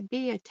going to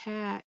be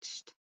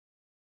attached.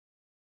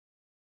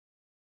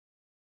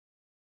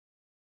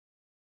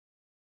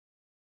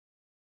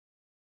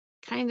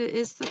 Kind of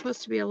is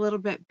supposed to be a little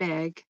bit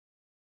big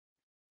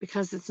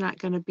because it's not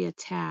going to be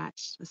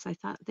attached. So I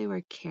thought they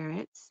were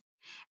carrots.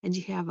 And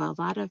you have a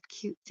lot of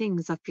cute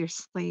things up your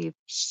sleeve.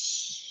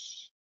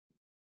 Shh.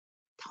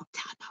 Don't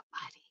tell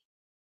nobody.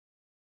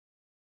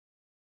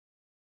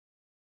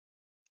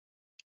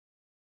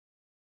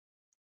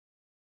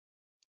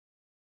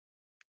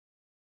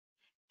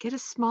 Get a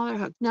smaller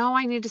hook. No,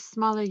 I need a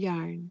smaller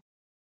yarn.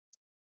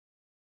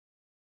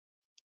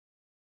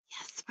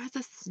 Yes, for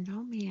the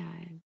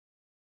snowman.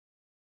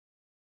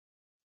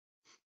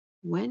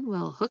 When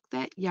will Hook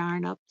That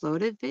Yarn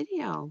upload a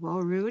video?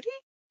 Well, Rudy,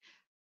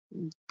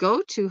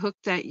 go to Hook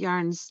That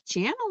Yarn's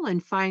channel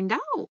and find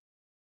out.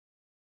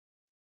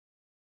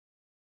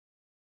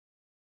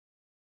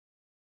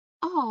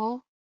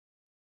 Oh,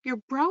 your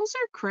browser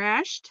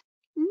crashed?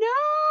 No!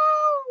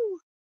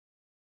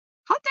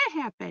 How'd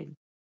that happen?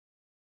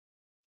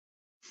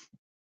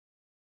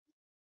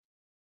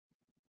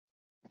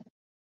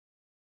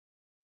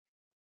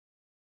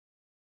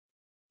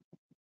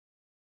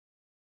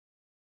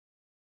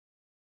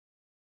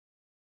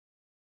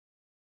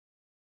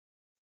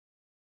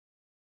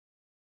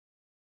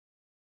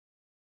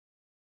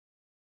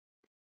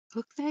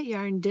 Hook That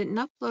Yarn didn't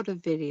upload a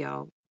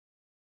video.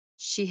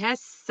 She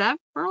has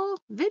several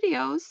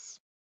videos.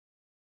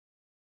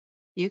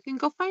 You can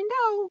go find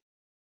out.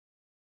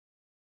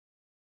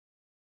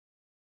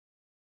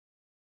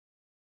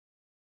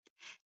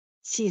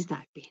 She's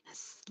not being a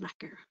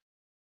slacker.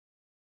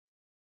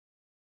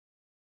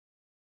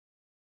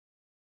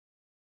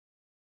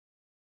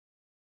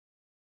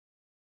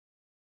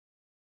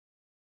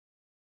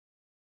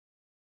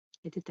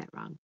 I did that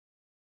wrong.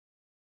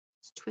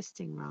 It's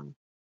twisting wrong.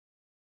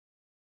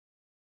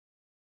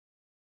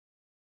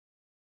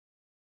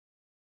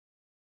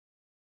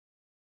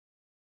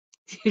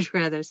 You'd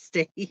rather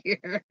stay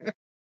here.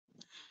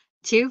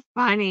 Too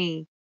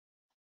funny.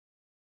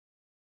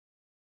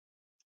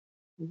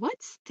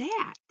 What's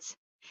that?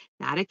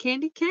 Not a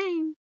candy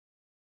cane,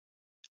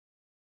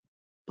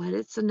 but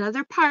it's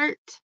another part.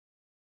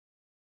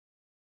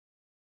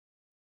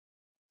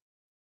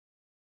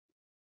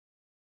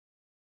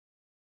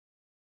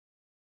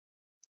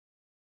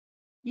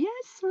 Yes,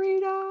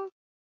 Rita.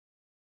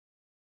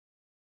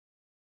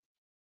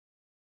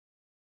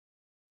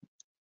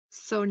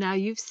 So now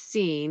you've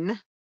seen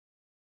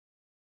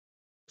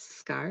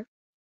scarf,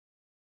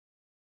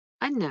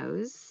 a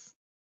nose,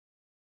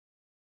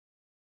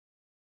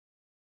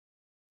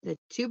 the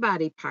two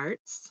body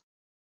parts,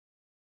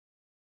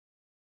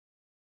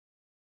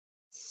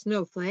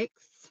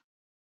 snowflakes,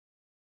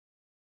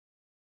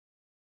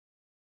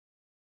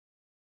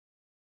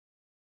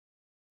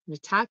 the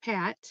top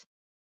hat.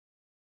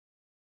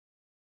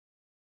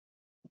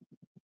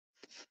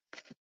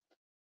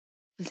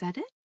 Is that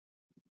it?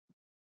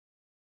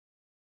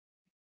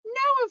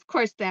 No, of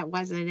course that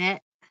wasn't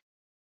it.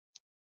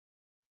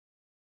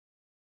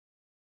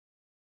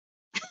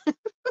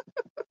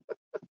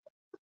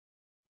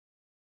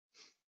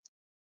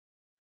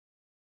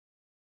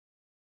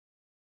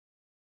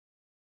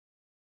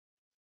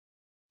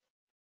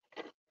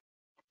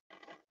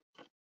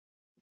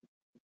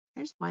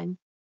 There's one.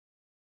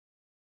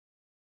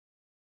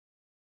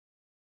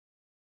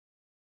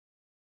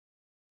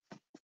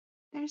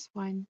 There's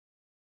one.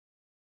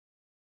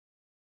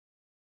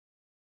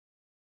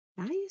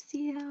 Now you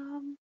see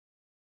them.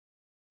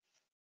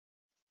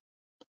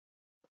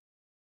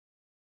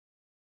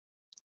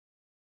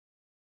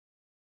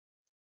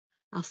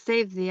 I'll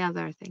save the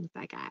other things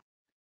I got.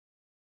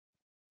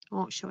 I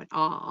won't show it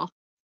all.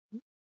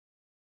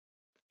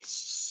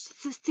 Shh,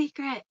 it's a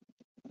secret.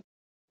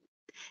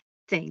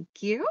 Thank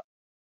you.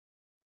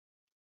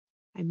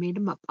 I made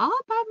them up all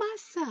by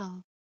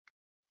myself.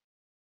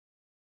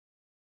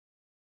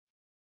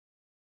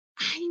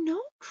 I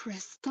know,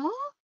 Crystal.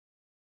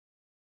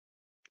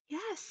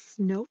 Yes,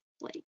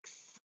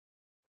 snowflakes.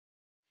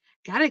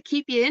 Gotta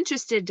keep you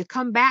interested to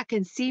come back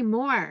and see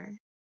more.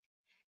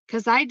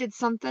 Because I did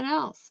something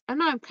else.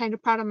 And I'm kind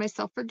of proud of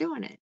myself for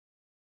doing it.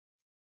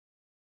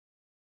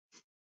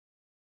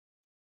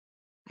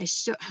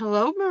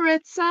 Hello,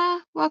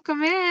 Maritza.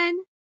 Welcome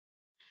in.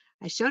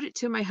 I showed it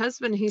to my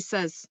husband. He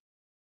says,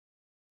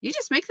 "You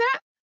just make that?"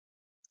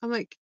 I'm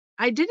like,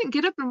 "I didn't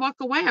get up and walk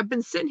away. I've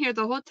been sitting here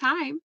the whole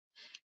time."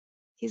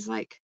 He's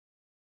like,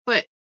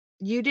 "But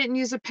you didn't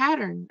use a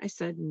pattern." I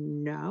said,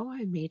 "No,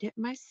 I made it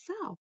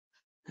myself."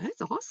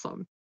 That's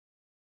awesome.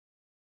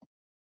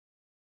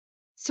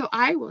 So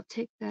I will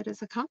take that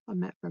as a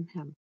compliment from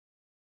him.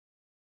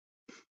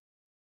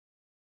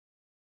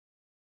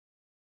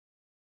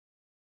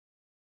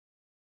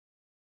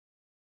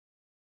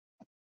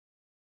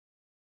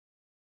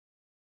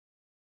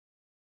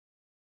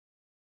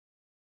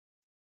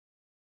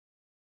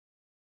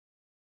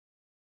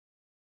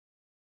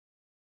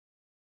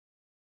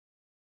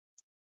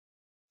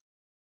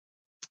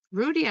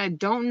 Rudy, I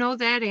don't know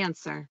that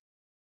answer.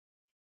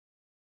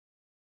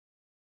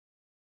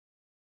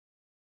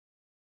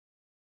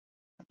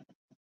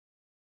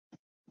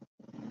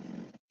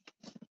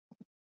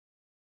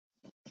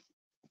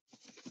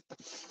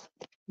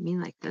 You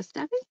mean like this,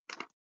 Debbie?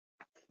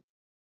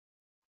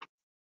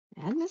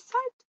 And this side?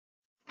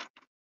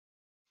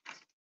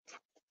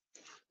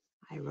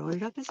 I wrote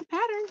it up as a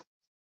pattern.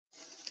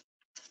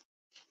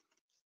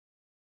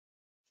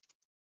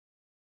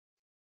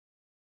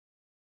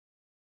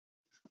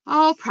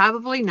 Oh,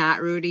 probably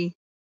not, Rudy.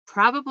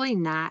 Probably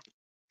not.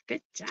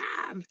 Good job.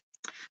 I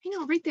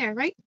know, right there,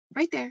 right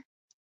there.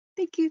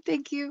 Thank you,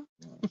 thank you.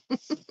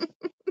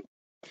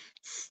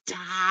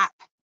 Stop.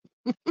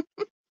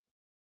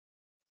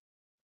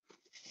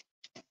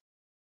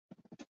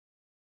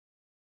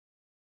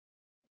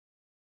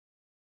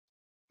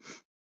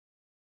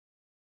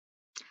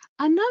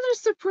 Another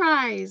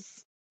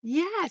surprise.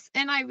 Yes,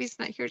 and Ivy's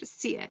not here to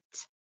see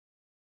it.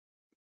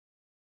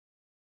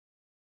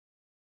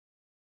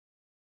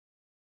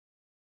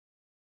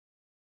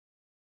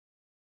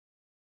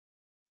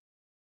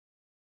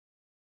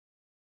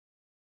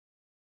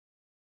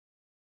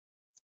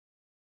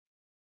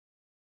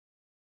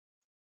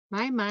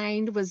 My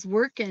mind was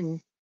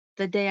working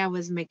the day I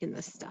was making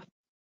this stuff.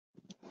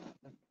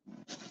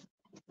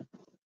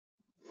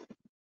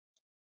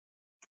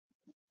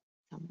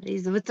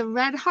 Somebody's with the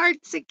red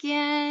hearts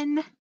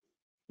again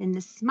and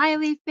the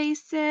smiley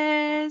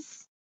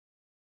faces.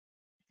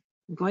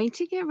 I'm going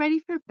to get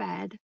ready for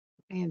bed.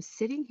 I am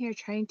sitting here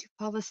trying to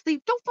fall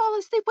asleep. Don't fall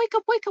asleep. Wake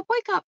up, wake up,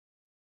 wake up.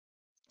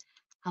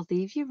 I'll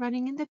leave you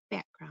running in the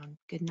background.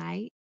 Good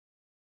night.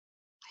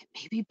 I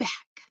may be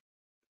back.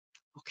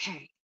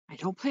 Okay. I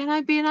don't plan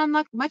on being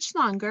on much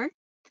longer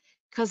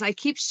because I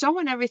keep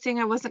showing everything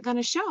I wasn't going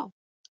to show.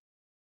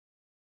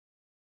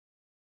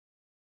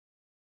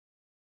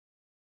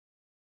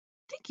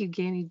 Thank you,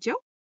 Ganny Joe.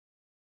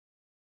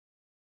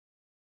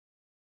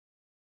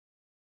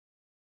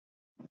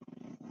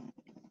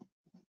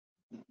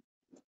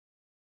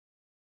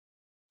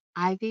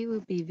 Ivy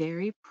would be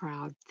very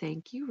proud.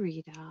 Thank you,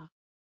 Rita.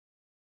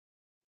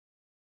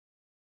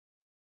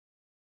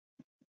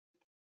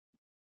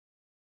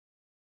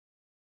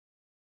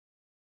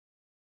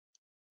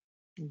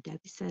 And Debbie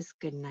says,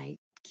 good night,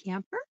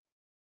 camper.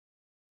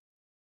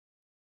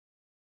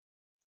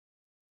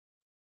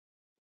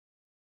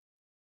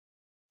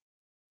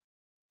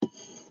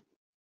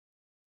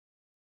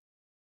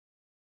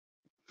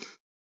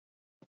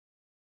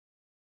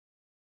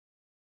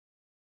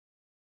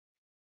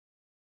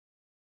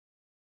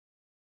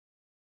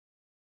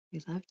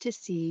 We love to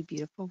see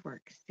beautiful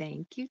work.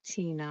 Thank you,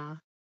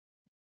 Tina.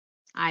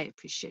 I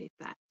appreciate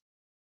that.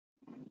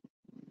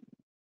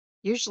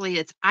 Usually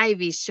it's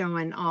Ivy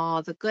showing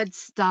all the good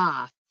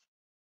stuff.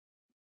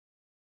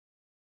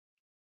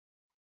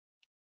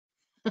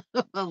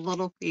 A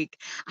little peek.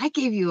 I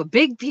gave you a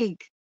big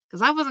peek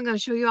because I wasn't going to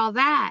show you all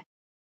that.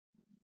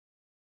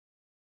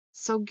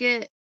 So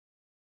get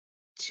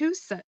 2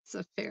 sets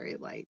of fairy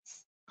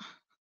lights.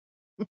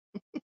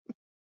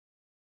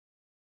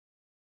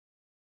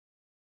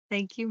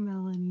 Thank you,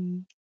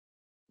 Melanie.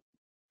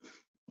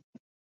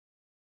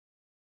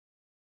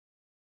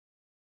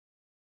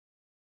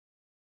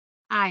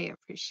 I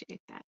appreciate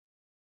that.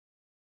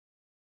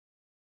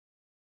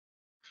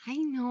 I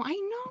know, I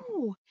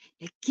know.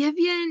 You give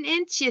you an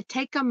inch, you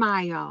take a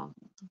mile.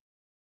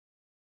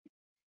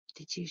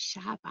 Did you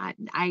shop on?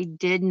 I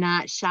did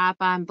not shop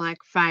on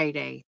Black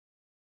Friday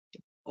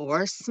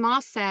or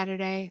Small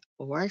Saturday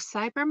or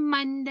Cyber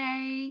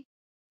Monday.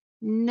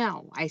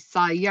 No, I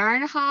saw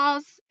yarn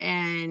hauls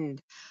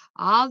and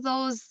all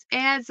those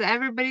ads.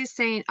 Everybody's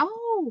saying,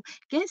 "Oh,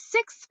 get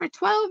 6 for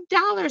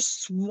 $12."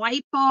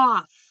 Swipe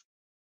off.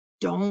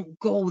 Don't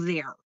go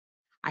there.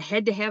 I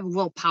had to have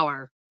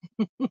willpower,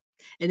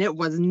 and it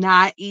was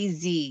not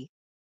easy.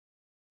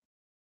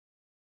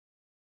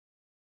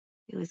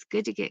 It was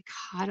good to get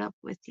caught up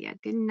with you.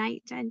 Good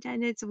night, Jen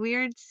Jen. It's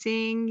weird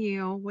seeing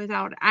you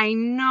without. I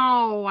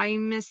know, I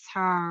miss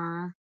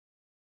her.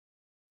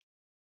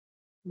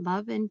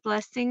 Love and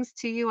blessings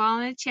to you all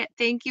in the chat.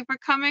 Thank you for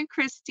coming,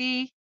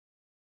 Christy.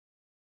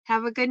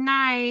 Have a good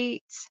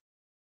night.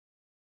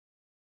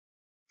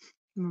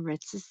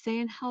 Maritza's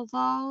saying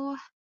hello.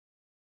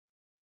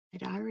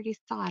 I'd already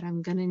thought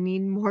I'm gonna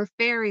need more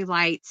fairy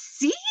lights.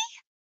 See?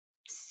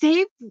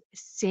 Same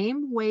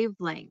same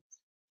wavelength.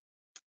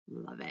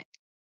 Love it.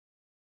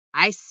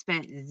 I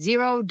spent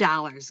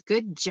 $0.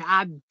 Good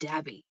job,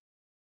 Debbie.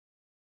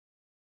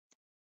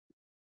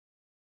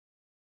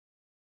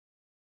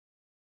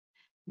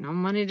 No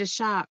money to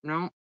shop,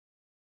 no.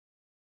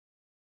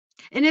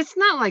 And it's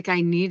not like I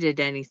needed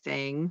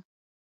anything.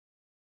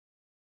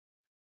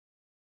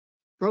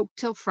 Broke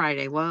till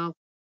Friday. Well,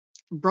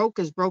 broke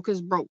is broke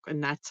is broke,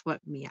 and that's what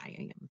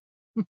I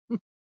am.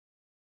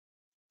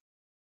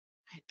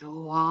 I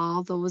know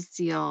all those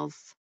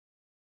deals,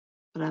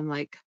 but I'm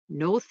like,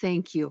 no,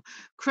 thank you.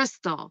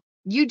 Crystal,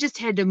 you just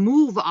had to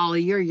move all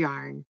of your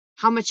yarn.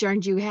 How much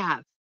yarn do you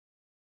have?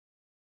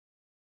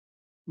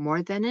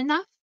 More than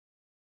enough?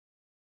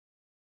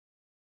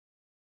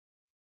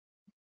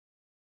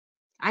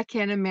 I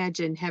can't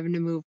imagine having to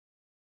move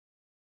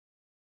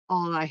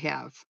all I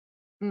have.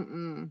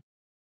 Mm-mm.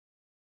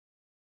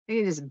 They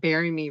can just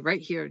bury me right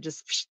here.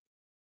 Just,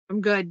 I'm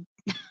good.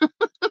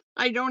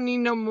 I don't need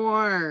no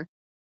more.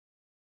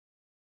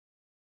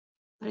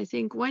 But I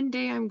think one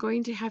day I'm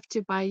going to have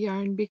to buy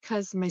yarn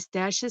because my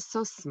stash is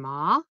so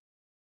small.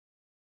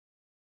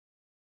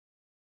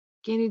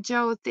 Ganny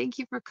Joe, thank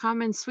you for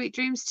coming. Sweet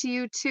dreams to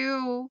you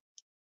too.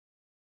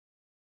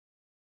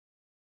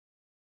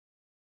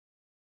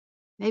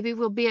 Maybe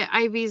we'll be at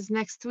Ivy's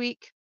next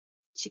week.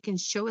 She can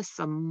show us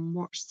some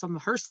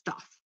of her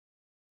stuff.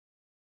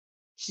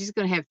 She's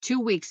going to have 2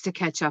 weeks to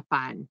catch up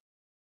on.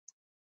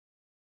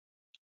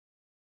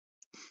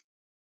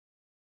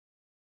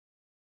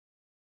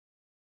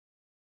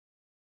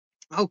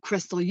 Oh,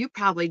 Crystal, you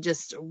probably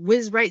just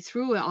whiz right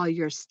through all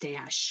your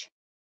stash.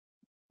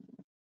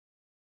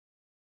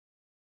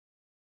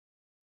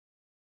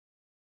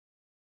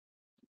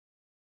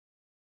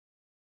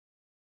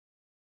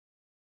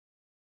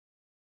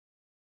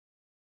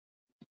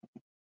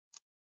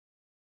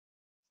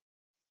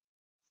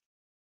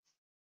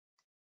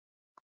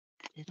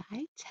 Did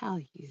I tell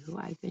you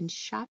I've been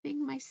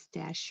shopping my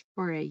stash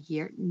for a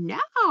year?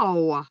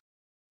 No,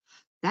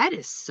 that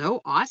is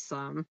so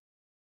awesome.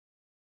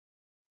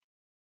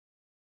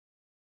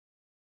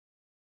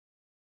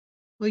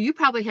 Well, you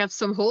probably have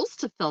some holes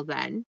to fill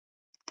then.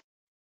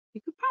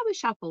 You could probably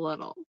shop a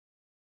little.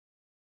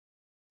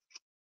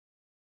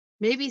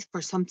 Maybe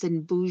for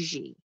something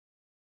bougie.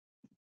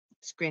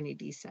 Granny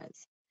D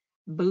says.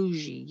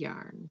 Bougie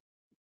yarn.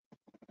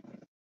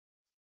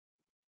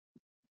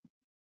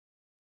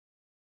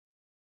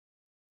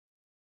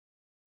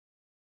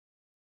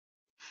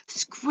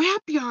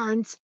 Scrap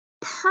yarns.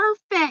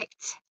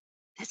 Perfect.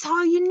 That's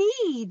all you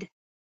need.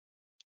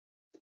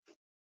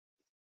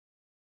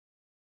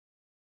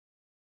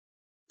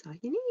 That's all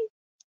you need.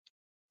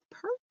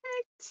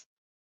 Perfect.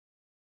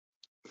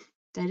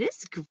 That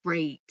is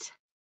great.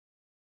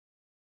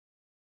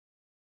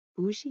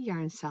 Bougie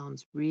yarn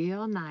sounds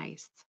real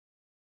nice.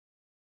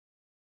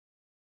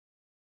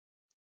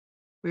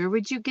 Where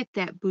would you get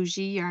that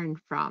bougie yarn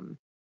from?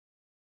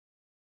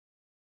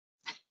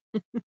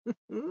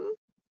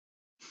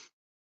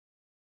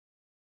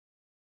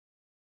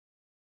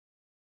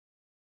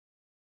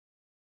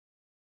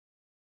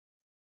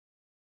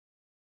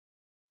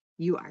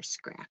 You are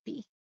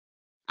scrappy.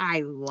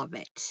 I love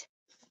it.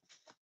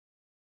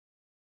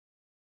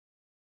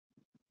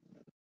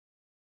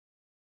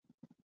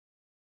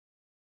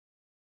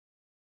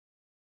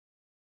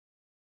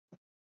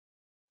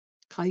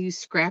 Call you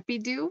Scrappy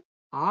Doo?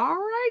 All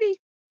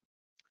righty.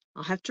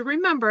 I'll have to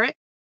remember it.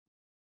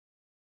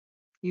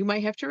 You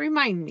might have to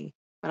remind me,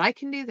 but I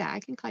can do that.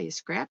 I can call you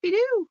Scrappy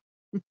Doo.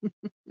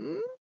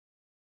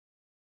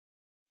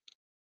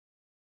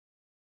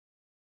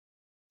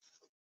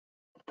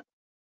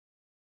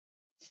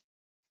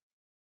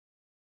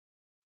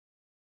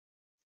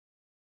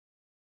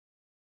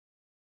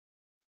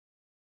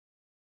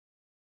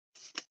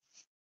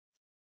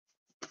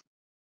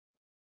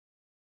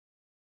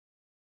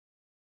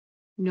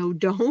 No,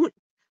 don't.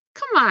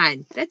 Come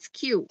on. That's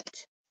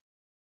cute.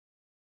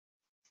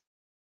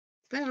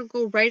 That'll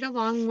go right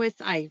along with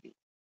Ivy.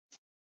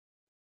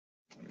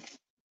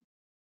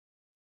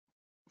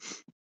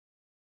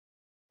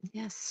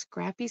 Yes,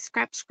 Scrappy,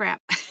 scrap,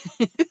 scrap.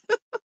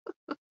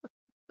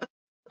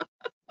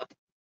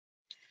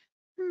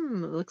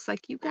 Looks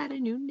like you got a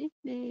new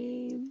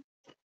nickname.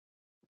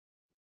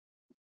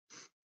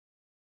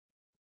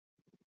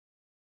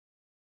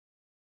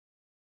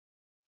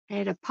 I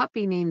had a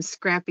puppy named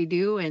Scrappy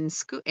Doo and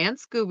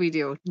Scooby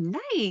Doo.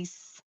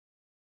 Nice.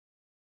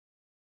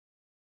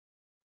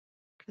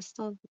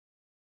 Crystal,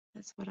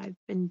 that's what I've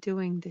been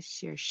doing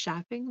this year,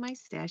 shopping my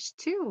stash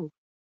too.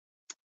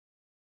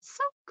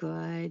 So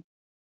good.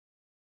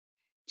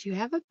 Do you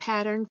have a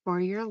pattern for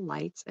your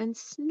lights and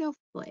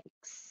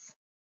snowflakes?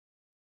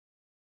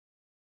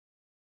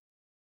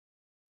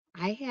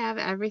 I have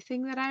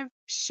everything that I've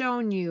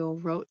shown you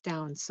wrote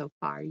down so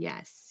far,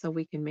 yes, so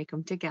we can make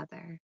them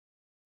together.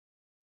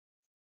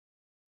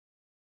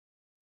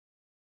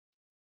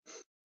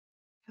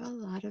 I have a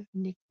lot of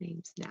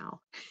nicknames now.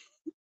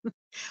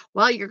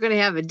 Well, you're going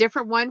to have a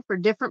different one for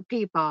different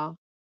people.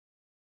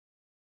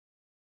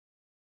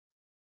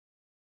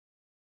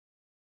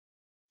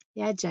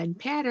 Yeah, Jen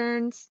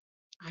Patterns.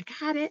 I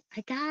got it.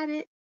 I got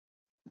it.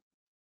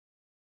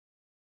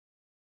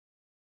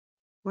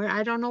 Where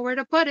I don't know where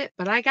to put it,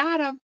 but I got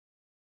them.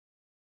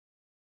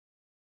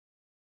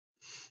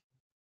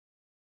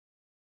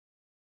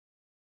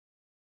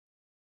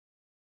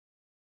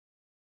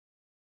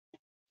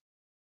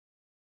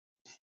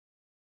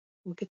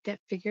 We'll get that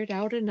figured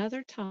out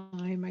another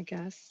time, I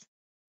guess.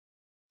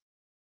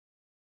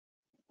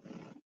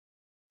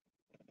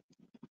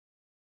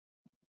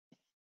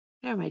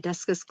 There, my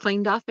desk is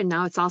cleaned off and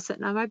now it's all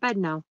sitting on my bed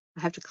now.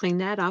 I have to clean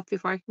that up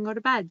before I can go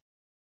to bed.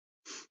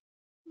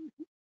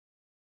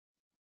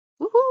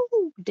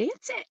 Woohoo!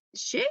 Dance it,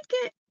 shake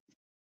it.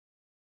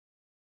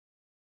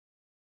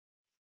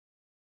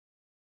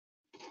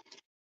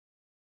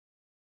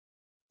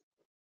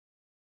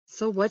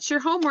 So, what's your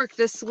homework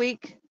this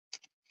week?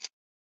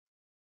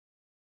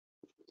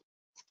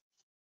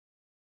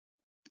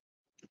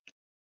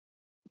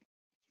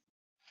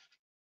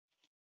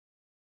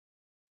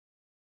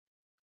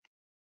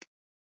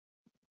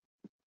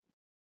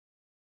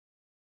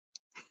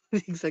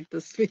 Things like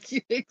this make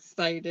you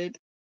excited.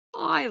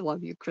 Oh, I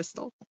love you,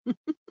 Crystal.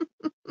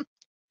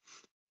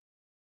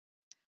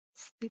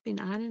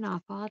 Sleeping on and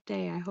off all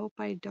day. I hope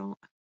I don't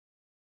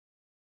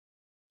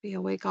be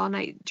awake all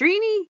night.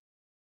 Dreamy,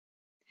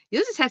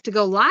 you'll just have to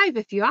go live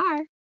if you are.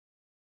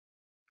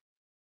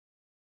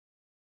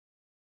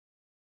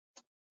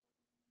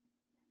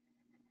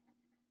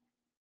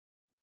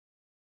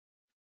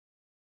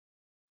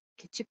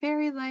 Get your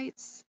fairy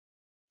lights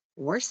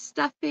or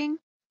stuffing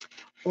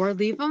or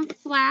leave them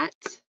flat.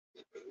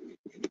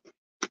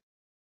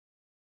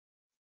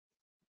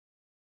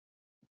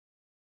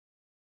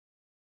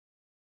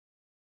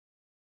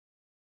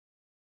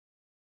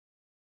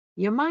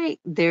 You might.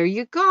 There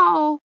you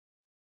go.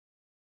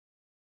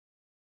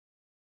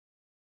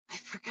 I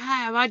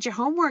forgot what your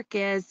homework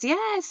is.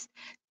 Yes.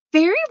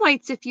 Fairy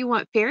lights if you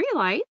want fairy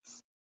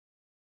lights.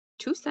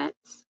 2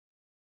 sets.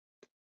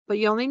 But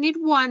you only need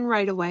 1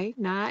 right away,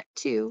 not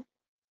 2.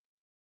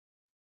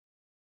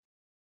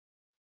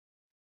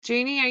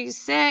 Jeannie, are you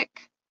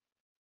sick?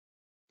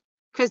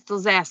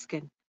 Crystal's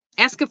asking.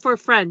 Asking for a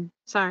friend.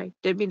 Sorry,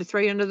 didn't mean to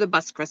throw you under the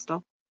bus,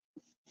 Crystal.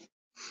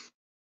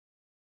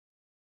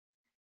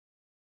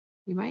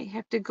 You might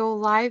have to go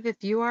live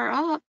if you are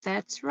up.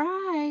 That's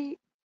right.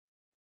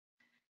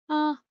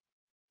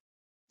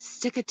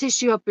 Stick a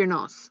tissue up your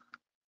nose.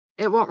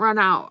 It won't run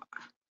out.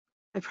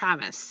 I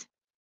promise.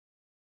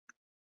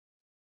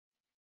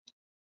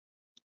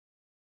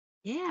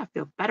 Yeah, I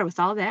feel better with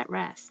all that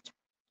rest.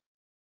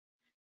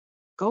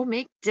 Go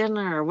make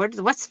dinner.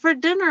 What's for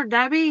dinner,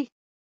 Debbie?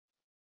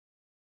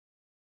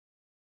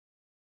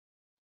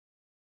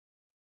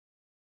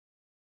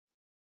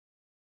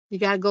 You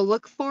got to go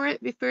look for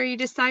it before you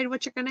decide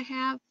what you're going to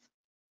have.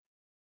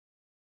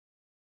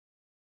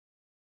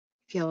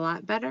 Feel a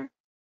lot better?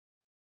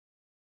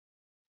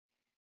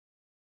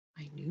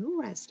 My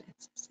new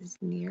residence is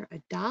near a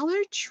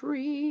Dollar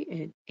Tree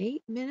and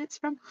 8 minutes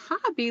from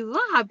Hobby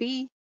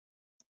Lobby.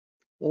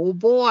 Oh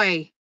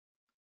boy.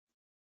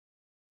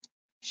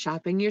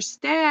 Shopping your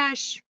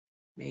stash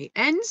may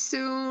end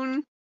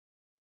soon.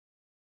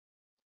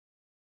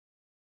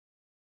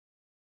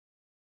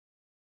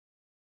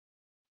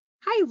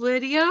 Hi,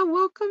 Lydia.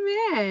 Welcome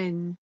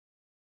in.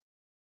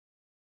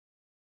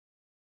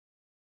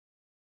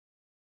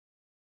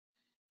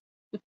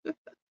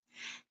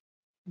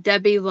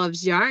 Debbie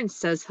Loves Yarn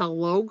says,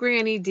 hello,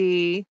 Granny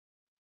D.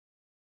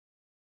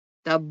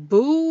 The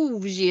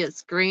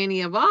bougiest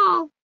granny of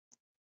all.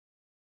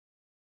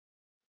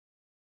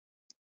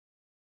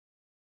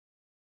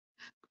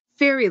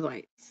 Fairy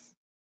lights,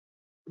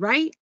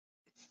 right?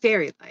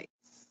 Fairy lights.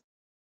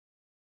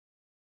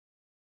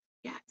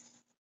 Yes.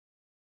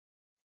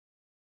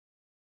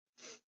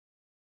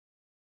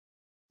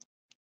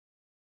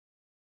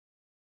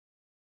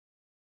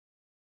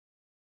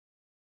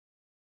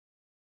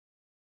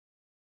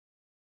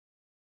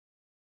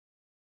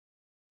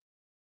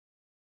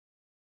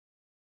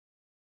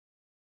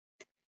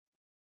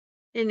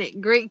 Isn't it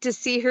great to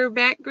see her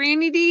back,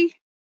 Granny D?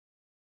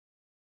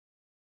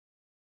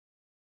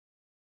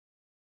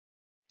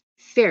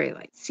 Fairy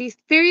lights. See,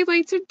 fairy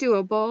lights are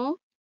doable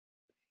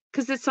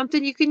because it's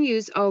something you can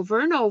use over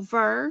and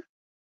over.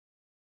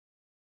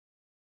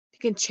 You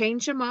can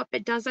change them up.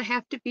 It doesn't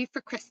have to be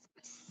for Christmas.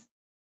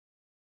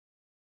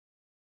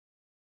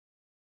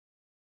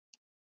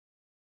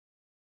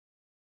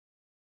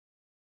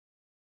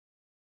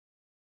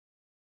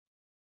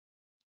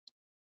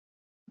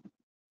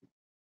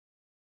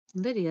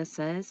 Lydia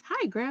says,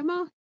 hi,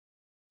 Grandma.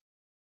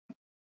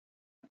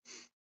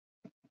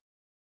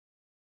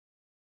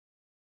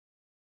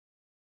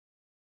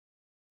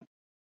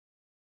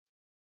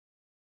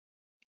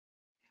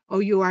 Oh,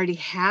 you already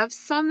have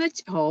some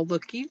that, oh,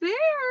 looky there.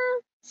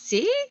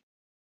 See?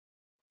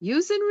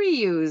 Use and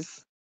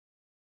reuse.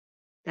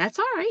 That's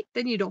all right.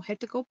 Then you don't have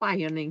to go buy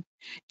any.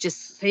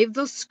 Just save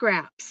those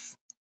scraps.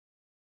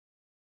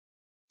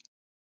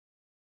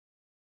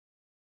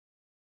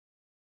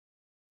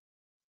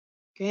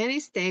 Granny,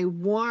 stay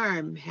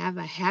warm. Have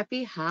a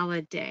happy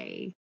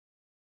holiday.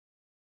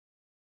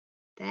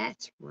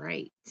 That's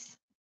right.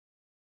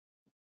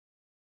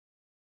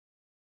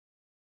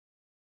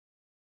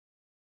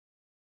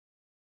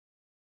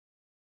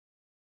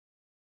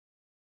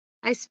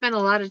 I spent a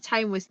lot of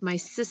time with my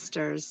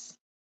sisters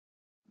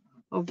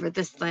over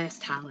this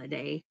last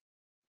holiday,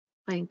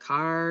 playing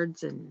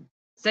cards and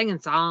singing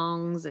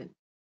songs and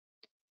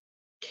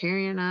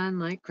carrying on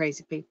like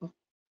crazy people.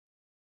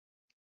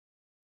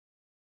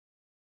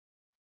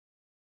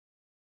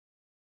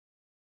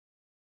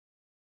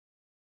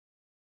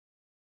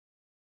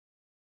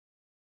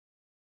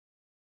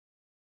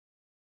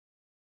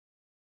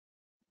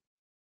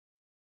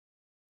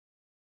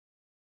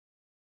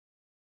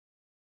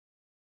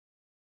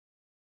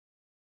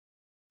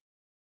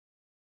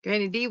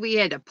 Granny D, we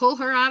had to pull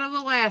her out of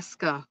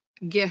Alaska,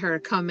 get her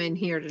to come in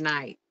here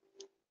tonight.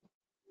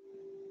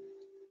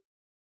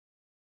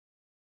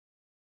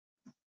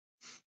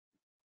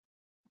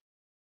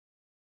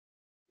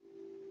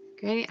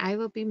 Granny, I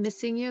will be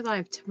missing your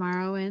live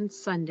tomorrow and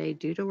Sunday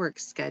due to work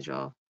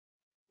schedule.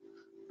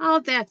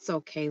 Oh, that's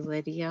okay,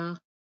 Lydia.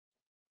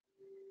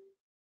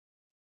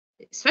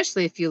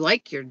 Especially if you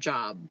like your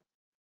job.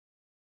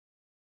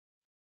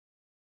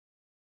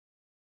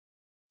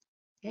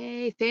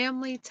 Hey,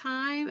 family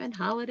time and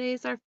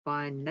holidays are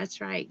fun.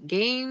 That's right.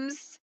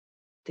 Games,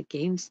 the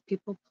games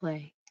people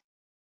play.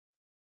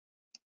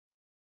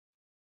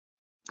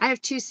 I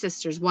have two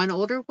sisters, one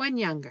older, one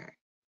younger.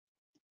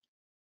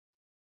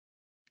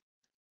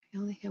 I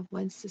only have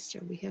one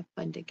sister. We have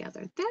fun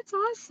together. That's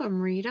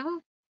awesome, Rita.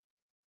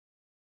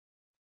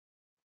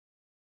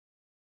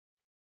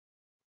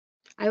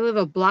 I live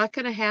a block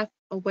and a half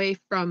away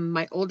from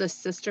my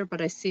oldest sister,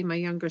 but I see my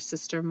younger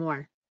sister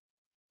more.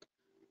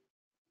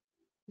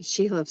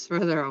 She lives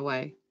further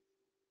away.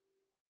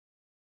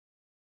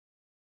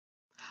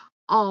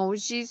 Oh,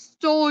 she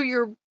stole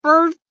your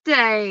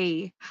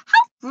birthday.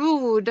 How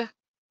rude.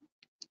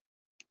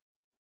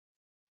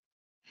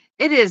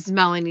 It is,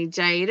 Melanie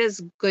J. It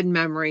is good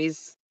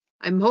memories.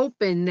 I'm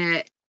hoping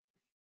that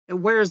it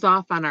wears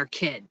off on our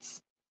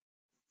kids.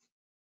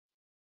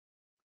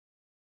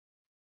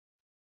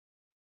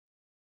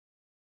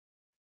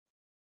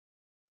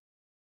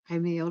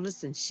 I'm the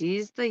oldest and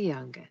she's the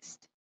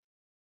youngest.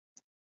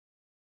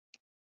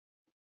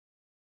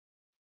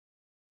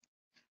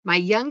 My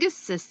youngest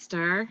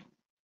sister,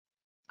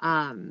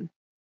 um,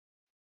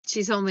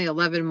 she's only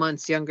 11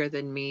 months younger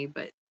than me,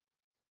 but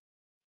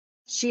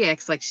she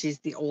acts like she's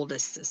the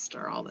oldest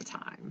sister all the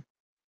time.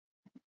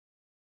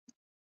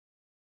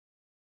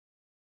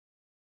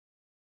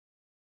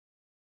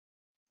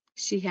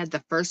 She had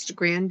the first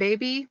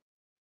grandbaby.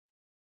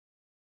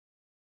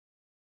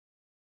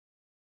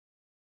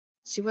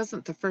 She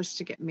wasn't the first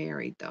to get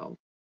married, though.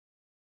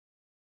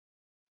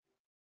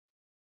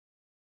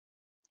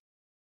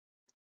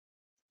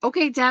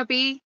 Okay,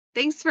 Debbie,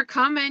 thanks for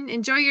coming.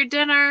 Enjoy your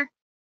dinner.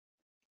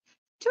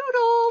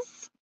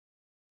 Toodles.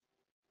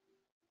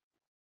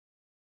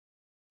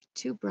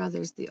 Two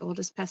brothers, the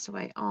oldest passed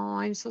away. Oh,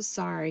 I'm so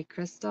sorry,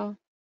 Crystal.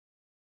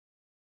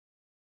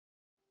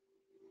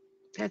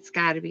 That's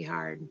got to be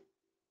hard.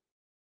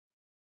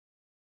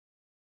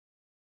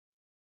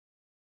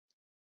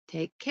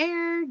 Take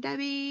care,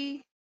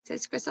 Debbie,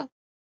 says Crystal.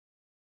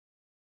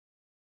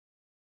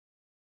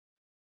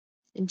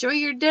 Enjoy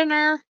your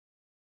dinner.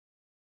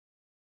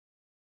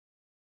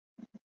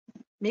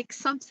 Make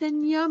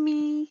something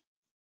yummy.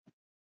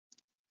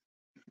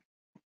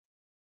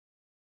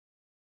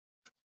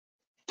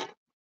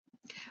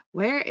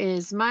 Where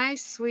is my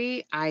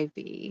sweet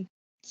Ivy?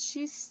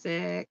 She's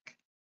sick.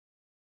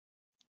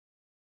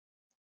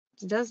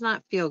 She does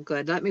not feel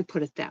good. Let me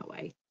put it that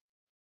way.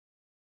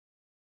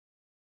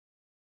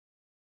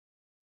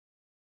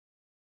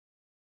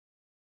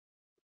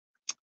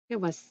 It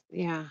was,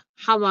 yeah.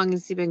 How long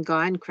has he been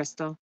gone,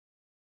 Crystal?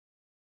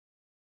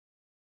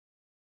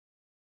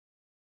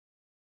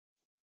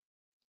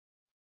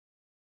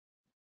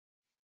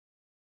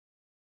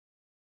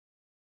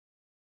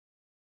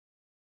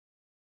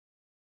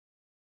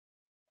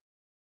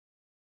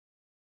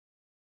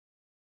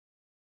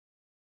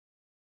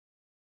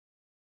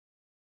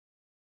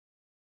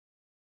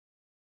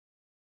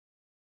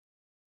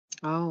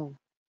 Oh,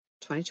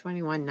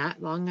 2021,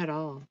 not long at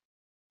all.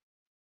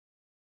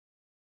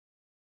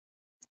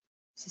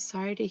 So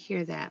sorry to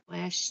hear that.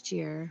 Last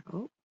year,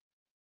 oh,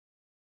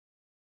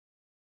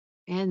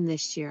 and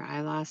this year,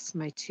 I lost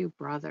my two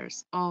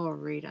brothers. Oh,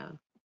 Rita,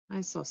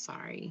 I'm so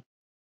sorry.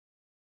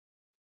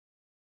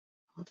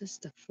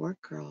 Oldest of four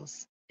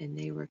girls, and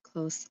they were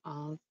close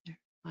all their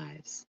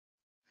lives.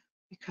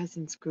 My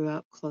cousins grew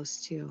up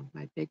close too.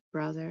 My big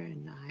brother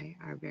and I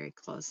are very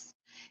close.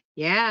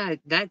 Yeah,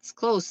 that's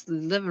close,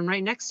 living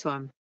right next to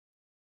him.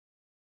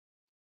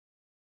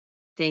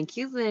 Thank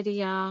you,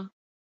 Lydia.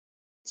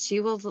 She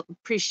will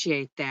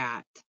appreciate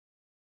that.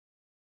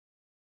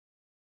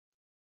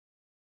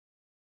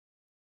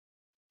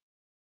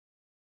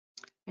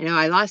 I know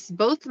I lost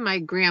both of my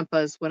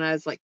grandpas when I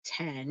was like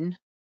 10.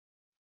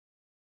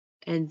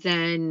 And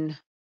then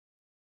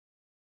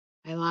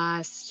I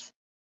lost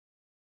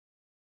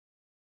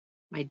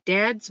my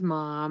dad's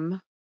mom,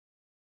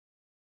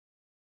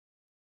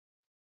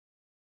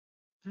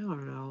 I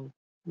don't know,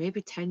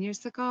 maybe 10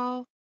 years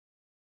ago.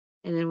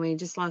 And then we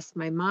just lost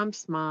my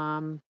mom's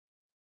mom.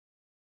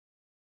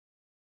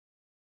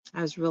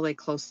 I was really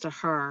close to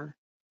her.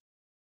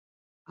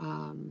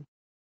 I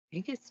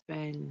think it's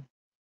been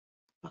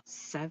about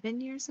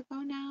 7 years ago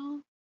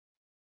now.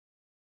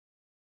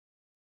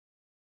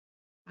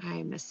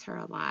 I miss her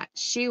a lot.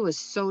 She was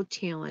so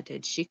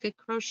talented. She could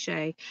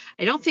crochet.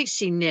 I don't think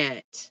she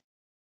knit,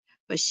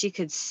 but she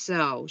could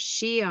sew.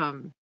 She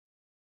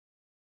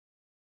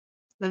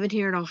living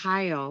here in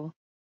Ohio,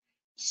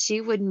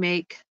 she would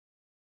make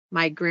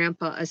my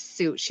grandpa a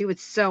suit. She would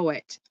sew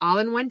it all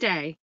in one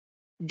day.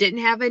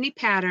 Didn't have any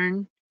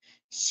pattern.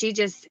 She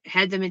just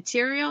had the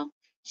material.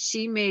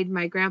 She made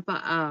my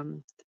grandpa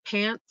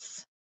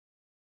pants,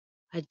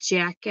 a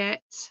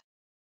jacket.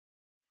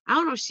 I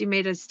don't know if she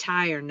made his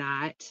tie or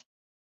not,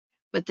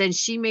 but then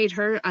she made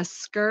her a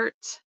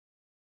skirt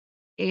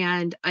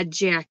and a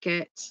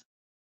jacket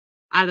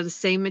out of the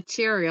same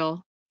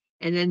material.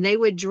 And then they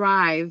would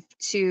drive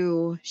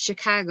to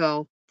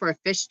Chicago for a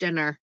fish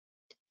dinner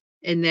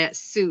in that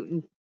suit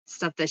and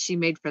stuff that she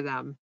made for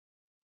them.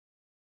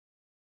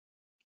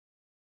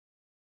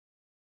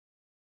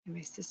 And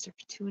my sister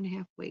for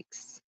 2.5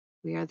 weeks.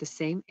 We are the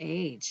same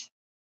age.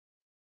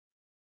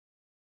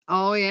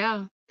 Oh,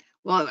 yeah.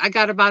 Well, I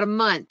got about a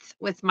month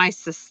with my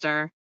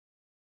sister.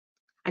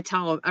 I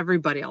tell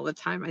everybody all the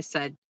time, I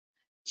said,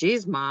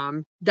 geez,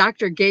 mom,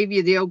 doctor gave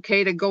you the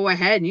okay to go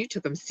ahead and you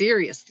took him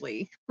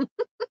seriously.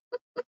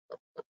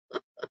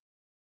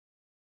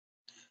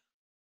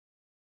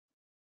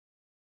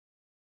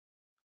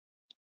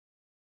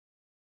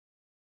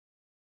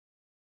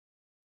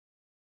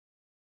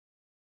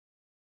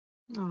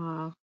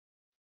 Aw,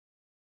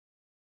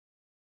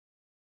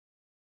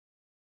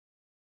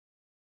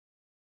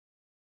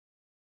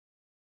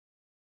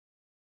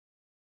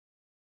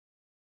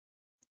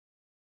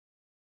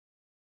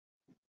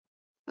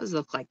 those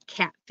look like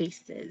cat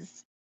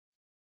faces.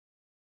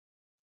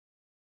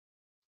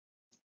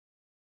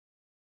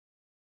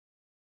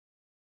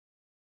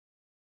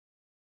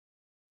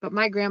 But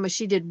my grandma,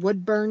 she did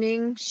wood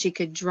burning. She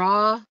could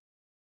draw.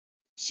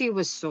 She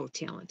was so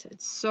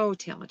talented, so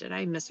talented.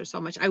 I miss her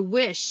so much. I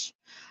wish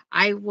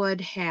I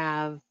would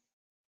have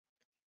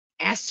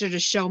asked her to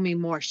show me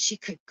more. She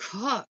could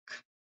cook.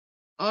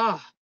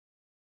 Oh,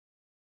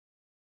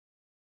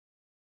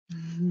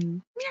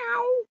 meow.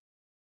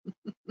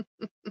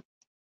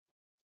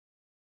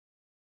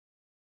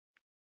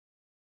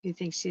 You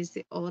think she's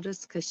the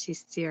oldest because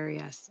she's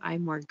serious?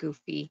 I'm more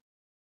goofy.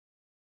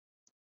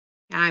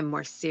 I'm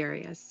more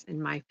serious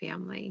in my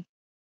family.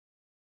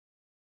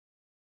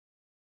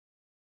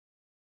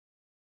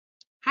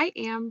 Hi,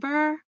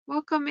 Amber.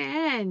 Welcome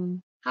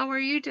in. How are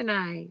you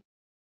tonight?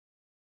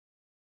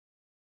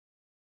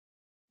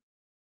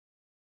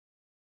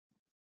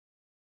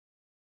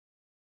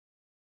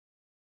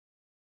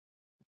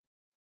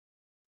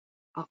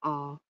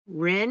 Uh-oh.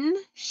 Rin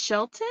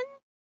Shelton?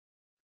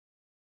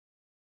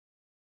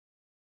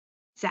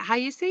 Is that how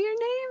you say your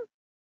name?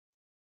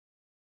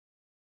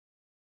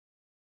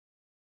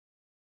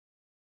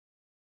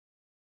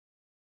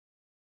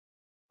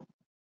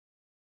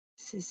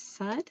 This is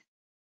Sud?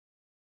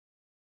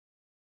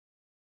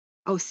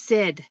 Oh,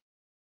 Sid.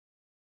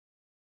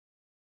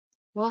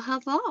 Well,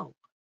 hello.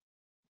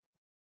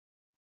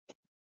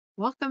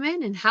 Welcome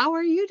in, and how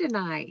are you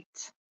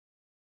tonight?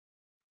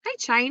 Hi,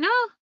 China.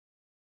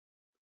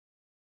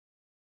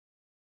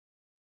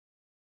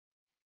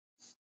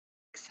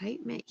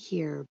 Excitement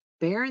here.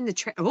 Bear in the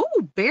trash. Oh,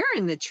 bear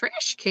in the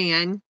trash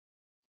can.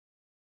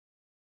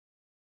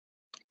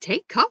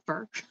 Take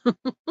cover.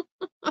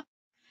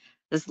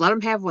 Just let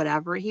him have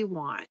whatever he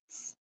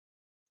wants.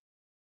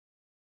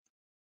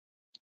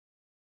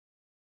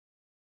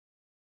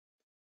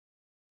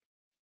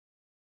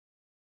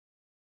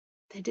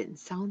 That didn't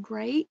sound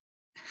right.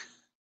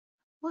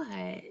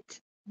 What?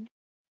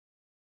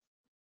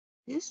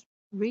 Just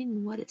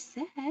reading what it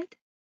said.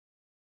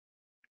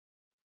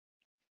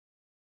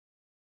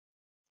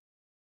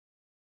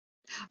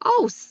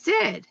 Oh,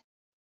 Sid.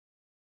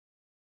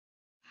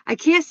 I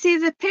can't see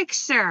the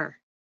picture.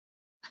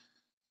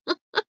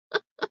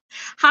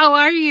 How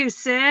are you,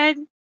 Sid?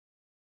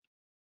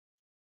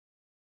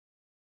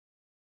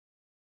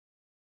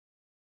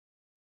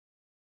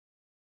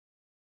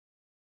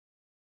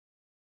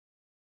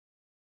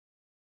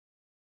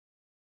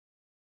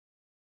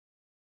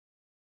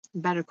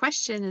 Better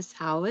question is,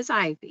 how is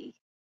Ivy?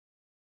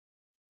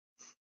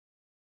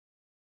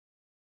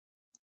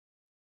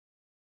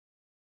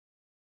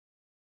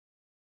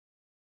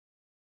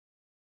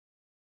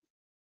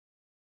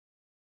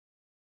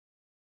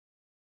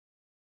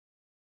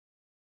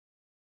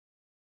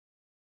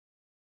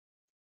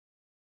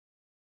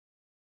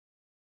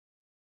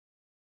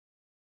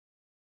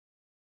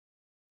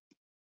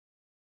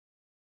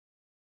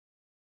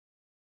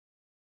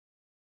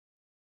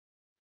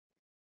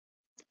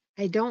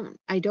 I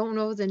don't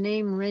know the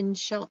name Rin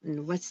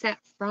Shelton. What's that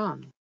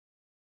from?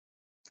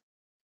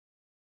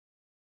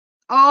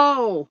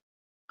 Oh,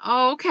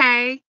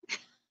 okay.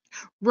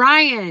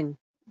 Ryan.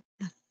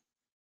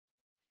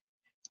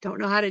 Don't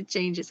know how to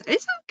change it.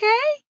 It's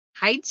okay.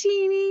 Hi,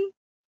 Jeannie.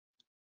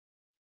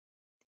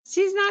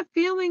 She's not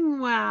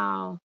feeling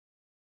well.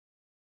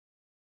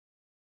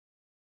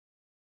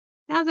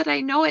 Now that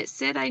I know it,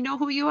 Sid, I know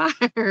who you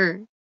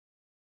are.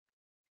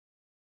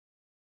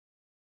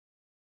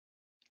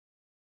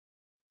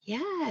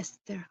 Yes,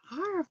 there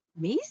are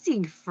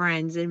amazing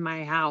friends in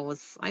my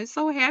house. I'm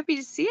so happy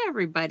to see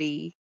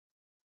everybody.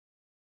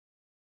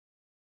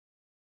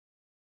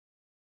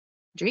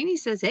 Jeannie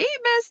says, "Hey,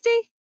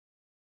 bestie."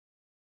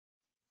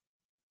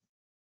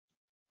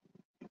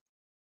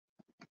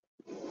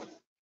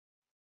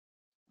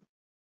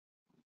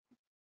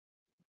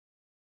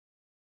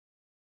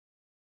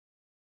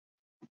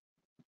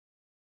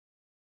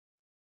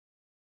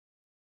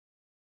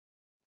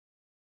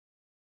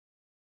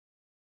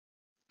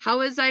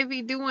 How is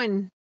Ivy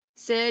doing,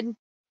 Sid?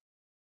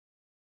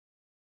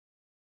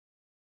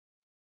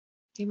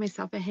 Give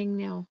myself a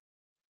hangnail.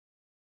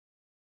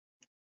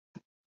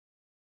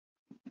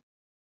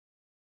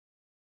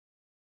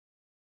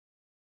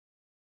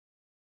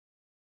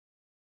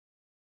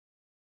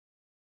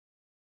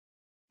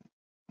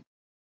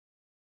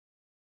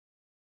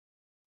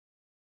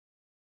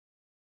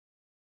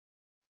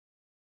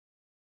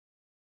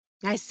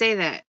 I say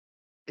that,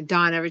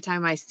 Dawn, every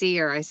time I see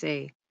her, I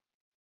say,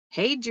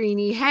 "Hey,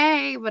 Dreenie,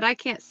 hey," but I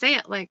can't say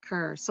it like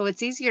her, so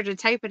it's easier to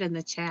type it in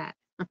the chat.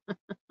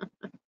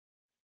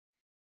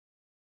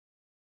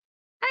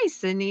 Hi,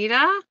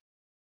 Sunita.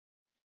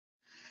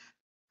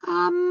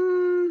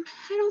 I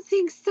don't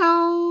think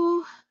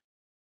so,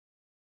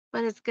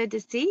 but it's good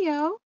to see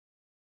you.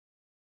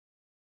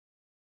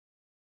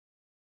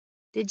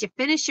 Did you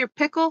finish your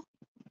pickle?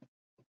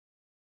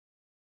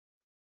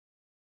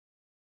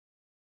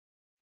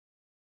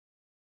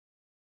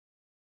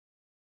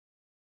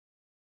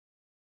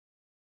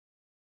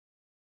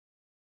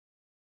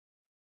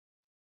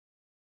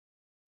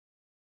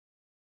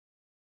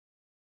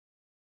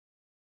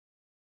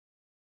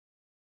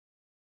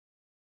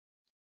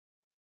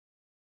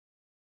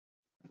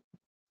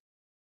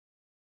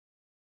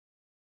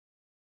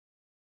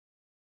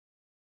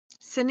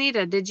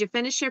 Sunita, did you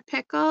finish your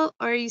pickle,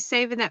 or are you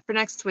saving that for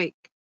next week?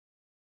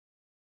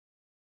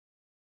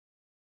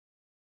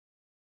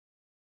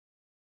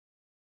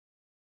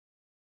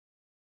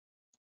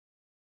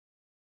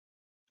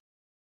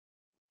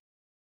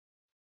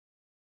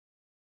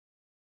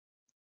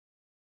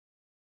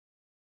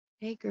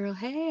 Hey, girl,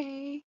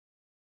 hey.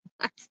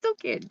 I still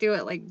can't do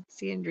it like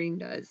Sandrine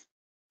does.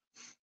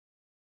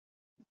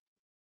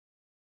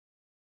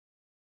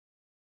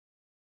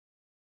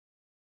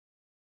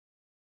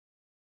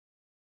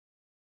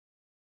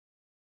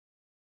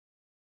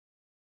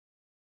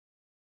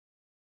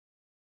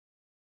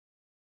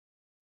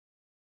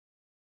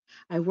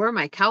 I wore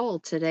my cowl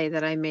today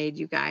that I made,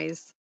 you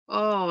guys.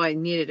 Oh, I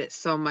needed it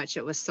so much.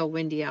 It was so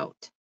windy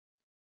out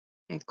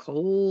and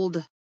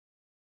cold.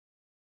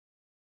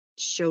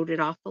 Showed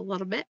it off a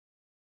little bit.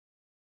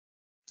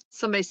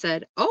 Somebody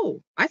said,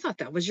 "Oh, I thought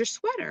that was your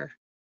sweater."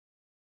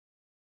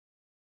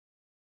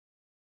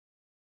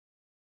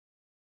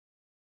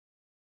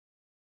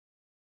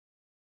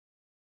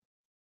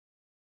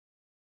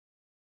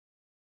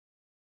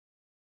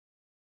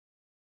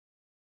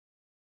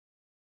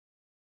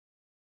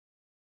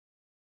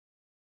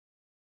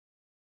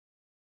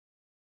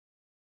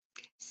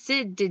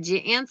 Sid, did you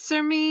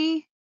answer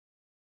me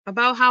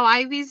about how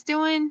Ivy's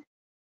doing?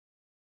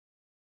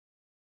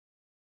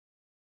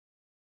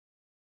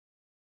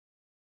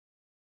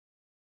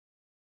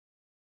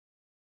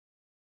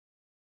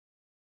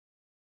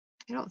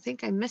 I don't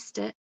think I missed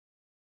it.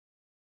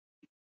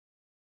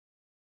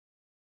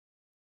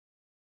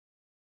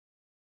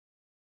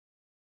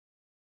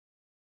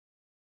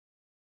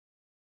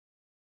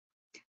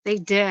 They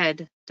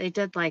did. They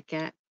did like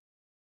it.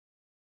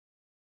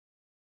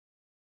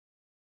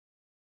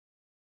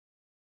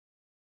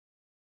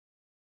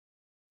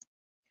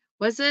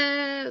 Was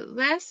it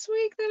last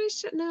week that I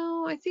should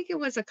know? I think it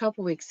was a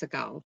couple weeks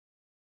ago.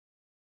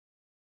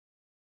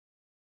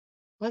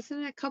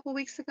 Wasn't it a couple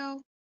weeks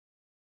ago?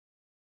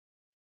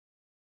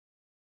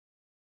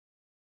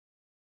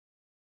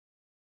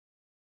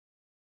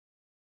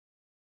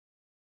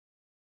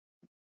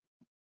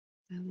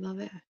 I love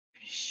it.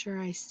 Pretty sure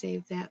I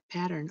saved that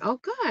pattern. Oh,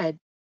 good.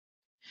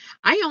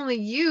 I only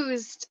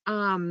used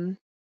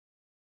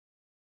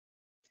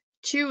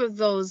 2 of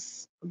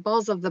those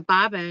balls of the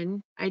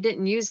bobbin. I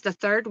didn't use the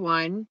third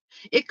one.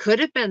 It could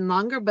have been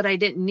longer, but I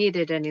didn't need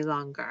it any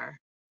longer.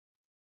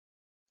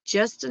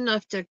 Just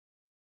enough to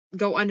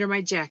go under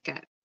my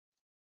jacket.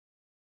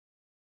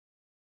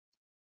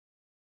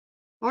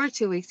 Or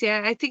 2 weeks.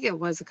 Yeah, I think it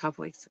was a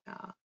couple weeks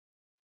ago.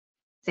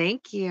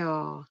 Thank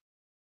you.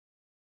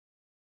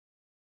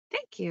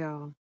 Thank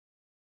you.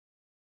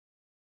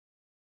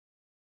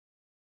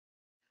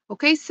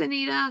 Okay,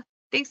 Sunita.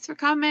 Thanks for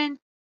coming.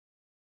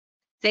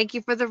 Thank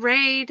you for the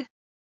raid.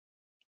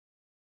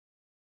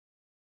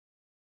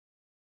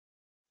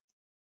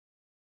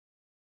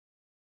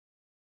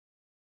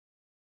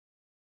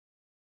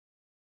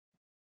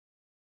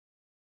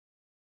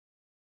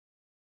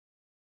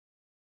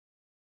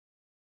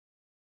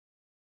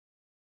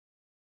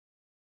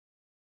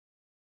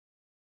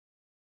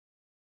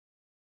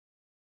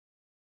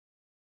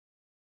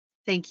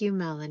 Thank you,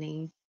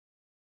 Melanie.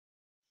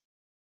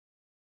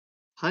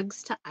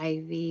 Hugs to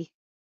Ivy.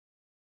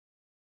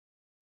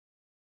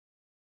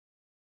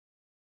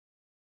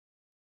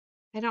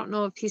 I don't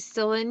know if he's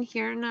still in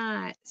here or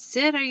not.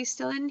 Sid, are you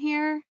still in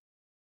here?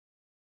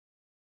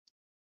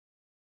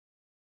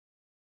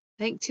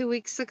 I think 2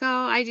 weeks ago.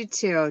 I did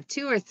too.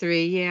 2 or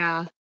 3,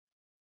 yeah.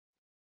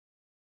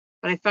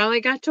 But I finally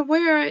got to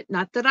wear it.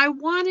 Not that I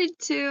wanted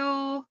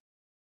to.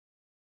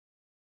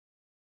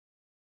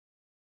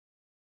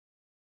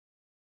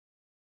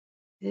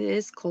 It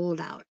is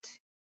cold out.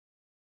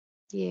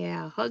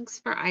 Yeah, hugs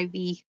for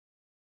Ivy.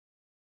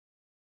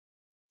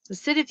 So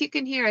Sid, if you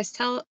can hear us,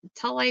 tell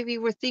Ivy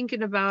we're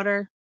thinking about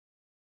her.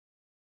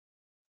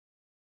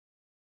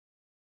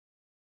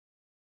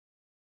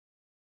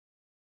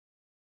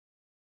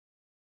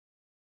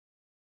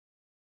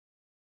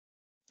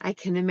 I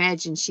can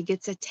imagine she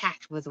gets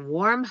attacked with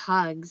warm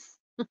hugs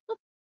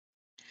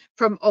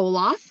from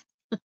Olaf,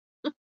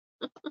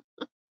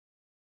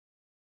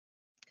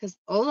 because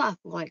Olaf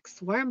likes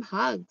warm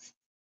hugs.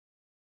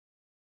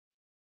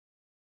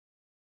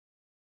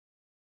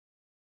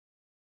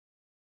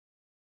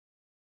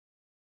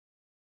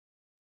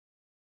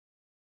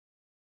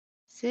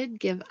 Sid,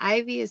 give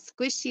Ivy a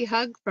squishy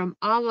hug from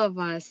all of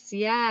us.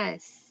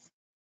 Yes.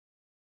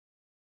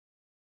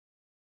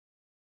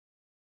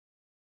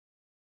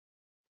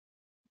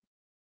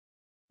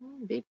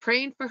 Be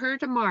praying for her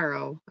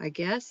tomorrow, I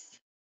guess.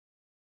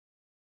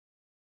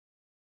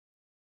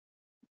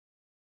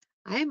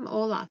 I'm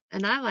Olaf,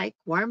 and I like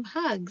warm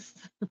hugs.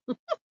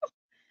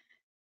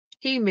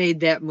 He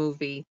made that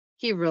movie.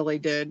 He really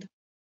did.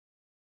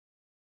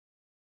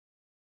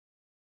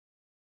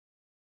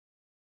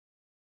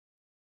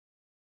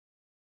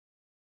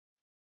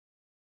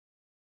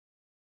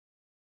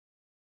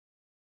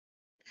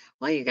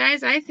 Well, you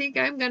guys, I think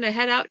I'm going to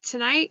head out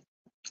tonight.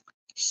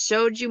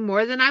 Showed you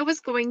more than I was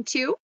going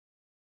to.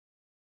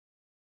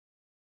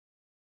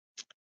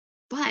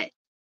 But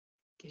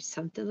there's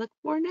something to look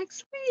for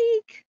next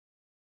week.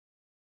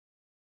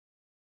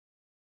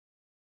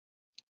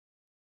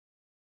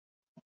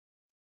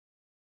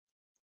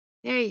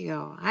 There you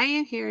go. I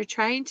am here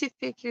trying to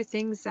figure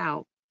things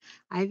out.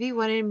 Ivy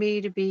wanted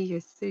me to be your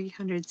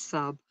 300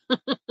 sub.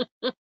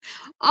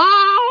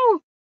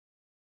 Oh,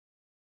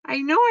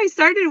 I know I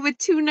started with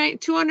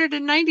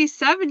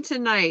 297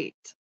 tonight.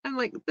 I'm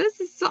like,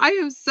 I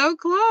am so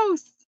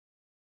close.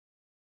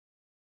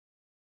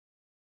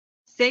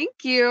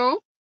 Thank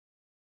you.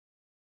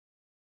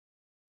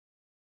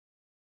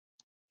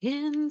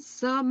 In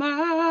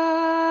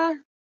summer.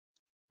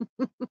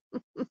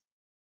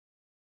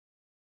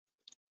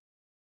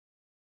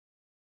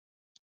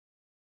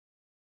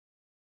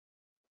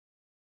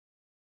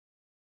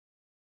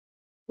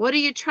 What are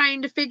you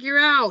trying to figure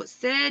out,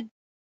 Sid?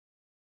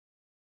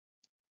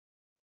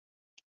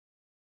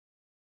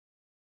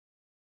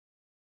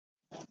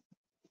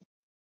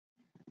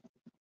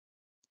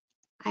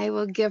 I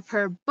will give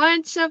her a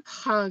bunch of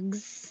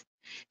hugs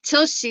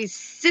till she's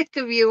sick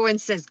of you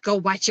and says, go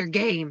watch your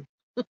game.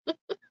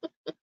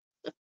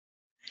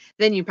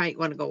 Then you might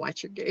want to go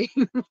watch your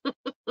game.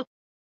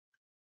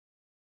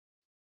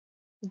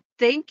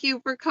 Thank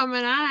you for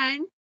coming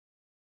on.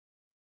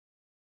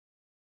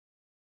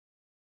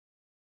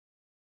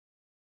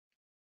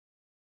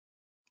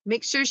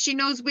 Make sure she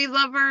knows we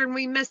love her and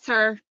we miss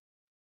her.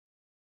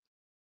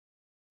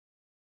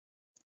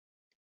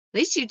 At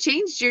least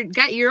you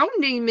got your own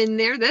name in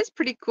there. That's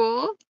pretty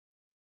cool.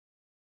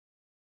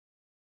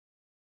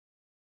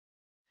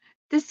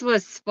 This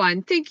was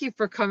fun. Thank you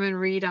for coming,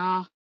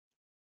 Rita.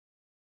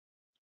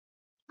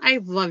 I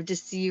love to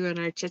see you in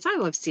our chats. I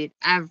love seeing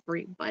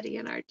everybody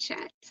in our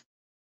chat.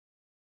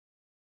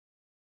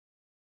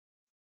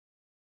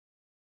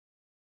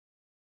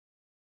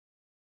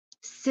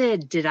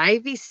 Sid, did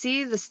Ivy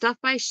see the stuff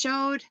I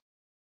showed?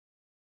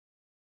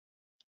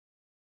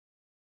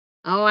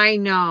 Oh, I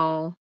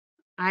know.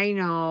 I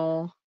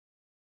know.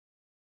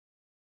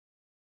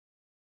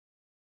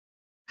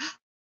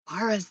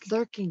 Mara's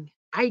lurking.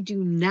 I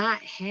do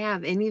not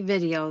have any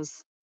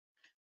videos,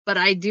 but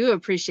I do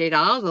appreciate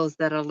all those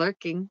that are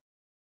lurking.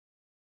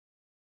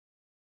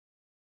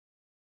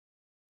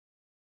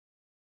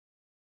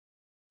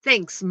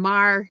 Thanks,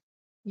 Mar.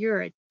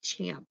 You're a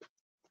champ.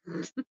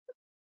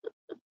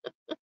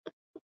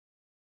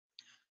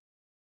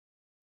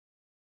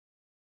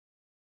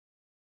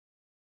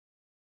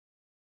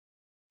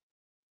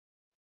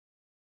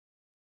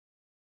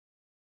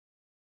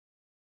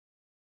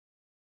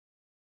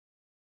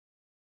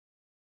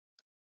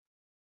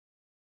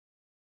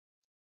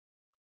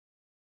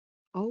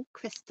 Oh,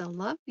 Krista,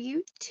 love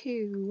you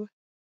too.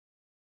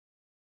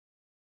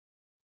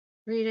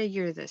 Rita,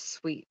 you're the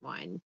sweet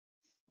one.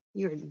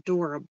 You're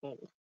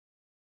adorable.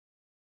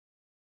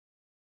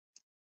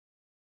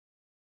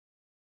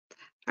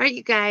 All right,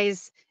 you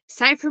guys, it's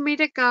time for me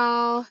to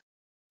go.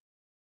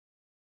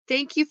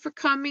 Thank you for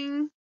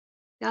coming.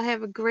 Y'all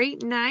have a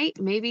great night.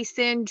 Maybe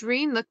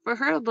Sandrine, look for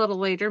her a little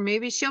later.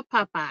 Maybe she'll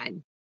pop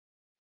on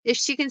if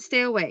she can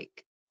stay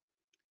awake.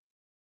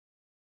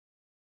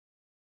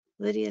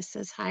 Lydia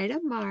says hi to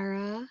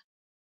Mara.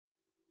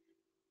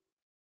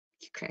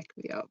 You crack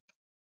me up.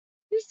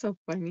 You're so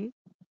funny.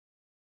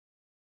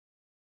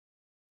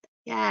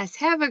 Yes,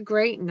 have a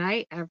great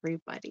night,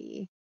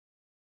 everybody.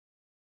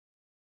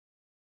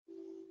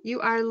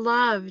 You are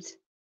loved.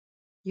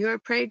 You are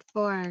prayed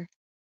for.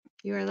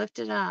 You are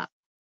lifted up.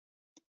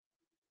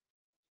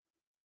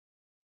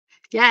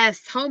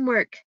 Yes,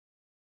 homework.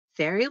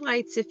 Fairy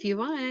lights if you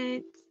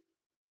want.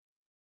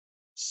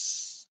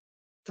 Shh.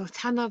 Don't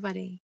tell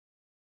nobody.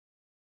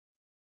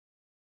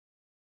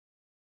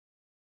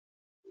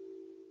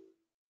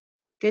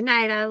 Good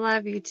night. I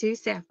love you too,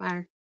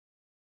 Sapphire.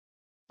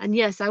 And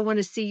yes, I want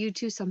to see you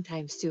too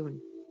sometime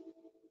soon.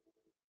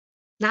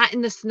 Not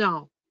in the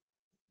snow.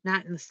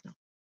 Not in the snow.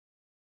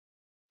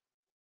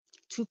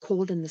 Too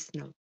cold in the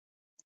snow.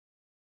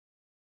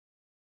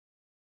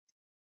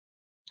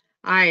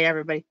 All right,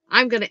 everybody.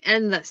 I'm going to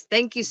end this.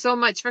 Thank you so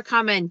much for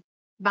coming.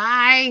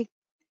 Bye.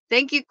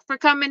 Thank you for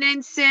coming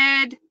in,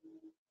 Sid.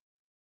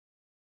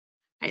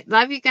 I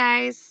love you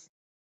guys.